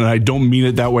Harbaugh, and I don't mean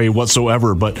it that way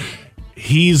whatsoever, but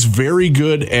he's very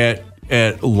good at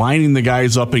lining the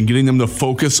guys up and getting them to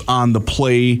focus on the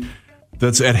play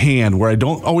that's at hand, where I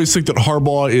don't always think that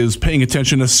Harbaugh is paying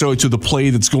attention necessarily to the play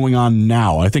that's going on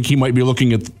now. I think he might be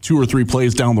looking at 2 or 3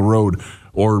 plays down the road,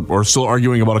 or still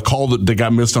arguing about a call that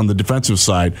got missed on the defensive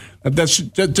side. That's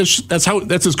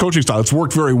his coaching style. It's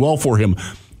worked very well for him.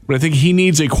 but I think he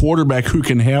needs a quarterback who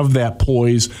can have that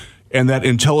poise and that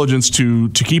intelligence to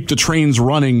keep the trains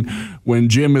running when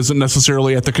Jim isn't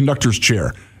necessarily at the conductor's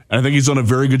chair. And I think he's done a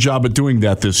very good job at doing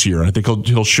that this year. I think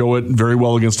he'll show it very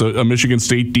well against a Michigan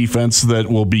State defense that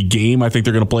will be game. I think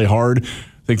they're going to play hard.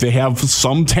 I think they have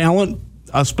some talent,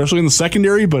 especially in the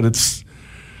secondary, but it's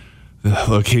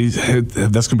look, that's going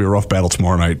to be a rough battle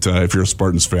tomorrow night if you're a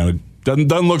Spartans fan. It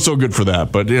doesn't look so good for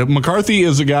that. But McCarthy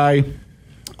is a guy.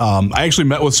 I actually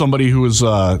met with somebody who was an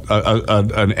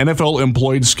NFL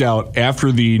employed scout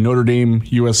after the Notre Dame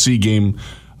USC game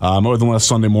more than last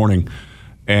Sunday morning.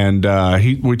 And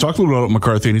we talked a little about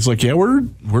McCarthy, and he's like, "Yeah,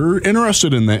 we're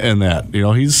interested in that. You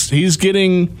know, he's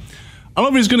getting. I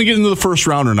don't know if he's going to get into the first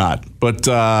round or not, but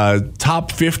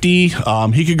top 50.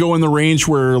 He could go in the range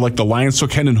where like the Lions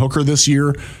took Hendon Hooker this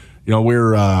year. You know,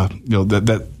 where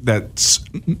that's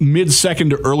mid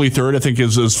second to early third. I think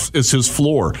is his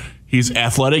floor. He's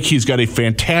athletic. He's got a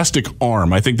fantastic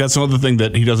arm. I think that's another thing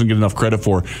that he doesn't get enough credit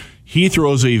for. He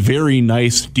throws a very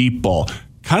nice deep ball.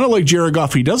 Kind of like Jared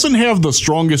Goff. He doesn't have the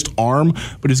strongest arm,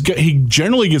 but he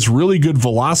generally gets really good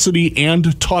velocity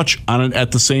and touch on it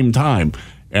at the same time.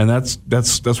 And that's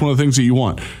one of the things that you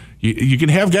want. You can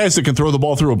have guys that can throw the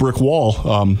ball through a brick wall.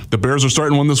 The Bears are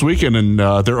starting one this weekend, and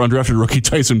their undrafted rookie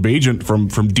Tyson Bagent from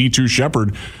D2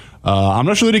 Shepherd. I'm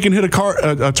not sure that he can hit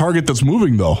a target that's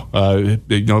moving, though.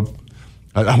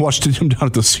 I watched him down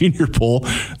at the Senior Bowl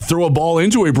throw a ball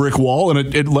into a brick wall,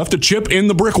 and it left a chip in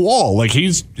the brick wall. Like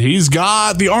he's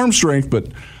got the arm strength, but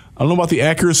I don't know about the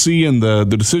accuracy and the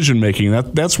decision making.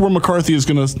 That's where McCarthy is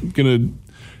gonna.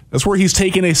 That's where he's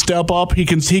taking a step up. He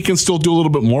can still do a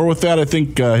little bit more with that. I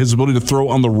think his ability to throw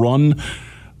on the run.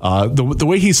 The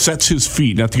way he sets his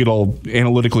feet, not to get all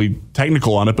analytically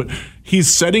technical on it, but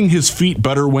he's setting his feet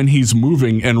better when he's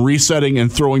moving and resetting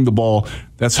and throwing the ball.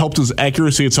 That's helped his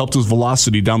accuracy. It's helped his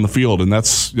velocity down the field, and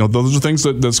that's those are things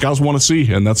that scouts want to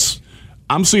see. And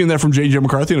I'm seeing that from J.J.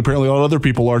 McCarthy, and apparently a lot of other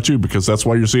people are too, because that's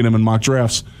why you're seeing him in mock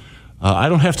drafts. I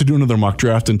don't have to do another mock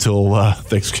draft until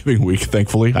Thanksgiving week.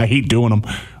 Thankfully, I hate doing them,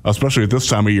 especially at this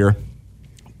time of year.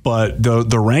 But the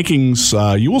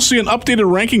rankings, you will see an updated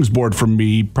rankings board from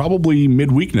me probably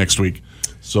midweek next week.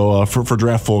 So for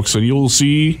draft folks, and you'll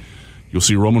see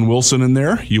Roman Wilson in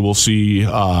there. You will see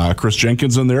Chris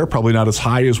Jenkins in there, probably not as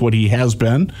high as what he has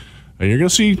been. And you're going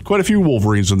to see quite a few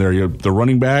Wolverines in there. You have the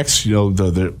running backs,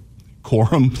 the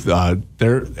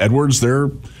Corum, Edwards.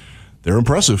 They're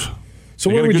impressive. So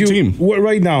what would you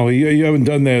right now? You haven't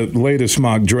done that latest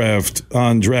mock draft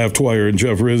on DraftWire, and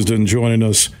Jeff Risdon joining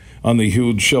us on the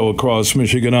huge show across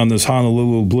Michigan on this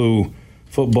Honolulu Blue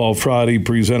Football Friday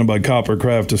presented by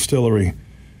Coppercraft Distillery.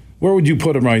 Where would you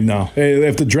put him right now?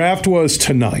 If the draft was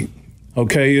tonight,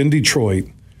 okay, in Detroit,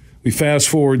 we fast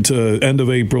forward to end of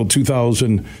April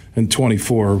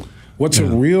 2024, what's a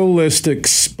realistic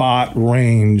spot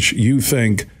range you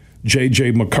think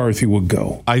J.J. McCarthy would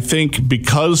go? I think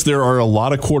because there are a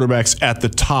lot of quarterbacks at the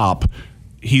top,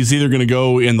 he's either going to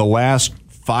go in the last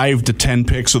 5 to 10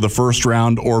 picks of the first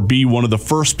round or be one of the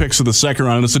first picks of the second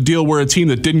round. And it's a deal where a team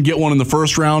that didn't get one in the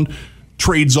first round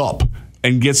trades up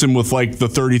and gets him with like the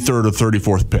 33rd or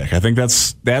 34th pick. I think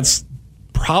that's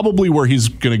probably where he's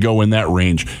going to go in that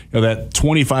range, that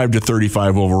 25 to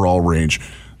 35 overall range.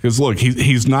 Because look,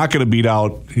 he's not going to beat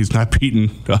out. He's not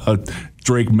beating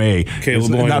Drake May.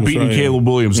 Not beating Caleb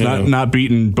Williams. Not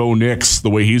beating Bo Nix the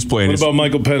way he's playing. What about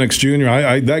Michael Penix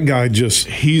Jr.? That guy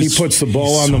he puts the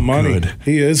ball on the money. Good.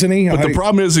 He isn't he? But the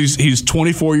problem is he's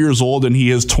 24 years old and he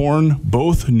has torn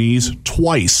both knees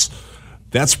twice.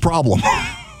 That's a problem.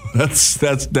 That's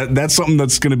something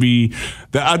that's going to be.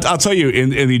 I'll tell you, in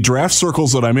the draft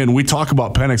circles that I'm in, we talk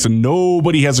about Penix and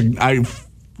nobody has a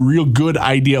real good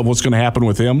idea of what's going to happen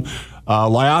with him.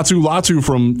 Latu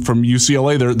from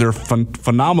UCLA, they're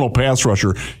phenomenal pass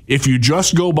rusher. If you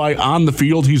just go by on the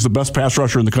field, he's the best pass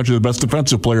rusher in the country, the best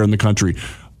defensive player in the country.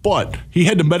 But he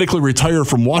had to medically retire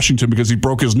from Washington because he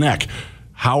broke his neck.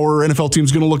 How are NFL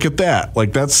teams going to look at that?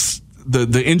 Like that's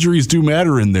the injuries do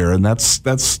matter in there, and that's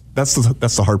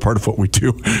the hard part of what we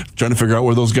do, trying to figure out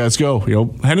where those guys go.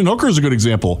 Hendon Hooker is a good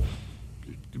example.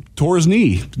 Tore his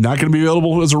knee, not going to be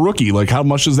available as a rookie. Like, how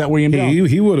much does that weigh him down?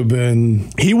 He would have been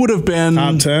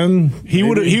top 10. He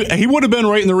would have been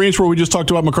right in the range where we just talked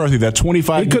about McCarthy, that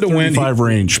 25 to 35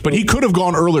 range. But he could have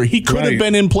gone earlier. He could have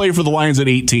been in play for the Lions at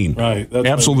 18. Right. That's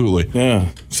absolutely. Right. Yeah.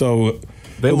 So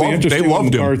they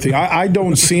loved McCarthy. him. I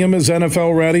don't see him as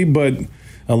NFL ready, but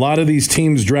A lot of these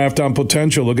teams draft on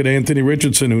potential. Look at Anthony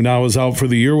Richardson, who now is out for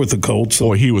the year with the Colts.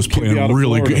 Boy, he was playing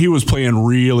really good. He was playing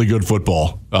really good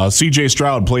football. C.J.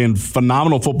 Stroud playing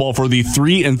phenomenal football for the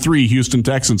 3-3 Houston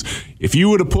Texans. If you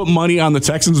would have put money on the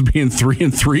Texans being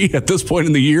 3-3 at this point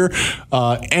in the year,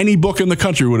 any book in the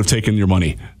country would have taken your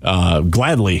money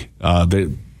gladly.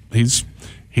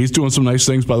 He's doing some nice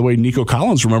things. By the way, Nico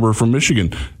Collins, remember, from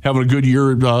Michigan, having a good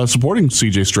year supporting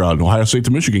C.J. Stroud. Ohio State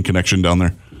to Michigan connection down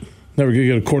there. Never could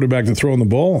get a quarterback to throw in the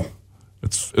ball.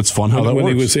 It's fun how that works.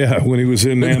 When he was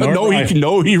in Ann Arbor.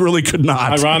 No, he really could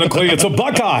not. Ironically, it's a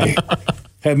Buckeye.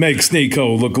 That makes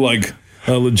Nico look like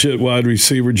a legit wide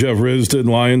receiver. Jeff Risdon,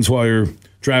 Lions Wire,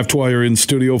 Draft Wire in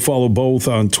studio. Follow both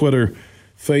on Twitter,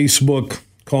 Facebook.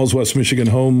 Calls West Michigan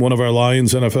home, one of our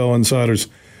Lions NFL insiders.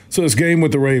 So this game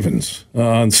with the Ravens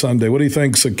on Sunday, what do you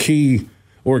think's a key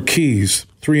or keys,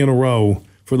 3 in a row,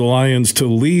 for the Lions to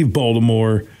leave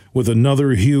Baltimore with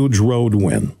another huge road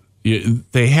win?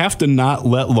 They have to not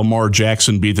let Lamar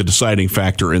Jackson be the deciding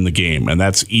factor in the game, and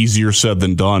that's easier said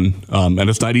than done. And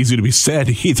it's not easy to be said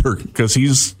either, because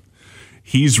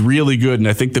he's really good. And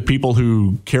I think the people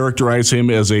who characterize him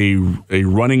as a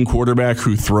running quarterback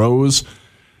who throws,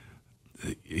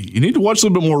 you need to watch a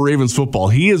little bit more Ravens football.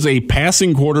 He is a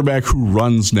passing quarterback who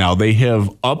runs now. They have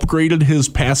upgraded his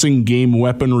passing game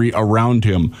weaponry around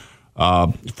him.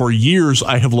 For years,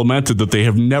 I have lamented that they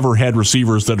have never had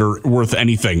receivers that are worth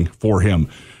anything for him.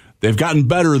 They've gotten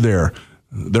better there.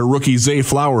 Their rookie Zay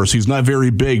Flowers, he's not very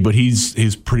big, but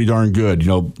he's pretty darn good.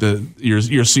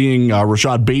 You're seeing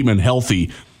Rashad Bateman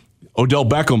healthy. Odell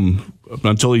Beckham,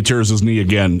 until he tears his knee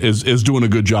again, is doing a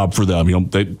good job for them.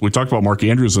 We talked about Mark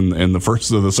Andrews in the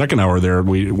first of the second hour there,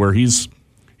 where he's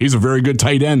a very good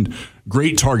tight end,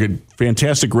 great target,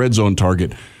 fantastic red zone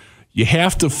target. You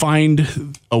have to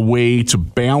find a way to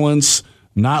balance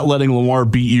not letting Lamar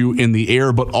beat you in the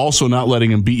air, but also not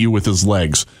letting him beat you with his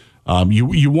legs.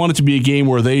 You want it to be a game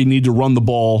where they need to run the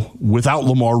ball without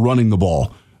Lamar running the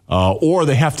ball, or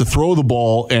they have to throw the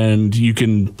ball and you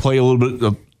can play a little bit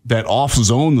of that off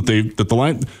zone that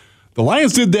the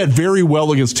Lions did that very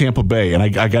well against Tampa Bay, and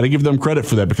I got to give them credit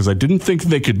for that because I didn't think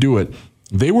they could do it.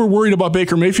 They were worried about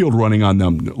Baker Mayfield running on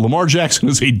them. Lamar Jackson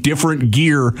is a different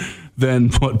gear than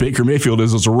what Baker Mayfield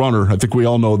is as a runner. I think we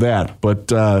all know that. But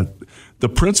the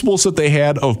principles that they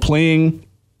had of playing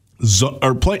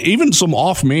even some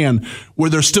off man where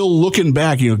they're still looking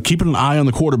back, keeping an eye on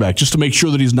the quarterback just to make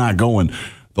sure that he's not going.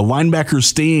 The linebackers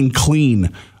staying clean.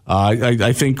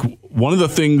 I think one of the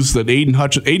things that Aiden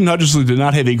Hutchinson did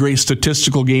not have a great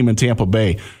statistical game in Tampa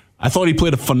Bay. I thought he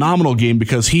played a phenomenal game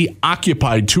because he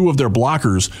occupied 2 of their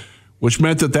blockers, which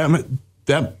meant that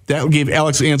gave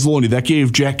Alex Anzalone, that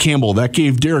gave Jack Campbell, that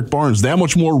gave Derek Barnes that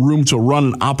much more room to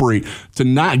run and operate, to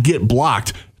not get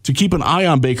blocked, to keep an eye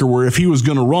on Baker where if he was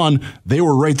going to run, they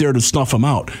were right there to snuff him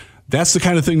out. That's the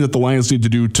kind of thing that the Lions need to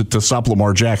do to stop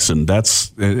Lamar Jackson. That's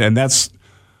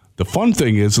the fun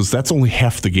thing is that's only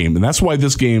half the game, and that's why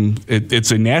this game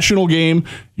it's a national game.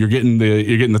 You're getting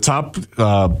the top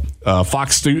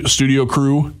Fox studio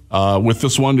crew with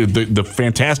this one. The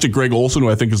fantastic Greg Olson, who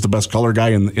I think is the best color guy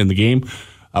in the game,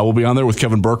 will be on there with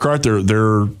Kevin Burkhardt. They're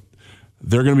going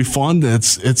to be fun.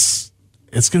 It's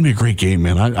going to be a great game,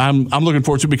 man. I'm looking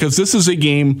forward to it because this is a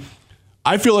game.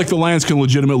 I feel like the Lions can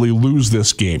legitimately lose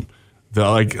this game.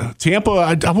 Tampa,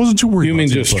 I wasn't too worried. You mean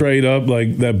just straight up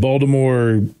like that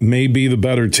Baltimore may be the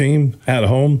better team at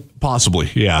home?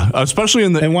 Possibly, yeah. Especially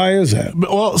in the. And why is that?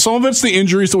 Well, some of it's the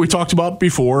injuries that we talked about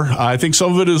before. I think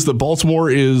some of it is that Baltimore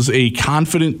is a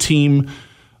confident team.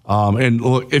 And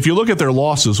look, if you look at their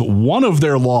losses, one of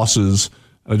their losses,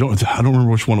 I don't remember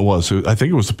which one it was. I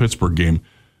think it was the Pittsburgh game.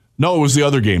 No, it was the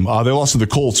other game. They lost to the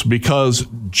Colts because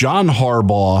John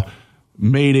Harbaugh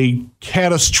made a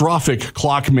catastrophic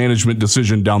clock management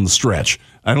decision down the stretch.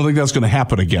 I don't think that's going to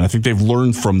happen again. I think they've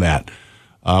learned from that.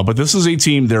 But this is a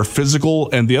team, they're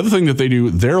physical, and the other thing that they do,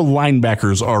 their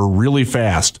linebackers are really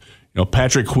fast.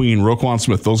 Patrick Queen, Roquan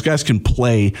Smith, those guys can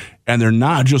play, and they're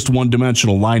not just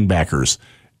one-dimensional linebackers.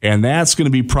 And that's going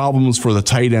to be problems for the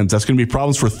tight ends. That's going to be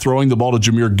problems for throwing the ball to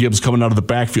Jahmyr Gibbs coming out of the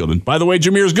backfield. And by the way,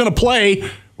 Jahmyr's going to play.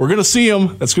 We're going to see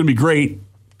him. That's going to be great.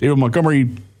 David Montgomery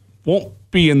won't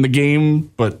be in the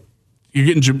game, but you're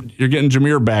getting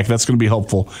Jahmyr back. That's going to be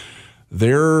helpful.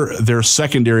 Their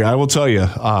secondary, I will tell you,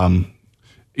 to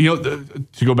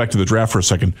go back to the draft for a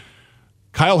second,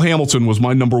 Kyle Hamilton was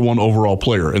my number 1 overall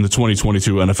player in the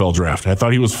 2022 NFL draft. I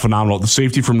thought he was phenomenal. The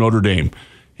safety from Notre Dame.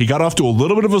 He got off to a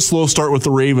little bit of a slow start with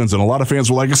the Ravens, and a lot of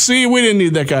fans were like, see, we didn't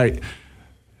need that guy.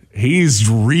 He's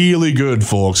really good,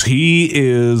 folks. He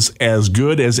is as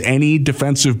good as any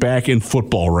defensive back in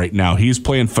football right now. He's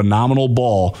playing phenomenal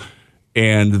ball.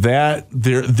 and that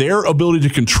their ability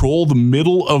to control the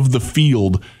middle of the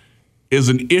field is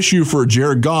an issue for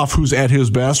Jared Goff, who's at his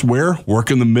best where?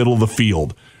 Work in the middle of the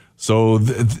field. So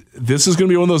this is going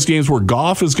to be one of those games where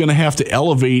Goff is going to have to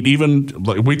elevate. Even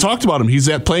like we talked about him, he's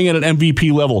playing at an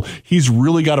MVP level. He's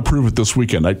really got to prove it this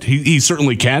weekend. He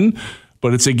certainly can,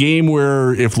 but it's a game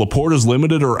where if Laporte is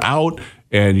limited or out,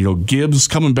 and Gibbs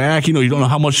coming back, you don't know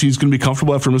how much he's going to be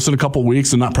comfortable after missing a couple of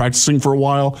weeks and not practicing for a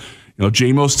while.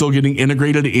 J-Mo's still getting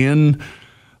integrated in.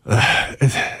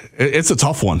 It's a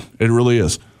tough one. It really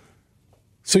is.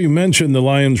 So you mentioned the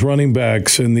Lions running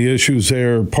backs and the issues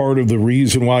there. Part of the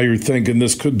reason why you're thinking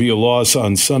this could be a loss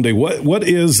on Sunday. What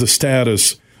is the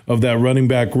status of that running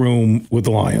back room with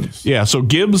the Lions? Yeah, so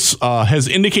Gibbs has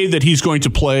indicated that he's going to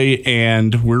play,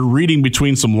 and we're reading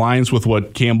between some lines with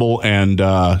what Campbell and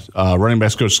running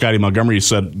backs coach Scotty Montgomery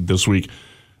said this week.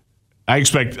 I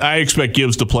expect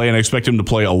Gibbs to play, and I expect him to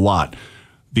play a lot.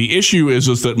 The issue is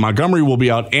that Montgomery will be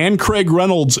out, and Craig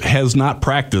Reynolds has not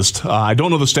practiced. I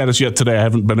don't know the status yet today. I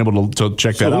haven't been able to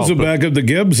check that out. So who's the backup to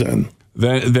Gibbs then?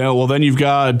 Then you've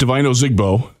got Divine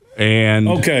Ozigbo. And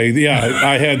okay, yeah,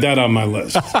 I had that on my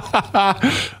list.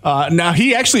 Now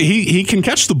he can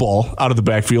catch the ball out of the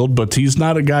backfield, but he's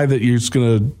not a guy that you're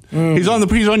going to. He's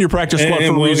on your practice squad for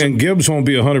a reason. And Gibbs won't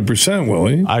be 100%, will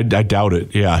he? I doubt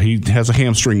it. Yeah, he has a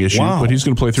hamstring issue, but he's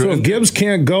going to play through it. So if Gibbs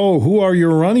can't go, who are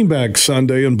your running backs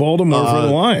Sunday in Baltimore for the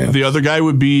Lions? The other guy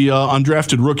would be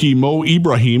undrafted rookie Mo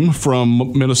Ibrahim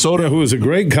from Minnesota, who is a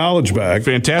great college back,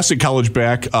 fantastic college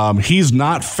back. He's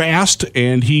not fast,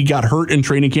 and he got hurt in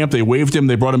training camp. They waived him.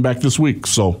 They brought him back this week.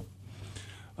 So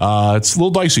it's a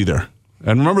little dicey there.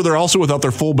 And remember, they're also without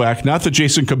their fullback. Not that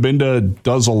Jason Kabinda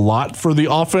does a lot for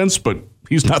the offense, but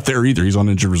he's not there either. He's on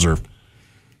injured reserve.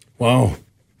 Wow.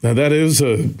 Now that is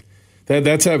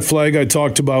that's that flag I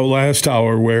talked about last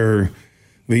hour where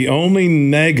the only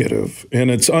negative,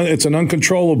 and it's an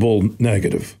uncontrollable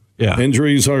negative. Yeah.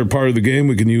 Injuries are part of the game.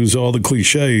 We can use all the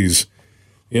cliches.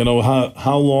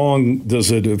 How long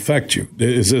does it affect you?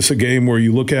 Is this a game where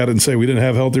you look at it and say, we didn't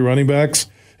have healthy running backs?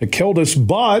 It killed us.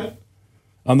 But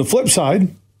on the flip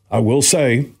side, I will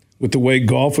say, with the way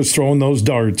Goff was throwing those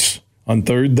darts on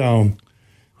third down,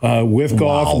 with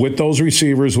Goff, with those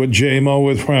receivers, with J-Mo,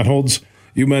 with Reynolds,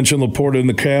 you mentioned Laporte in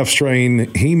the calf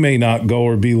strain. He may not go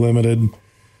or be limited.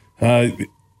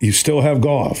 You still have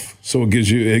Goff, so it gives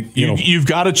you. You've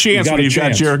got a chance when you've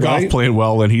got Jared Goff playing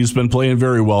well, and he's been playing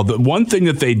very well. The one thing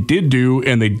that they did do,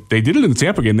 and they did it in the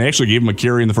Tampa game, they actually gave him a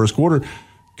carry in the first quarter.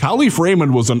 Khalif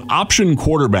Raymond was an option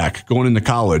quarterback going into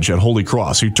college at Holy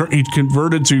Cross. He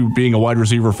converted to being a wide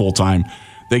receiver full time.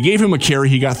 They gave him a carry.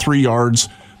 He got 3 yards.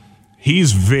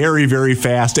 He's very, very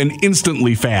fast and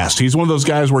instantly fast. He's one of those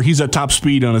guys where he's at top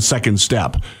speed on his second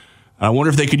step. I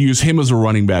wonder if they could use him as a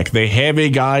running back. They have a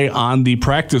guy on the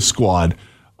practice squad,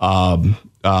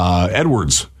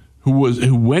 Edwards, who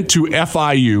went to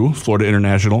FIU, Florida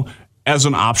International, as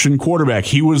an option quarterback.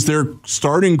 He was their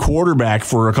starting quarterback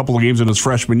for a couple of games in his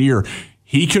freshman year.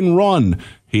 He can run.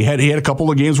 He had a couple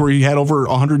of games where he had over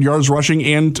 100 yards rushing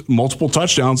and multiple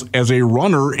touchdowns as a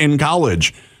runner in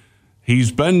college.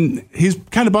 He's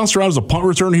kind of bounced around as a punt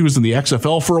returner. He was in the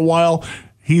XFL for a while.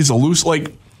 He's a loose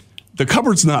the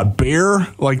cupboard's not bare.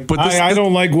 But I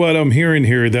don't like what I'm hearing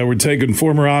here that we're taking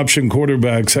former option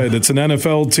quarterbacks. It's an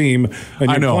NFL team, and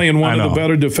you're playing one of the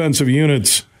better defensive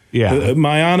units. Yeah.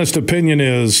 My honest opinion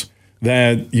is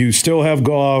that you still have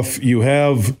Goff. You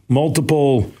have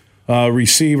multiple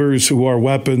receivers who are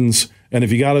weapons. And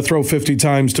if you got to throw 50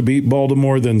 times to beat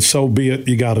Baltimore, then so be it.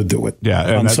 You got to do it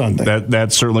on Sunday.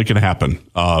 That certainly can happen.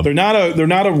 They're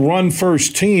not a run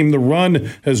first team. The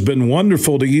run has been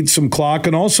wonderful to eat some clock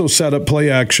and also set up play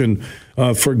action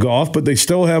for Goff. But they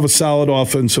still have a solid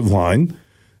offensive line,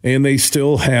 and they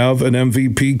still have an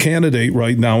MVP candidate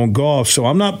right now in Goff. So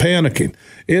I'm not panicking.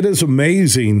 It is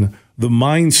amazing the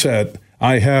mindset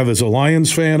I have as a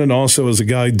Lions fan and also as a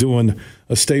guy doing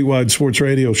a statewide sports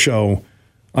radio show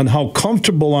on how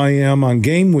comfortable I am on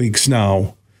game weeks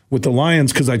now with the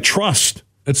Lions because I trust.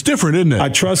 It's different, isn't it? I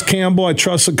trust Campbell. I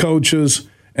trust the coaches.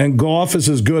 And Goff is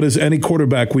as good as any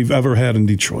quarterback we've ever had in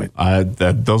Detroit.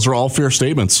 Those are all fair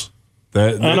statements.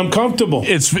 And I'm comfortable.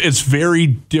 It's very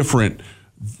different.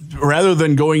 Rather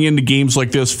than going into games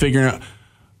like this, figuring out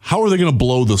how are they going to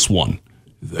blow this one.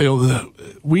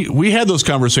 We had those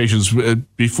conversations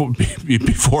before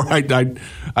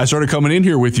I started coming in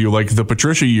here with you, like the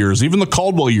Patricia years, even the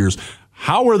Caldwell years.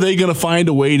 How are they going to find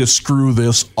a way to screw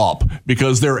this up?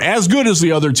 Because they're as good as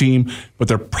the other team, but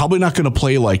they're probably not going to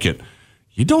play like it.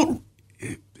 We don't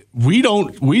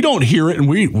hear it, and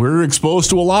we're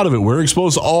exposed to a lot of it. We're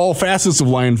exposed to all facets of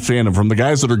Lion fandom, from the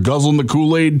guys that are guzzling the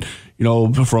Kool-Aid,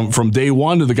 from day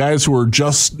one to the guys who are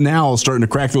just now starting to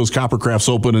crack those copper crafts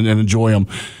open and enjoy them.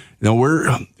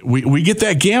 We get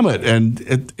that gamut,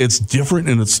 and it's different,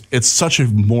 and it's such a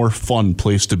more fun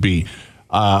place to be.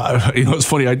 It's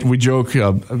funny. We joke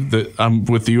that I'm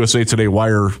with the USA Today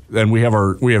Wire, and we have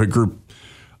a group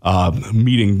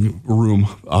meeting room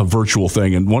virtual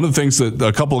thing, and one of the things that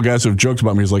a couple of guys have joked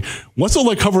about me is like, what's it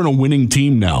like covering a winning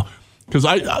team now? Because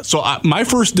my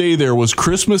first day there was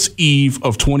Christmas Eve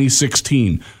of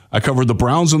 2016. I covered the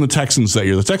Browns and the Texans that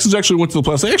year. The Texans actually went to the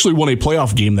playoffs. They actually won a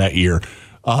playoff game that year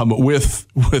with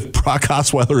Brock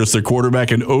Osweiler as their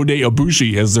quarterback and Ode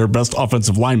Abushi as their best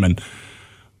offensive lineman.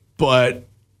 But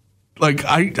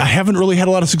I haven't really had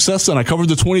a lot of success then. I covered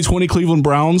the 2020 Cleveland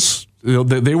Browns.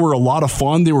 They were a lot of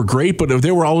fun. They were great, but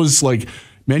they were always like,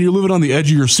 man, you're living on the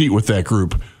edge of your seat with that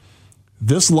group.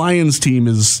 This Lions team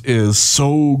is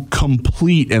so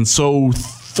complete and so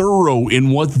thorough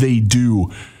in what they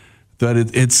do that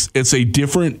it's a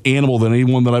different animal than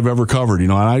anyone that I've ever covered.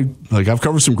 I've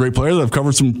covered some great players. I've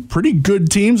covered some pretty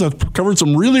good teams. I've covered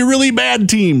some really, really bad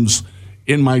teams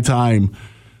in my time.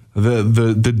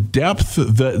 The depth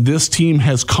that this team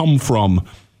has come from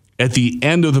at the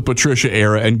end of the Patricia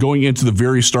era and going into the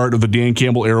very start of the Dan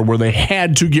Campbell era, where they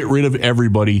had to get rid of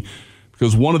everybody,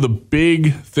 because one of the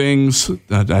big things,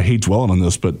 I hate dwelling on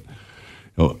this, but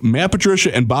Matt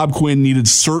Patricia and Bob Quinn needed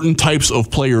certain types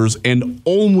of players, and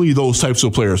only those types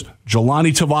of players.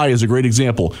 Jelani Tavai is a great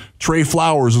example. Trey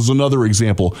Flowers is another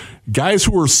example. Guys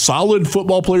who are solid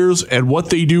football players at what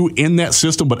they do in that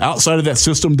system, but outside of that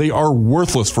system, they are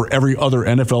worthless for every other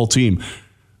NFL team.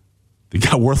 They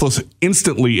got worthless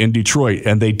instantly in Detroit,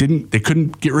 and they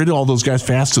couldn't get rid of all those guys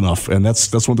fast enough, and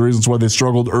that's one of the reasons why they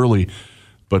struggled early.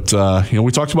 But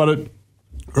we talked about it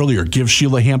earlier. Give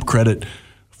Sheila Hamp credit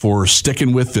for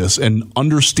sticking with this and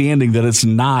understanding that it's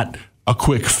not a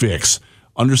quick fix.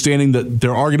 Understanding that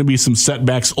there are going to be some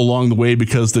setbacks along the way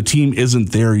because the team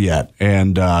isn't there yet.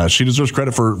 And she deserves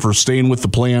credit for staying with the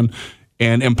plan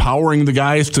and empowering the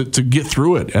guys to get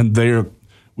through it. And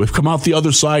we've come out the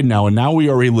other side now, and now we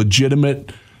are a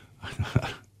legitimate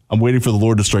I'm waiting for the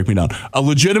Lord to strike me down. A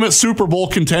legitimate Super Bowl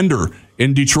contender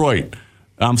in Detroit.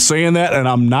 I'm saying that, and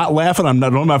I'm not laughing. I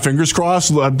don't have my fingers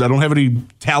crossed. I don't have any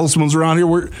talismans around here.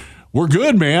 We're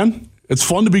good, man. It's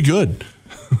fun to be good.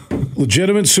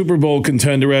 Legitimate Super Bowl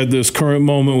contender at this current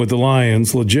moment with the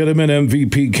Lions. Legitimate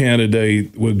MVP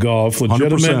candidate with Goff.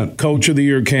 Legitimate 100%. Coach of the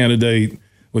Year candidate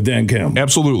with Dan Campbell.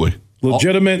 Absolutely.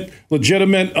 Legitimate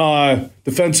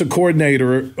defensive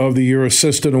coordinator of the year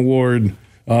assistant award.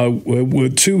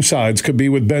 With two sides, could be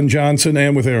with Ben Johnson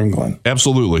and with Aaron Glenn.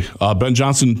 Absolutely. Ben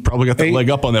Johnson probably got the leg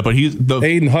up on that, but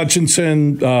Aiden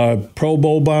Hutchinson, Pro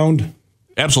Bowl bound.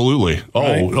 Absolutely.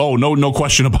 Right? No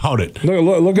question about it.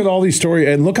 Look at all these stories,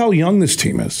 and look how young this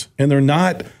team is, and they're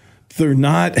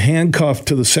not handcuffed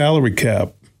to the salary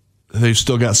cap. They've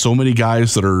still got so many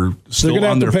guys that are still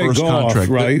on their first contract.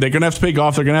 Right? They're going to have to pay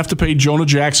Goff. They're going to have to pay Jonah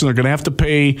Jackson. They're going to have to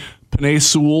pay Penei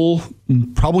Sewell.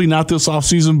 Probably not this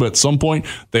offseason, but at some point.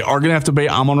 They are going to have to pay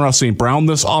Amon-Ra St. Brown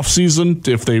this offseason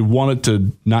if they want it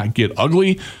to not get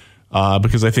ugly,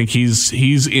 because I think he's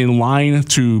in line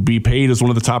to be paid as one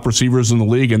of the top receivers in the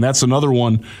league, and that's another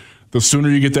one. The sooner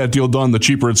you get that deal done, the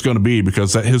cheaper it's going to be,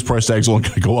 because his price tag is only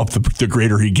going to go up the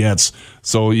greater he gets.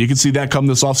 So you can see that come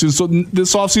this offseason. So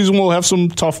this offseason we'll have some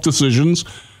tough decisions.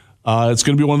 It's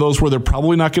going to be one of those where they're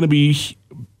probably not going to be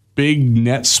big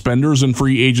net spenders in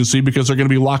free agency, because they're going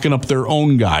to be locking up their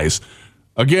own guys.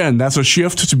 Again, that's a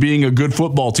shift to being a good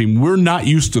football team. We're not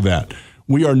used to that.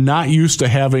 We are not used to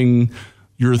having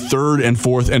your third and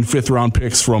fourth and fifth round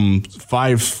picks from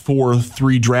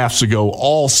 3 drafts ago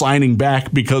all signing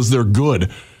back because they're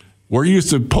good. We're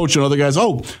used to poaching other guys.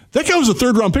 Oh, that guy was a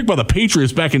third round pick by the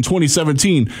Patriots back in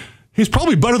 2017. He's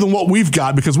probably better than what we've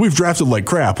got because we've drafted like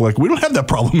crap. Like, we don't have that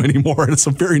problem anymore, and it's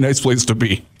a very nice place to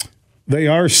be. They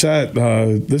are set.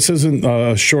 This isn't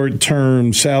a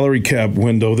short-term salary cap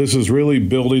window. This is really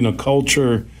building a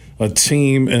culture, a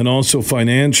team, and also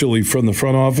financially from the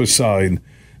front office side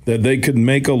that they could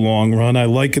make a long run. I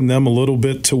liken them a little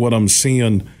bit to what I'm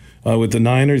seeing with the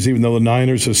Niners, even though the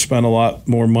Niners have spent a lot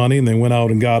more money and they went out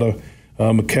and got a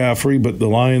McCaffrey, but the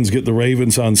Lions get the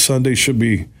Ravens on Sunday. Should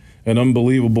be an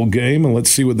unbelievable game, and let's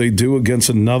see what they do against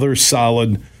another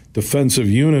solid defensive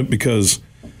unit, because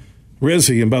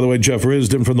Rizzy, and by the way, Jeff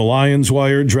Risdon from the Lions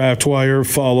Wire, Draft Wire,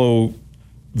 follow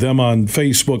them on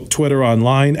Facebook, Twitter,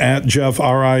 online, at Jeff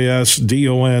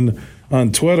Risdon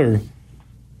on Twitter.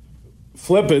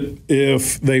 Flip it,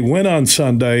 if they win on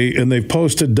Sunday and they've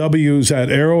posted W's at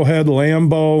Arrowhead,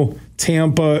 Lambeau,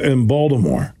 Tampa, and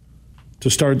Baltimore to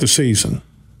start the season.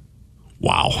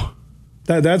 Wow.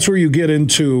 That's where you get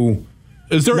into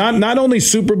Is there not only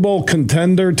Super Bowl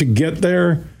contender to get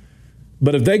there,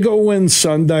 but if they go win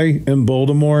Sunday in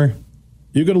Baltimore,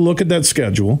 you're going to look at that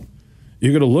schedule.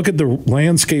 You're going to look at the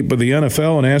landscape of the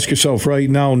NFL and ask yourself right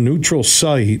now, neutral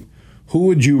site, who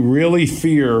would you really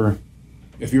fear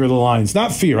if you're the Lions?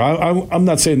 Not fear. I'm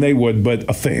not saying they would, but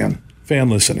a fan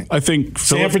listening. I think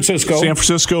San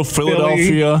Francisco,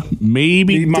 Philadelphia, Philly,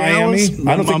 maybe Miami. Dallas.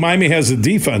 I don't think Miami has the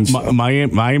defense.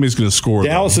 Miami's going to score.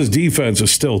 Dallas's defense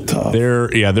is still tough.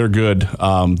 They're good.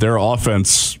 Their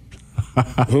offense.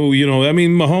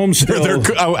 Mahomes still.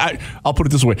 I'll put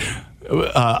it this way.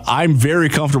 I'm very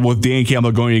comfortable with Dan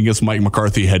Campbell going against Mike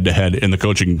McCarthy head-to-head in the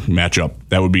coaching matchup.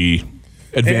 That would be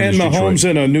advantage And Mahomes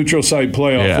Detroit. in a neutral site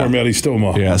playoff format, he's still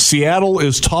Mahomes. Yeah, Seattle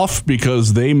is tough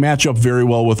because they match up very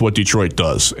well with what Detroit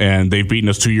does, and they've beaten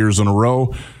us 2 years in a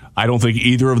row. I don't think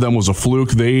either of them was a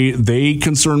fluke. They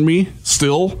concern me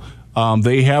still.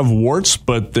 They have warts,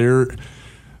 but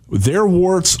their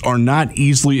warts are not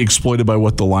easily exploited by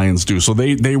what the Lions do. So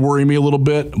they worry me a little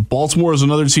bit. Baltimore is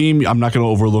another team. I'm not going to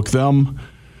overlook them.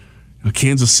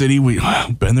 Kansas City, we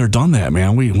been there, done that,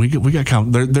 man. We got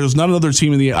count. There's not another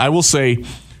team in the. I will say,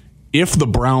 if the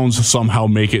Browns somehow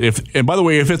make it, and by the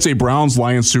way, if it's a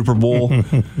Browns-Lions Super Bowl,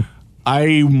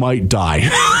 I might die.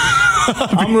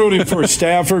 I'm rooting for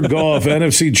Stafford Goff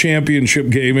NFC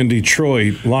Championship game in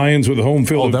Detroit. Lions with home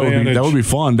field advantage. That would be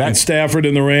fun. And Stafford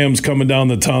and the Rams coming down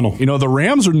the tunnel. The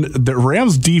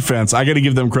Rams defense, I got to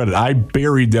give them credit. I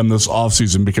buried them this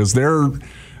offseason because their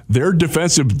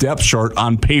defensive depth chart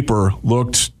on paper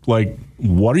looked like,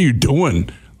 what are you doing?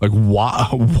 Like,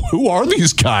 who are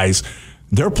these guys?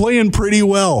 They're playing pretty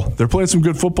well. They're playing some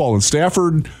good football. And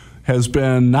Stafford has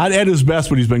been not at his best,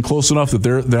 but he's been close enough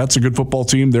that that's a good football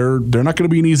team. They're not going to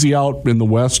be an easy out in the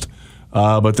West,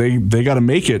 but they got to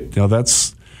make it.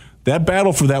 That's that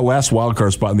battle for that last wild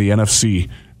card spot in the NFC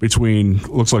between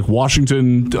looks like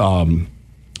Washington,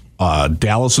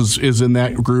 Dallas is in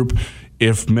that group.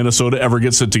 If Minnesota ever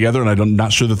gets it together, and I'm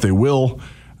not sure that they will,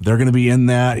 they're going to be in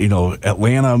that.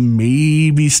 Atlanta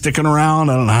maybe sticking around.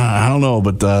 I don't know,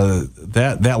 but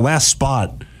that last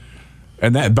spot,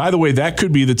 and that, by the way, that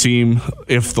could be the team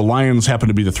if the Lions happen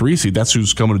to be the 3 seed. That's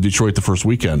who's coming to Detroit the first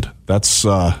weekend. That's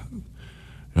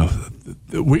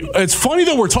it's funny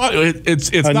that we're talking. It's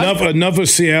enough of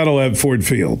Seattle at Ford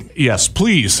Field. Yes,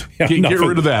 please get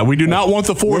rid of that. We do not want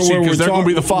the 4 seed because they're going to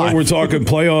be the 5. We're talking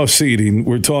playoff seeding.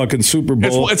 We're talking Super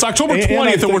Bowl. It's October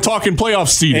 20th, and we're talking playoff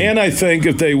seeding. And I think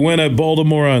if they win at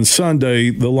Baltimore on Sunday,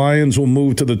 the Lions will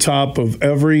move to the top of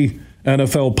every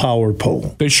NFL power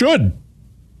poll. They should.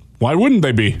 Why wouldn't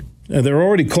they be? They're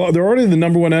already the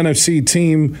number one NFC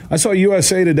team. I saw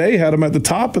USA Today had them at the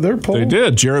top of their poll. They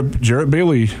did. Jarrett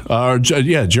Bailey.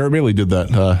 Jarrett Bailey did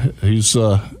that.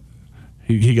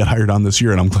 He got hired on this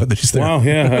year, and I'm glad that he's there. Wow,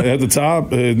 yeah, at the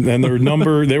top, and their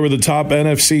number. They were the top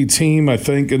NFC team, I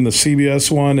think, in the CBS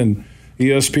one and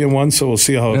ESPN one. So we'll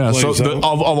see how it plays out. Of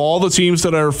all the teams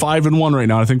that are 5-1 right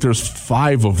now, I think there's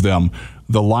 5 of them.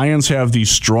 The Lions have the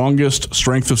strongest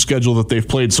strength of schedule that they've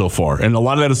played so far. And a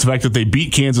lot of that is the fact that they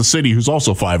beat Kansas City, who's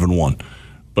also 5-1.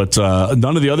 But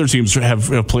none of the other teams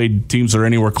have played teams that are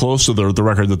anywhere close to the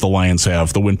record that the Lions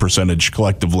have, the win percentage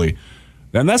collectively.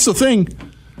 And that's the thing.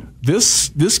 This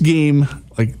game,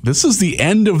 this is the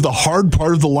end of the hard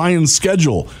part of the Lions'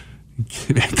 schedule.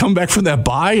 Come back from that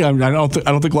bye. I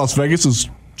don't think Las Vegas is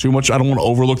too much. I don't want to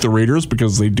overlook the Raiders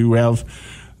because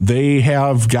they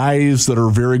have guys that are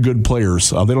very good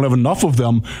players. They don't have enough of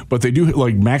them, but they do,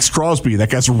 like Max Crosby. That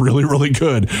guy's really, really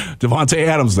good. Devontae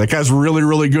Adams. That guy's really,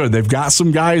 really good. They've got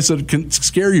some guys that can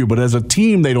scare you, but as a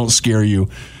team, they don't scare you.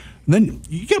 And then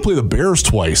you got to play the Bears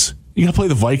twice. You got to play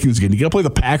the Vikings again. You got to play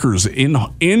the Packers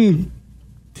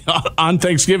on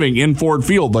Thanksgiving in Ford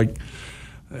Field.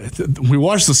 We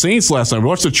watched the Saints last night. We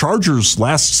watched the Chargers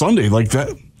last Sunday.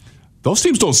 Those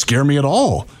teams don't scare me at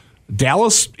all.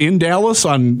 Dallas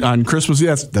on Christmas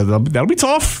Eve, that'll be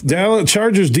tough. Dallas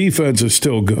Chargers defense is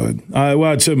still good. I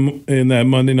watched them in that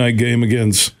Monday night game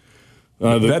against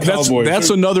the Cowboys.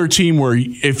 That's another team where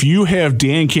if you have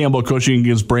Dan Campbell coaching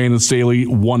against Brandon Staley,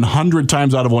 100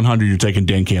 times out of 100 you're taking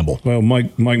Dan Campbell. Well,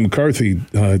 Mike McCarthy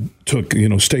took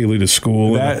Staley to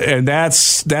school, and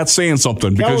that's saying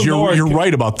something because you're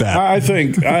right about that. I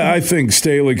think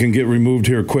Staley can get removed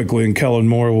here quickly, and Kellen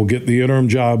Moore will get the interim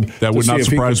job. That would not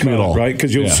surprise me at all, right?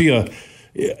 Because you'll see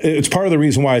it's part of the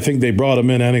reason why I think they brought him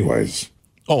in anyways.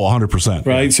 Oh, 100%.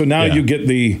 Right. Yeah. So now you get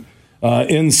the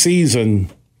in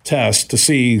season test to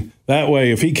see that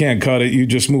way. If he can't cut it, you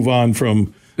just move on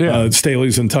from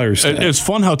Staley's entire staff. It's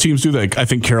fun how teams do that. I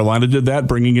think Carolina did that,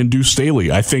 bringing in Deuce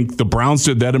Staley. I think the Browns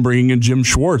did that in bringing in Jim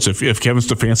Schwartz. If Kevin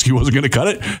Stefanski wasn't going to cut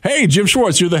it, hey, Jim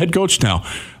Schwartz, you're the head coach now.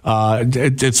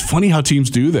 It's funny how teams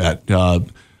do that.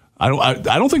 I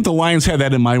don't think the Lions had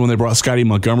that in mind when they brought Scotty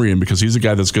Montgomery in, because he's a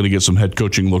guy that's going to get some head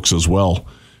coaching looks as well.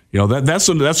 That's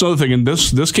another thing. And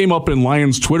this came up in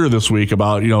Lions Twitter this week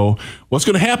about, what's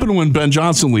going to happen when Ben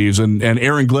Johnson leaves and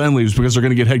Aaron Glenn leaves, because they're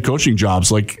going to get head coaching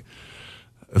jobs. Like,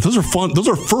 those are fun. Those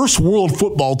are first world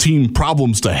football team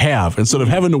problems to have, instead of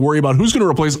having to worry about who's going to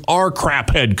replace our crap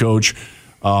head coach.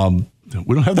 We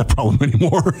don't have that problem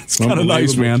anymore. It's kind of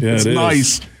nice, man. Yeah, it's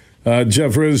nice.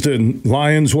 Jeff Risdon,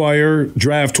 Lions Wire,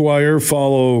 Draft Wire.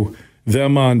 Follow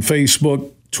them on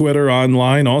Facebook, Twitter,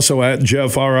 online. Also at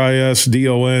Jeff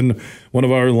Risdon, one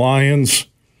of our Lions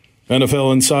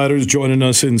NFL insiders, joining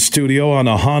us in studio on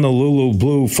a Honolulu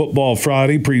Blue Football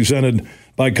Friday, presented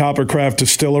by Coppercraft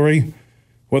Distillery.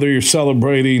 Whether you're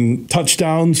celebrating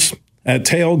touchdowns at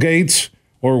tailgates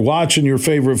or watching your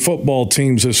favorite football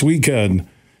teams this weekend,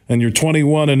 and you're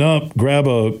 21 and up, grab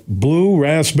a blue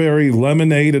raspberry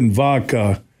lemonade and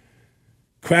vodka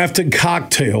crafted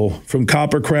cocktail from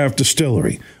Coppercraft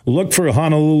Distillery. Look for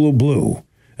Honolulu Blue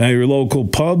at your local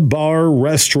pub, bar,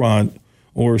 restaurant,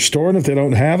 or store. And if they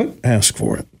don't have it, ask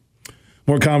for it.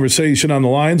 More conversation on the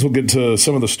Lions. We'll get to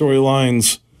some of the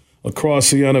storylines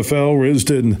across the NFL.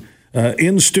 Risdon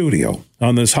in studio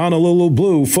on this Honolulu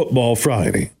Blue Football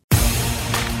Friday.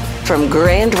 From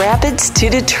Grand Rapids to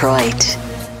Detroit,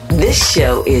 this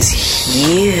show is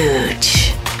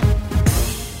huge.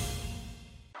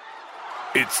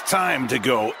 It's time to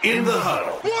go in the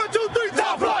huddle. 1, 2, 3,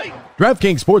 top flight!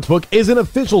 DraftKings Sportsbook is an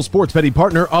official sports betting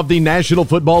partner of the National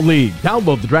Football League.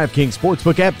 Download the DraftKings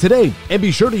Sportsbook app today and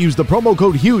be sure to use the promo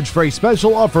code HUGE for a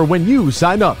special offer when you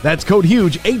sign up. That's code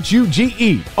HUGE,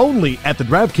 H-U-G-E, only at the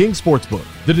DraftKings Sportsbook.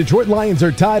 The Detroit Lions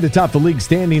are tied atop the league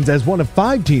standings as one of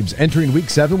 5 teams entering Week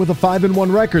 7 with a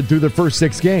 5-1 record through their first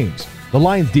 6 games. The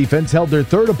Lions defense held their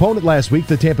third opponent last week,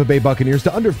 the Tampa Bay Buccaneers,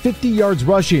 to under 50 yards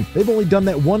rushing. They've only done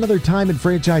that one other time in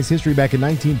franchise history back in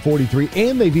 1943,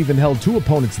 and they've even held 2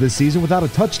 opponents this season without a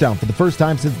touchdown for the first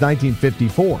time since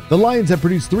 1954. The Lions have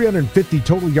produced 350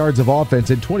 total yards of offense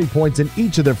and 20 points in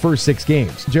each of their first 6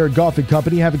 games. Jared Goff and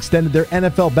company have extended their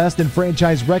NFL best and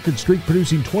franchise record streak,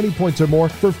 producing 20 points or more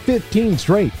for 15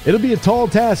 straight. It'll be a tall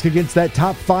task against that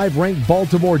top 5 ranked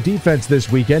Baltimore defense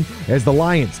this weekend as the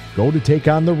Lions go to take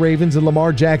on the Ravens and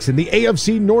Lamar Jackson, the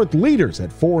AFC North leaders,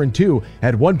 at 4-2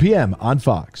 at 1 p.m. on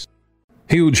Fox.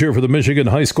 Huge here for the Michigan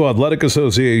High School Athletic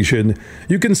Association.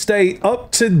 You can stay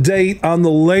up to date on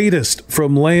the latest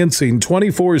from Lansing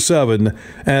 24/7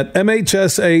 at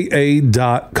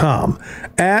MHSAA.com,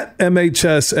 at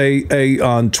MHSAA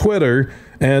on Twitter,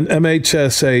 and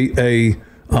MHSAA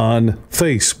on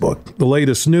Facebook. The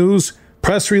latest news,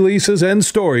 press releases, and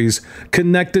stories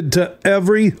connected to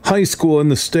every high school in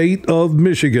the state of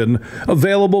Michigan,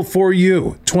 available for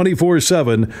you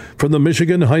 24/7 from the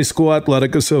Michigan High School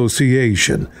Athletic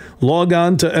Association. Log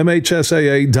on to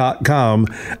MHSAA.com,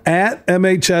 at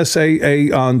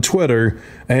MHSAA on Twitter,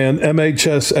 and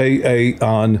MHSAA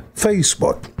on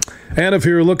Facebook. And if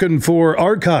you're looking for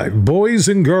archive boys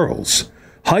and girls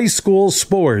high school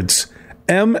sports,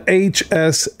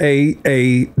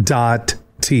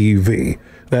 MHSAA.TV.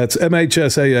 That's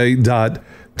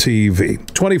MHSAA.TV.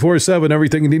 24/7,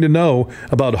 everything you need to know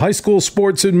about high school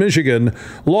sports in Michigan.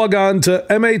 Log on to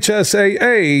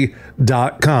MHSAA.com.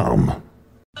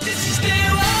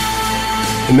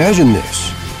 Imagine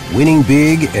this, winning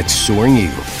big at Soaring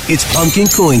Eagle. It's Pumpkin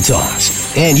Coin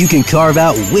Toss, and you can carve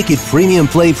out wicked premium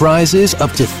play prizes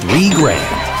up to $3,000.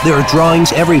 There are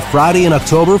drawings every Friday in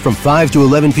October from 5 to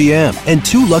 11 p.m. and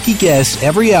 2 lucky guests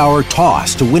every hour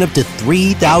toss to win up to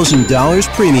 $3,000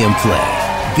 premium play.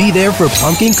 Be there for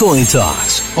Pumpkin Coin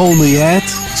Toss, only at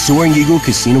Soaring Eagle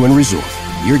Casino and Resort.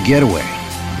 Your getaway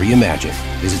reimagined.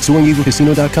 Visit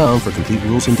SoaringEagleCasino.com for complete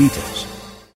rules and details.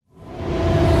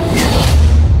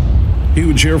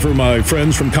 Huge here for my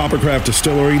friends from Coppercraft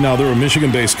Distillery. Now, they're a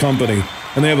Michigan-based company,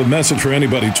 and they have a message for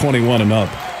anybody 21 and up.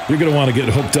 You're going to want to get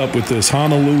hooked up with this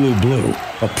Honolulu Blue,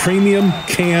 a premium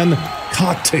can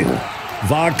cocktail.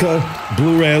 Vodka,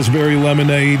 blue raspberry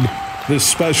lemonade. This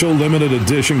special limited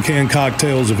edition can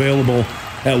cocktail is available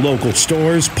at local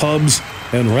stores, pubs,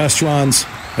 and restaurants.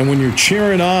 And when you're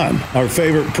cheering on our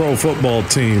favorite pro football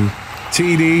team,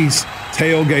 TDs,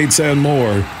 tailgates, and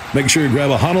more, make sure you grab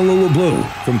a Honolulu Blue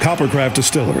from Coppercraft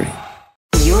Distillery.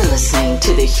 You're listening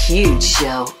to The Huge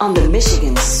Show on the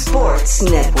Michigan Sports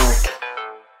Network.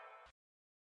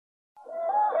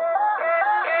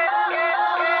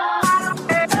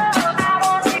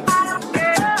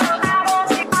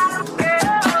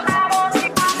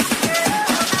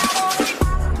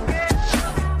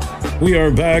 We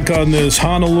are back on this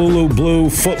Honolulu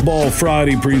Blue Football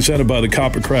Friday presented by the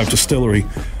Coppercraft Distillery.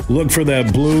 Look for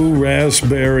that blue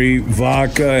raspberry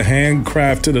vodka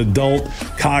handcrafted adult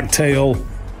cocktail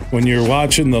when you're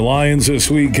watching the Lions this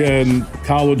weekend,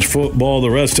 college football, the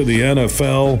rest of the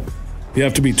NFL. You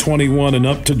have to be 21 and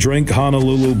up to drink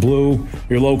Honolulu Blue.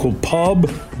 Your local pub,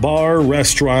 bar,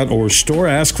 restaurant, or store,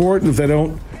 ask for it. And if they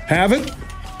don't have it,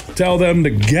 tell them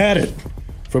to get it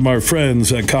from our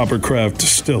friends at Coppercraft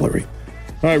Distillery.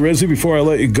 All right, Rizzy, before I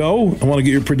let you go, I want to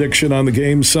get your prediction on the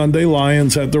game Sunday,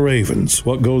 Lions at the Ravens.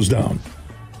 What goes down?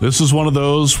 This is one of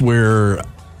those where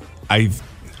I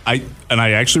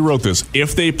actually wrote this.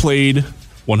 If they played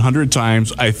 100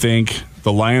 times, I think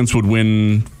the Lions would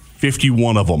win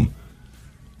 51 of them.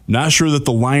 Not sure that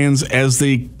the Lions, as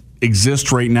they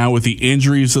exist right now with the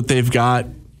injuries that they've got,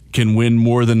 can win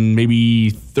more than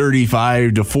maybe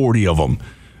 35 to 40 of them.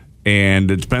 And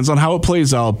it depends on how it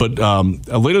plays out. But I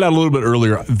laid it out a little bit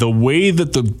earlier. The way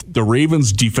that the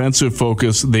Ravens' defensive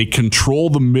focus, they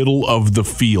control the middle of the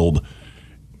field.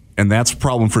 And that's a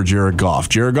problem for Jared Goff.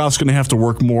 Jared Goff's going to have to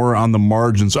work more on the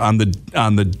margins, on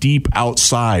the deep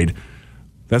outside.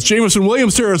 That's Jameson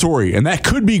Williams territory, and that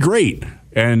could be great.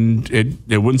 And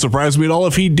it wouldn't surprise me at all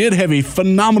if he did have a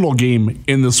phenomenal game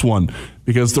in this one,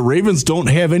 because the Ravens don't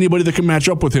have anybody that can match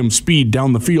up with him speed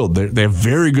down the field. They have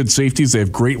very good safeties. They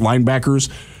have great linebackers.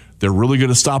 They're really good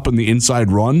at stopping the inside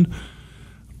run.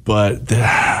 But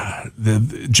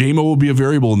the J-Mo will be a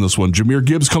variable in this one. Jahmyr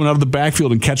Gibbs coming out of the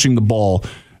backfield and catching the ball,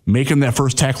 making that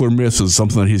first tackler miss is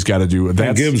something that he's got to do.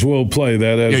 Gibbs will play.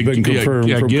 That has been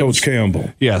confirmed from Gibbs, Coach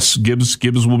Campbell. Yes,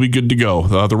 Gibbs will be good to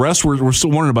go. The rest we're still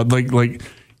wondering about. Like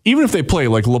even if they play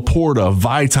like Laporta,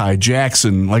 Vaitai,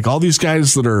 Jackson, like all these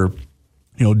guys that are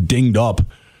dinged up.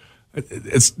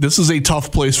 This is a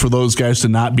tough place for those guys to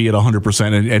not be at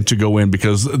 100% and to go in,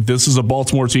 because this is a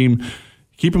Baltimore team.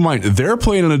 Keep in mind, they're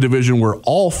playing in a division where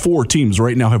all four teams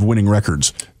right now have winning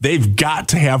records. They've got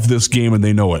to have this game, and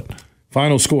they know it.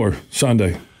 Final score,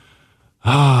 Sunday. People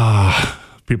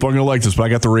are going to like this, but I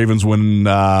got the Ravens winning.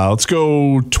 Let's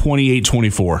go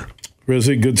 28-24.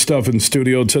 Rizzy, good stuff in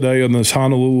studio today on this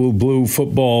Honolulu Blue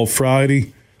Football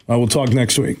Friday. We'll talk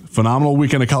next week. Phenomenal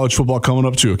weekend of college football coming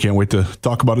up, too. Can't wait to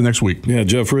talk about it next week. Yeah,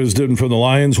 Jeff Risdon from the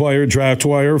Lions Wire, Draft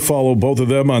Wire. Follow both of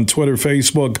them on Twitter,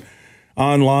 Facebook,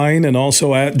 online, and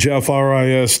also at Jeff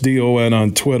Risdon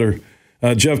on Twitter.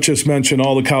 Jeff just mentioned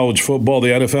all the college football, the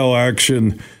NFL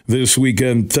action this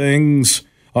weekend. Things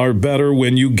are better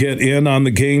when you get in on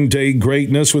the game day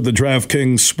greatness with the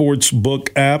DraftKings Sportsbook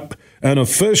app, an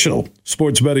official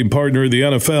sports betting partner of the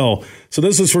NFL. So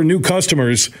this is for new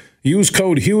customers. Use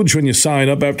code HUGE when you sign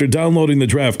up after downloading the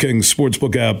DraftKings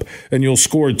Sportsbook app, and you'll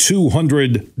score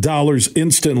 $200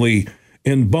 instantly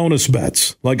in bonus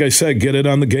bets. Like I said, get it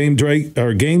on the game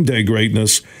day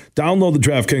greatness. Download the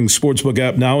DraftKings Sportsbook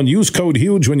app now and use code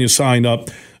HUGE when you sign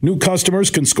up. New customers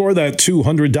can score that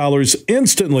 $200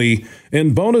 instantly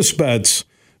in bonus bets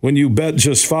when you bet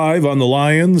just $5 on the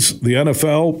Lions, the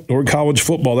NFL, or college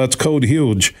football. That's code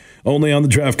HUGE. Only on the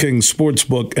DraftKings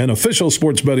Sportsbook, an official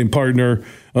sports betting partner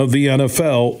of the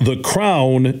NFL. The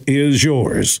crown is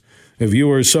yours. If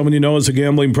you or someone you know has a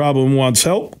gambling problem and wants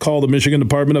help, call the Michigan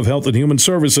Department of Health and Human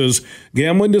Services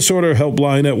Gambling Disorder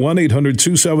Helpline at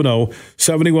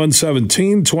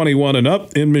 1-800-270-7117, 21 and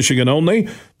up, in Michigan only.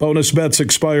 Bonus bets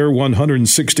expire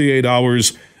 168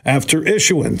 hours after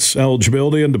issuance.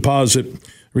 Eligibility and deposit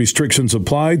restrictions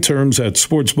apply. Terms at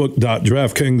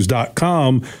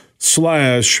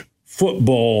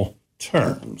sportsbook.draftkings.com/football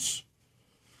terms.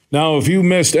 Now, if you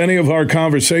missed any of our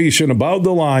conversation about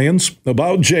the Lions,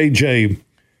 about JJ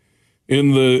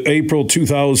in the April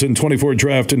 2024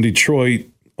 draft in Detroit,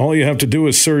 all you have to do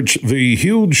is search The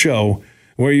Huge Show,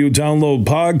 where you download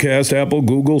podcasts, Apple,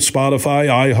 Google, Spotify,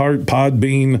 iHeart,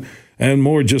 Podbean, and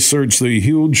more. Just search The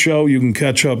Huge Show. You can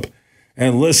catch up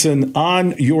and listen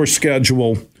on your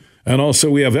schedule. And also,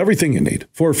 we have everything you need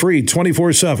for free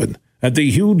 24/7 at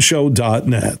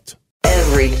thehugeshow.net.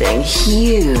 Everything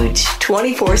huge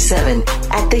 24/7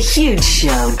 at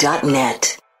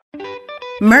thehugeshow.net.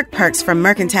 Merck Perks from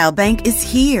Mercantile Bank is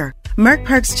here. Merck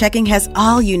Perks checking has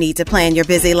all you need to plan your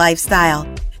busy lifestyle.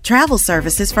 Travel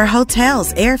services for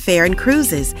hotels, airfare, and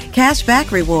cruises, cash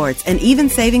back rewards, and even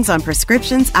savings on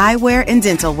prescriptions, eyewear, and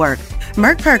dental work.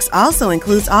 Merck Perks also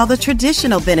includes all the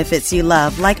traditional benefits you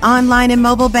love, like online and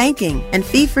mobile banking, and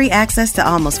fee-free access to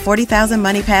almost 40,000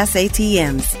 MoneyPass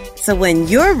ATMs. So when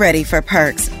you're ready for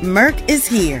perks, Merck is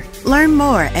here. Learn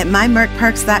more at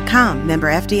mymerckperks.com, member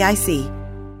FDIC.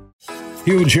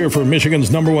 Huge here for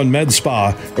Michigan's #1 med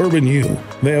spa, Urban U.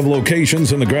 They have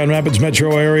locations in the Grand Rapids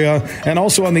metro area and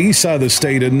also on the east side of the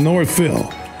state in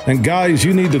Northville. And guys,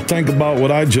 you need to think about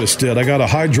what I just did. I got a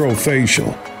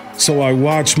hydrofacial. So I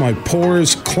watched my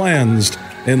pores cleansed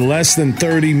in less than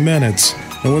 30 minutes.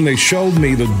 And when they showed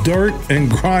me the dirt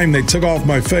and grime they took off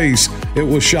my face, it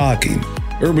was shocking.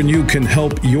 Urban U can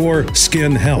help your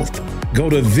skin health. Go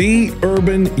to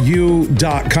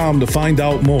theurbanu.com to find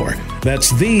out more.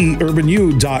 That's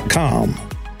theurbanu.com.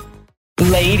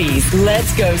 Ladies,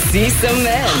 let's go see some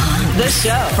men. The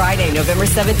show, Friday, November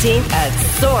 17th at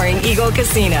Soaring Eagle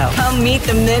Casino. Come meet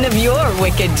the men of your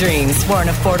wicked dreams for an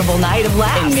affordable night of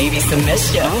laughs and maybe some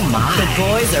mischief. Oh my. The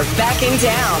boys are back in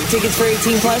town. Tickets for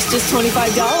 18 plus, just $25.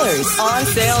 On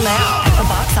sale now at the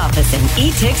box office and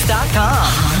etix.com.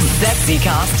 Sexy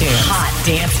costumes, hot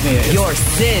dance moves. Your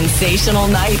sensational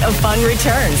night of fun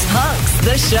returns. Hunks,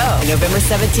 the show, November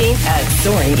 17th at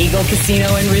Soaring Eagle Casino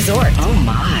and Resort. Oh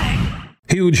my.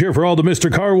 Huge here for all the Mr.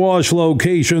 Car Wash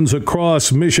locations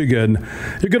across Michigan.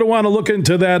 You're going to want to look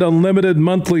into that unlimited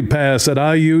monthly pass that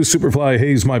I use. Superfly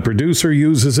Hayes, my producer,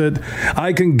 uses it.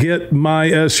 I can get my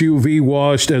SUV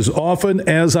washed as often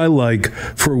as I like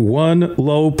for one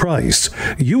low price.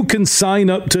 You can sign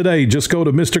up today. Just go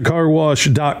to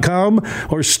MrCarWash.com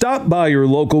or stop by your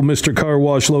local Mr. Car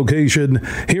Wash location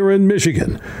here in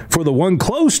Michigan for the one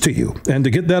close to you. And to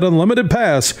get that unlimited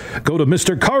pass, go to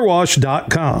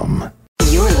MrCarWash.com.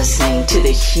 You're listening to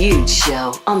The Huge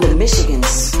Show on the Michigan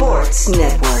Sports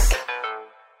Network.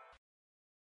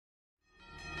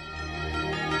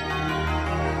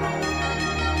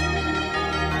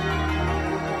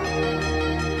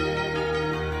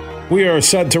 We are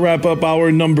set to wrap up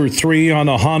hour number 3 on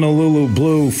a Honolulu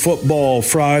Blue Football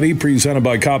Friday, presented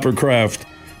by Coppercraft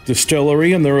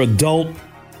Distillery and their adult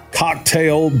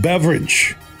cocktail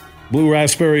beverage. Blue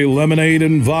raspberry lemonade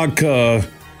and vodka.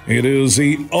 It is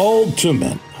the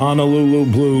ultimate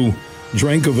Honolulu Blue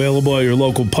drink, available at your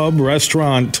local pub,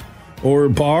 restaurant, or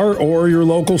bar, or your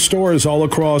local stores all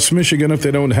across Michigan. If they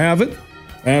don't have it,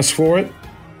 ask for it.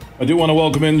 I do want to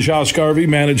welcome in Josh Garvey,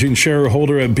 managing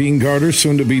shareholder at Bean Garter,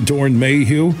 soon to be Dorn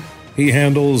Mayhew. He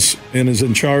handles and is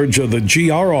in charge of the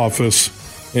GR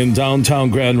office in downtown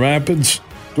Grand Rapids.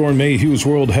 Dorn Mayhew's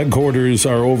world headquarters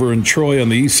are over in Troy on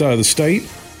the east side of the state.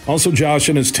 Also, Josh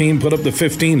and his team put up the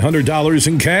 $1,500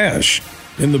 in cash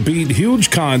in the Beat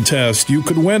Huge contest. You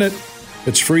could win it.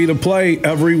 It's free to play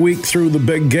every week through the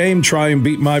big game. Try and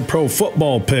beat my pro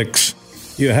football picks.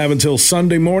 You have until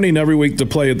Sunday morning every week to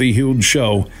play at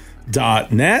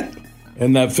thehugeshow.net.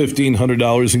 And that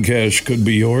 $1,500 in cash could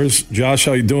be yours. Josh,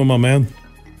 how you doing, my man?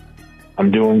 I'm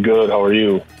doing good. How are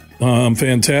you? I'm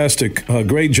fantastic.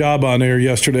 Great job on air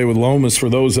yesterday with Lomas. For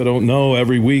those that don't know,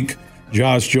 every week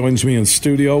Josh joins me in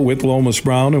studio with Lomas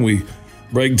Brown, and we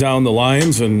break down the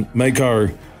lines and make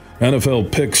our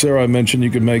NFL picks there. I mentioned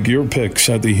you can make your picks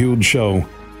at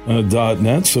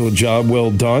thehugeshow.net, so a job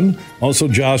well done. Also,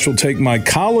 Josh will take my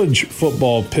college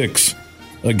football picks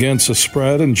against the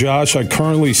spread. And, Josh, I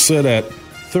currently sit at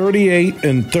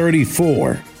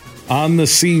 38-34 on the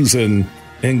season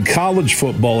in college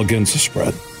football against the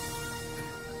spread.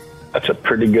 That's a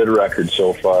pretty good record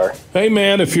so far. Hey,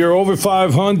 man, if you're over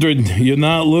 500, you're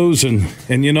not losing.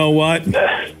 And you know what?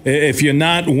 If you're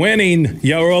not winning,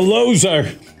 you're a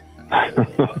loser.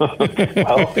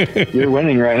 Well, you're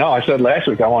winning right now. I said last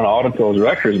week I want to audit those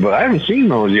records, but I haven't seen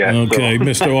those yet. Okay, so.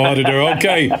 Mr. Auditor.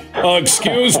 Okay,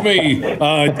 excuse me.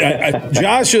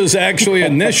 Josh's actually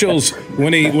initials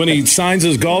when he signs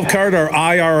his golf cart are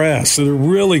IRS. So they're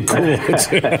really cool.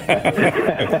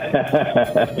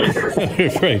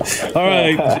 Great.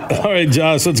 All right,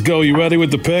 Josh. Let's go. You ready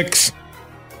with the picks?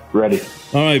 Ready.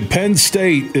 All right. Penn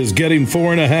State is getting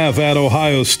 4.5 at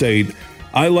Ohio State.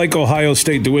 I like Ohio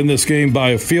State to win this game by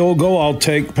a field goal. I'll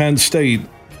take Penn State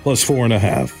plus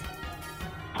 4.5.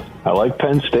 I like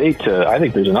Penn State I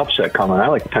think there's an upset coming. I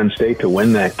like Penn State to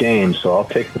win that game, so I'll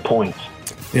take the points.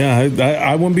 Yeah,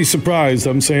 I wouldn't be surprised.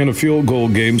 I'm saying a field goal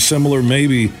game, similar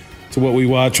maybe to what we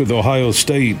watched with Ohio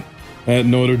State at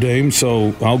Notre Dame.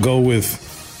 So I'll go with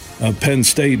Penn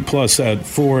State plus that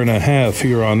 4.5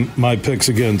 here on my picks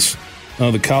against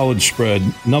the college spread.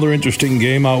 Another interesting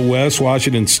game out west,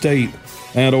 Washington State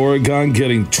at Oregon,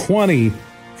 getting 20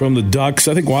 from the Ducks.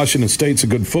 I think Washington State's a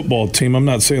good football team. I'm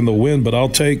not saying they'll win, but I'll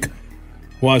take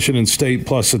Washington State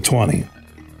plus a 20.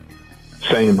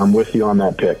 Same. I'm with you on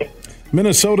that pick.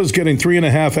 Minnesota's getting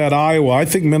 3.5 at Iowa. I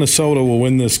think Minnesota will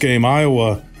win this game.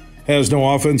 Iowa has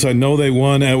no offense. I know they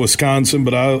won at Wisconsin,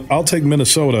 but I'll take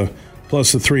Minnesota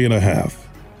plus the 3.5.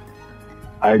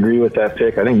 I agree with that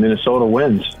pick. I think Minnesota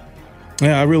wins.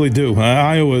 Yeah, I really do.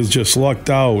 Iowa's just lucked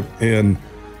out, and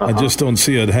I just don't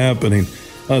see it happening.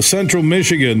 Central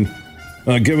Michigan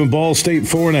giving Ball State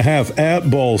 4.5 at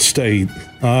Ball State.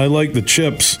 I like the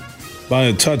Chips by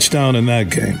a touchdown in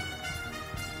that game.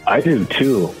 I do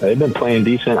too. They've been playing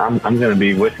decent. I'm going to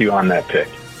be with you on that pick.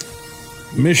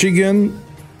 Michigan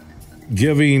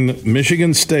giving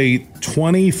Michigan State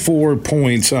 24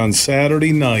 points on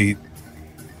Saturday night.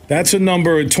 That's a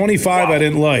number at 25 I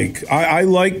didn't like. I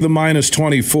like the minus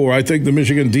 24. I think the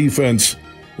Michigan defense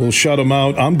will shut them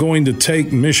out. I'm going to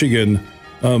take Michigan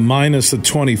minus the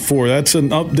 24. That's an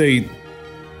update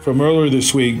from earlier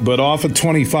this week, but off of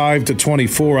 25 to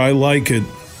 24, I like it.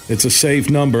 It's a safe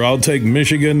number. I'll take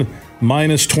Michigan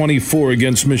minus 24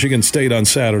 against Michigan State on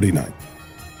Saturday night.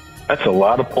 That's a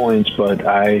lot of points, but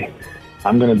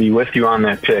I'm going to be with you on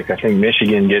that pick. I think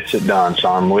Michigan gets it done, so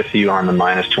I'm with you on the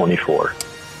minus 24.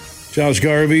 Josh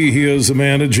Garvey, he is a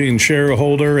managing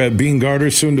shareholder at Bean Garter,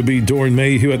 soon to be Doeren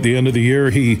Mayhew at the end of the year.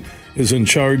 He is in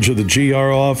charge of the GR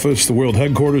office, the world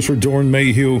headquarters for Doeren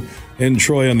Mayhew in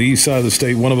Troy on the east side of the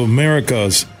state, one of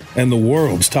America's and the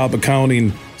world's top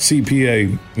accounting,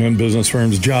 CPA, and business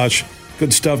firms. Josh,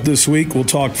 good stuff this week. We'll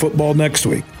talk football next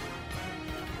week.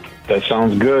 That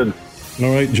sounds good.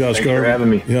 All right, Josh Thanks Garvey. for having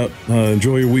me. Yep.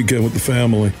 Enjoy your weekend with the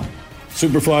family.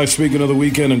 Superfly, speaking of the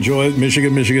weekend, enjoy it.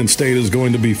 Michigan State is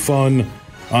going to be fun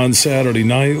on Saturday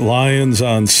night. Lions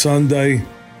on Sunday.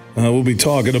 We'll be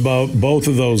talking about both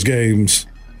of those games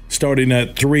starting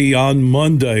at 3 on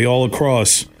Monday all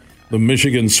across the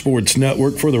Michigan Sports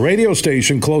Network. For the radio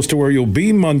station close to where you'll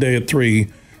be Monday at 3,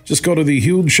 just go to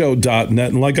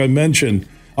thehugeshow.net. And like I mentioned,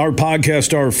 our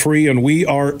podcasts are free and we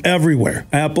are everywhere.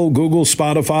 Apple, Google,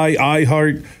 Spotify,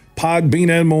 iHeart, Podbean,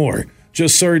 and more.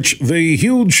 Just search The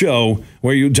Huge Show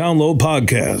where you download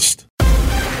podcast.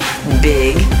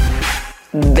 Big,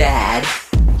 bad,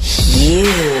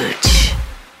 huge.